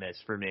 like, can't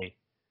miss for me.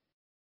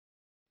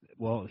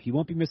 Well, he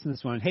won't be missing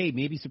this one. Hey,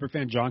 maybe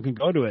Superfan John can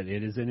go to it.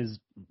 It is in his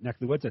neck of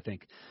the woods, I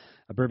think.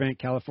 Burbank,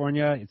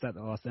 California. It's at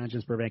the Los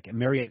Angeles Burbank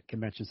Marriott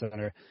Convention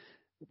Center.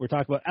 We're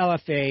talking about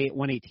LFA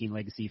 118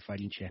 Legacy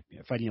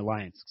Fighting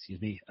Alliance.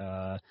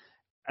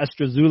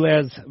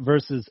 Estrazules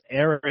versus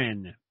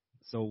Aaron.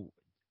 So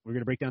we're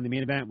going to break down the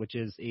main event, which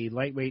is a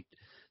lightweight.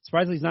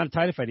 Surprisingly, it's not a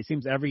title fight. It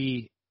seems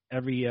every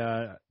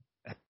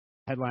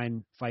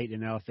headline fight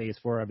in LFA is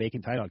for a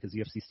vacant title because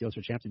UFC steals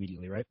her champs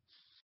immediately, right?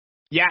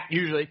 Yeah,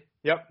 usually.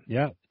 Yep.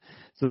 Yeah.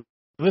 So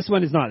this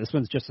one is not. This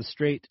one's just a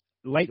straight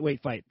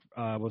lightweight fight.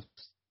 We'll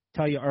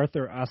tell you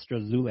Arthur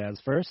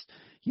Estrazules first.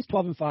 He's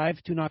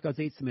 12-5, 2 knockouts,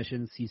 8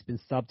 submissions. He's been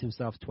subbed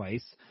himself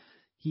twice.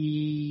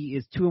 He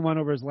is 2-1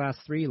 over his last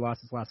 3. He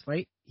lost his last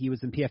fight. He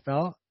was in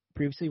PFL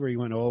previously where he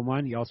went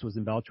 0-1. He also was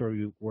in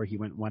Bellator where he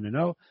went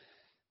 1-0.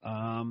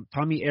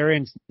 Tommy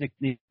Aaron's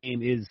nickname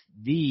is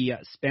the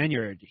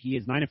Spaniard. He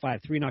is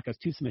 9-5, 3 knockouts,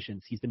 2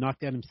 submissions. He's been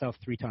knocked out himself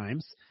 3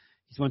 times.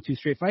 He's won 2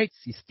 straight fights.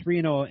 He's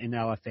 3-0 in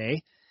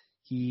LFA.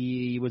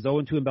 He was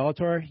 0-2 in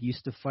Bellator. He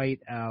used to fight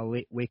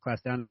weight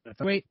class down at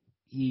featherweight.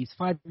 He's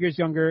 5 years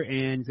younger,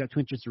 and he's got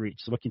 2 inches to reach.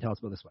 So what can you tell us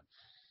about this one?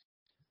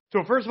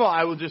 So first of all,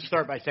 I will just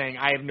start by saying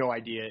I have no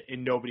idea,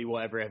 and nobody will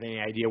ever have any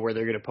idea where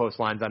they're going to post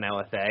lines on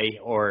LFA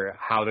or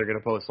how they're going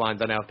to post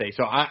lines on LFA.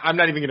 So I'm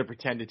not even going to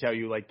pretend to tell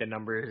you, like, the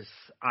numbers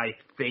I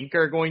think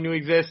are going to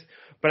exist.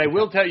 But I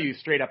will tell you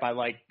straight up, I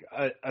like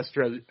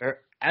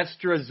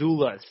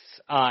Estrazules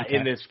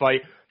in this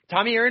fight.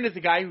 Tommy Aaron is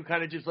a guy who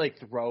kind of just, like,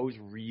 throws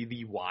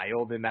really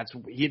wild, and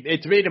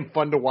it's made him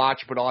fun to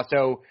watch, but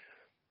also,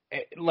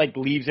 like,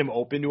 leaves him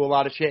open to a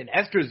lot of shit. And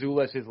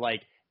Estrazules is,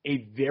 like, a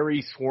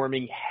very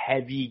swarming,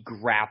 heavy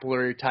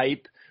grappler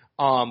type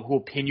who will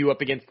pin you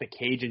up against the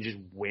cage and just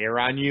wear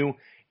on you.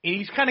 And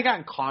he's kind of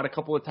gotten caught a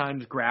couple of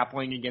times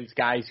grappling against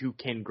guys who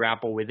can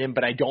grapple with him,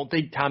 but I don't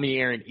think Tommy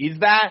Aaron is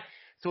that.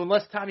 So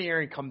unless Tommy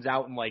Aaron comes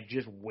out and, like,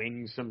 just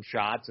wings some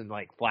shots and,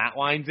 like,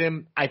 flatlines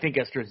him, I think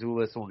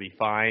Estrazules will be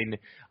fine.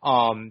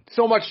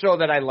 So much so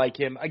that I like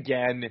him.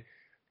 Again,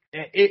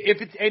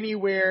 if it's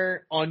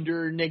anywhere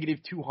under negative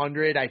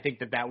 200, I think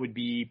that would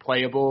be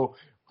playable.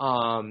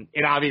 And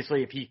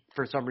obviously, if he,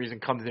 for some reason,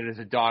 comes in as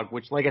a dog,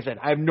 which, like I said,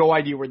 I have no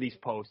idea where these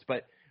post.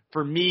 But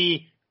for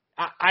me,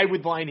 I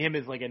would line him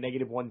as, like, a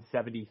negative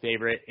 170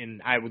 favorite,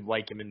 and I would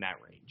like him in that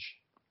range.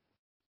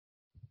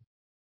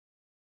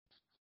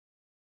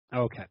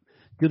 Okay.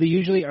 Do they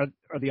usually are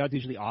the odds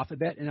usually off a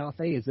bit in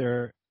LFA? Is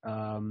there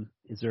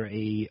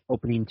a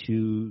opening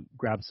to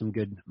grab some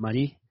good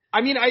money? I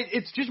mean,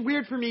 it's just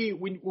weird for me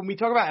when we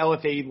talk about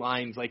LFA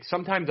lines. Like,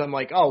 sometimes I'm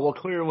like, oh, well,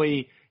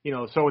 clearly, you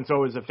know, so and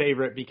so is a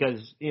favorite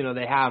because, you know,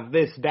 they have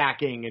this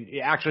backing. And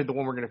actually, the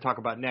one we're going to talk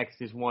about next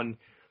is one,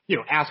 you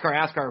know,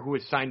 Askar, who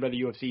was signed by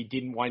the UFC,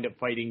 didn't wind up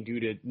fighting due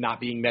to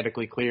not being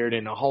medically cleared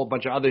and a whole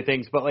bunch of other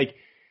things. But, like,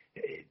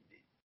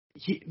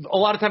 a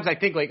lot of times I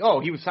think like, oh,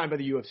 he was signed by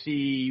the UFC.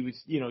 He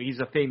was, he's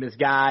a famous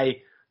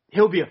guy.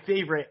 He'll be a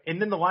favorite.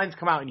 And then the lines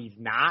come out and he's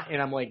not.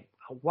 And I'm like,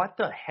 what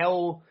the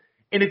hell?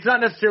 And it's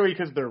not necessarily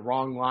because they're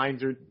wrong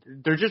lines, or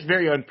they're just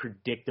very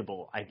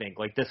unpredictable, I think.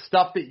 Like the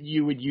stuff that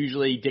you would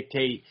usually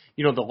dictate,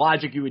 the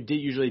logic you would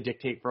usually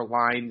dictate for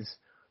lines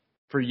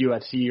for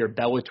UFC or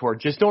Bellator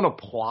just don't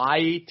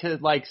apply to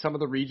like some of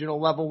the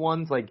regional level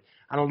ones. Like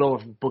I don't know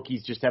if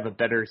bookies just have a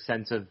better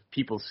sense of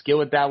people's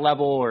skill at that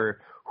level or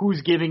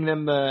who's giving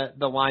them the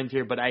lines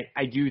here. But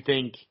I do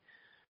think,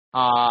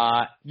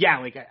 I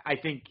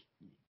think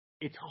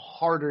it's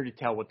harder to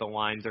tell what the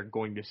lines are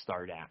going to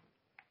start at.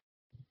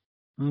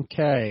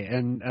 Okay,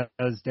 and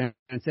as Dan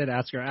said,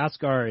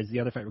 Askar is the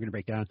other fight we're going to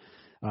break down.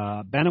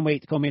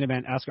 Bantamweight co-main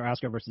event,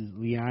 Askar versus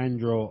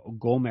Leandro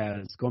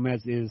Gomez.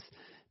 Gomez is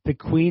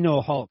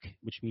Pequeno Hulk,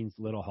 which means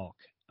Little Hulk.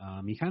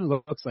 He kind of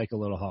looks like a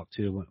Little Hulk,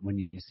 too, when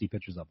you see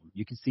pictures of him.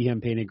 You can see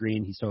him painted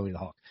green. He's totally the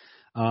Hulk.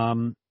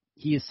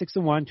 He is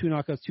 6-1, 2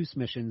 knockouts, 2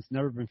 submissions,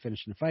 never been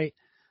finished in a fight.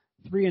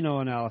 3-0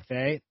 in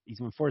LFA. He's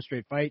won 4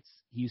 straight fights.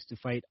 He used to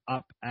fight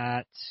up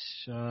at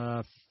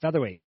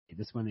featherweight.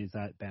 This one is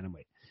at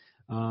bantamweight.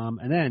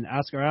 And then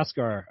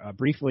Askar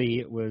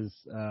briefly was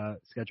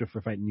scheduled for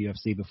a fight in the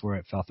UFC before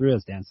it fell through,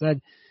 as Dan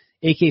said.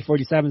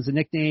 AK-47 is the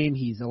nickname.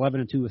 He's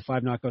 11-2 with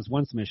 5 knockouts,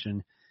 1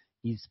 submission.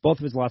 Both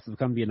of his losses have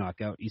come via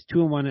knockout. He's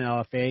 2-1 in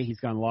LFA. He's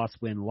gone loss,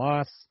 win,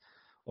 loss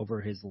over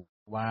his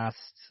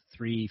last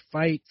 3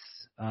 fights.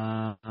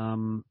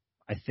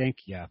 I think,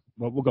 yeah.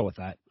 Well, we'll go with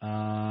that.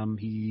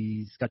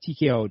 He's got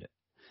TKO'd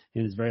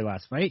in his very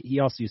last fight. He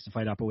also used to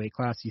fight up a weight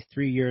class. He's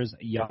 3 years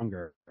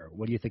younger.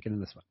 What are you thinking of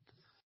this one?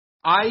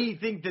 I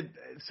think that,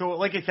 so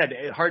like I said,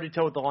 it's hard to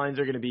tell what the lines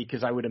are going to be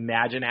because I would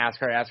imagine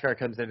Askar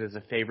comes in as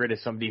a favorite,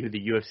 as somebody who the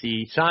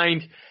UFC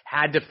signed,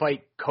 had to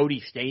fight Cody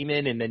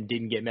Stamann and then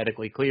didn't get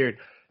medically cleared.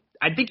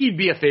 I think he'd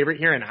be a favorite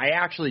here, and I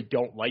actually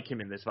don't like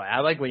him in this fight. I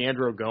like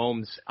Leandro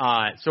Gomes.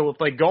 So if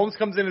like Gomes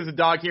comes in as a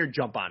dog here,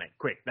 jump on it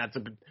quick. That's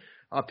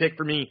a pick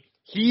for me.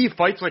 He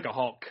fights like a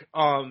Hulk.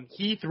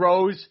 He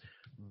throws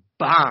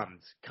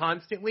bombs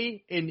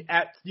constantly, and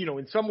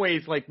in some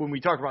ways, like when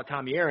we talk about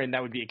Tommy Aaron,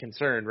 that would be a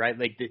concern, right?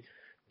 Like because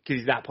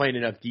he's not playing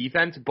enough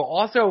defense, but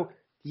also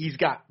he's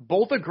got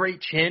both a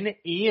great chin,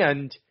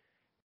 and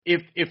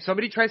if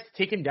somebody tries to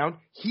take him down,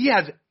 he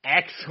has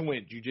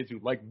excellent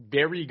jiu-jitsu, like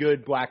very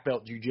good black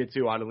belt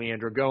jiu-jitsu out of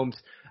Leandro Gomes.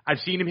 I've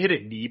seen him hit a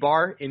knee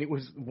bar, and it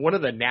was one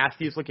of the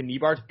nastiest looking knee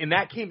bars, and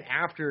that came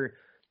after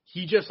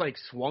he just like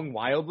swung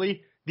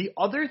wildly. The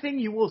other thing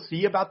you will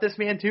see about this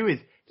man too is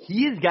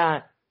he has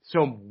got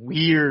some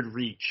weird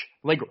reach,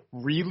 like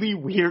really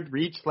weird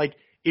reach. Like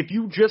if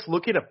you just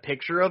look at a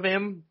picture of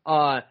him,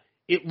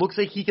 it looks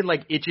like he can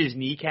like itch his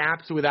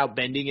kneecaps without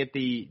bending at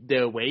the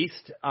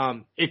waist.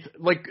 It's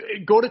like,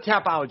 go to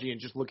Tapology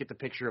and just look at the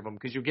picture of him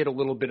because you'll get a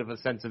little bit of a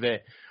sense of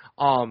it.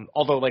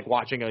 Although like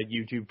watching a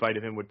YouTube fight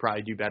of him would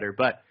probably do better.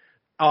 But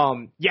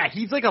yeah,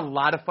 he's like a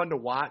lot of fun to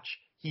watch.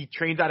 He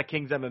trains out of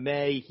King's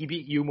MMA. He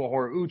beat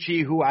Yumahoro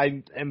Uchi, who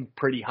I am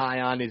pretty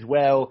high on as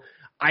well.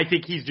 I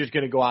think he's just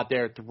going to go out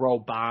there, throw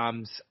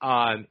bombs,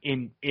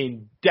 and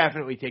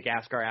definitely take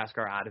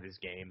Askar out of his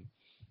game.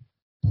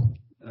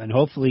 And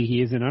hopefully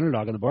he is an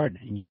underdog on the board,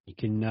 and you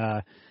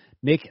can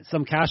make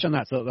some cash on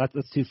that. So that's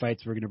 2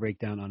 fights we're going to break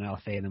down on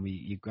LFA, and then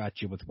you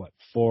got you with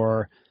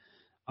 4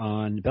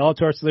 on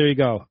Bellator. So there you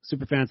go.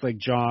 Super fans like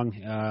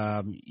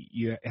Jong,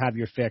 you have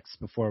your fix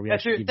before we.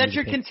 That's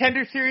your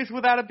contender series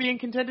without it being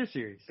contender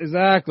series.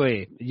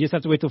 Exactly. You just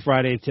have to wait till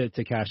Friday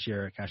to cash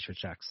your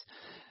checks.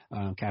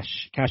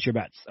 Cash your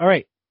bets. All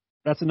right,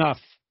 that's enough.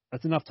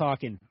 That's enough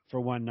talking for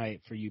one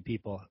night for you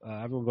people.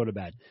 Everyone go to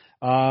bed.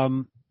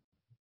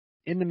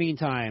 In the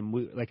meantime,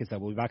 like I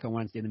said, we'll be back on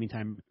Wednesday. In the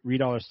meantime,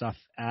 read all our stuff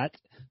at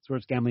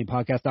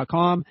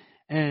sportsgamblingpodcast.com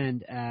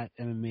and at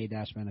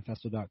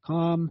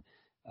MMA-manifesto.com.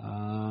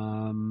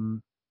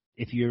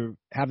 If you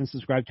haven't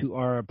subscribed to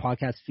our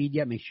podcast feed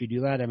yet, make sure you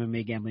do that,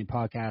 MMA Gambling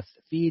Podcast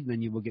feed.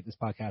 Then you will get this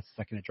podcast the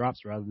second it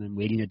drops rather than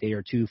waiting a day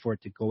or 2 for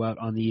it to go out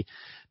on the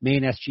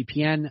main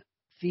SGPN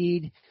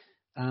feed.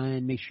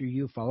 And make sure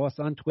you follow us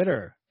on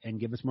Twitter and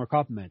give us more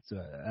compliments,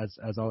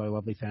 as all our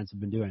lovely fans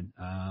have been doing.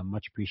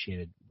 Much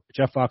appreciated.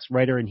 Jeff Fox,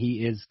 writer, and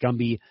he is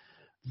Gumby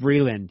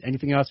Vreeland.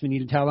 Anything else we need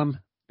to tell him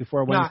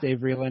before Wednesday,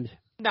 Vreeland?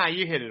 Nah,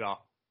 you hit it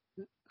all.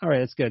 All right,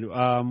 that's good.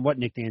 What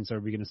nicknames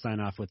are we going to sign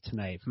off with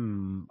tonight?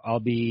 I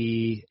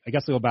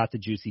guess I'll go back to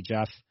Juicy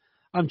Jeff.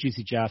 I'm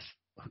Juicy Jeff.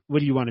 What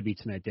do you want to be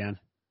tonight, Dan?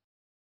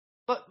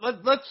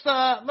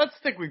 Let's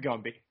stick with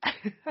Gumby.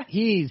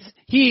 He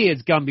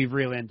is Gumby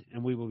Vreeland,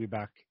 and we will be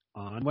back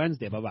on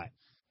Wednesday. Bye-bye.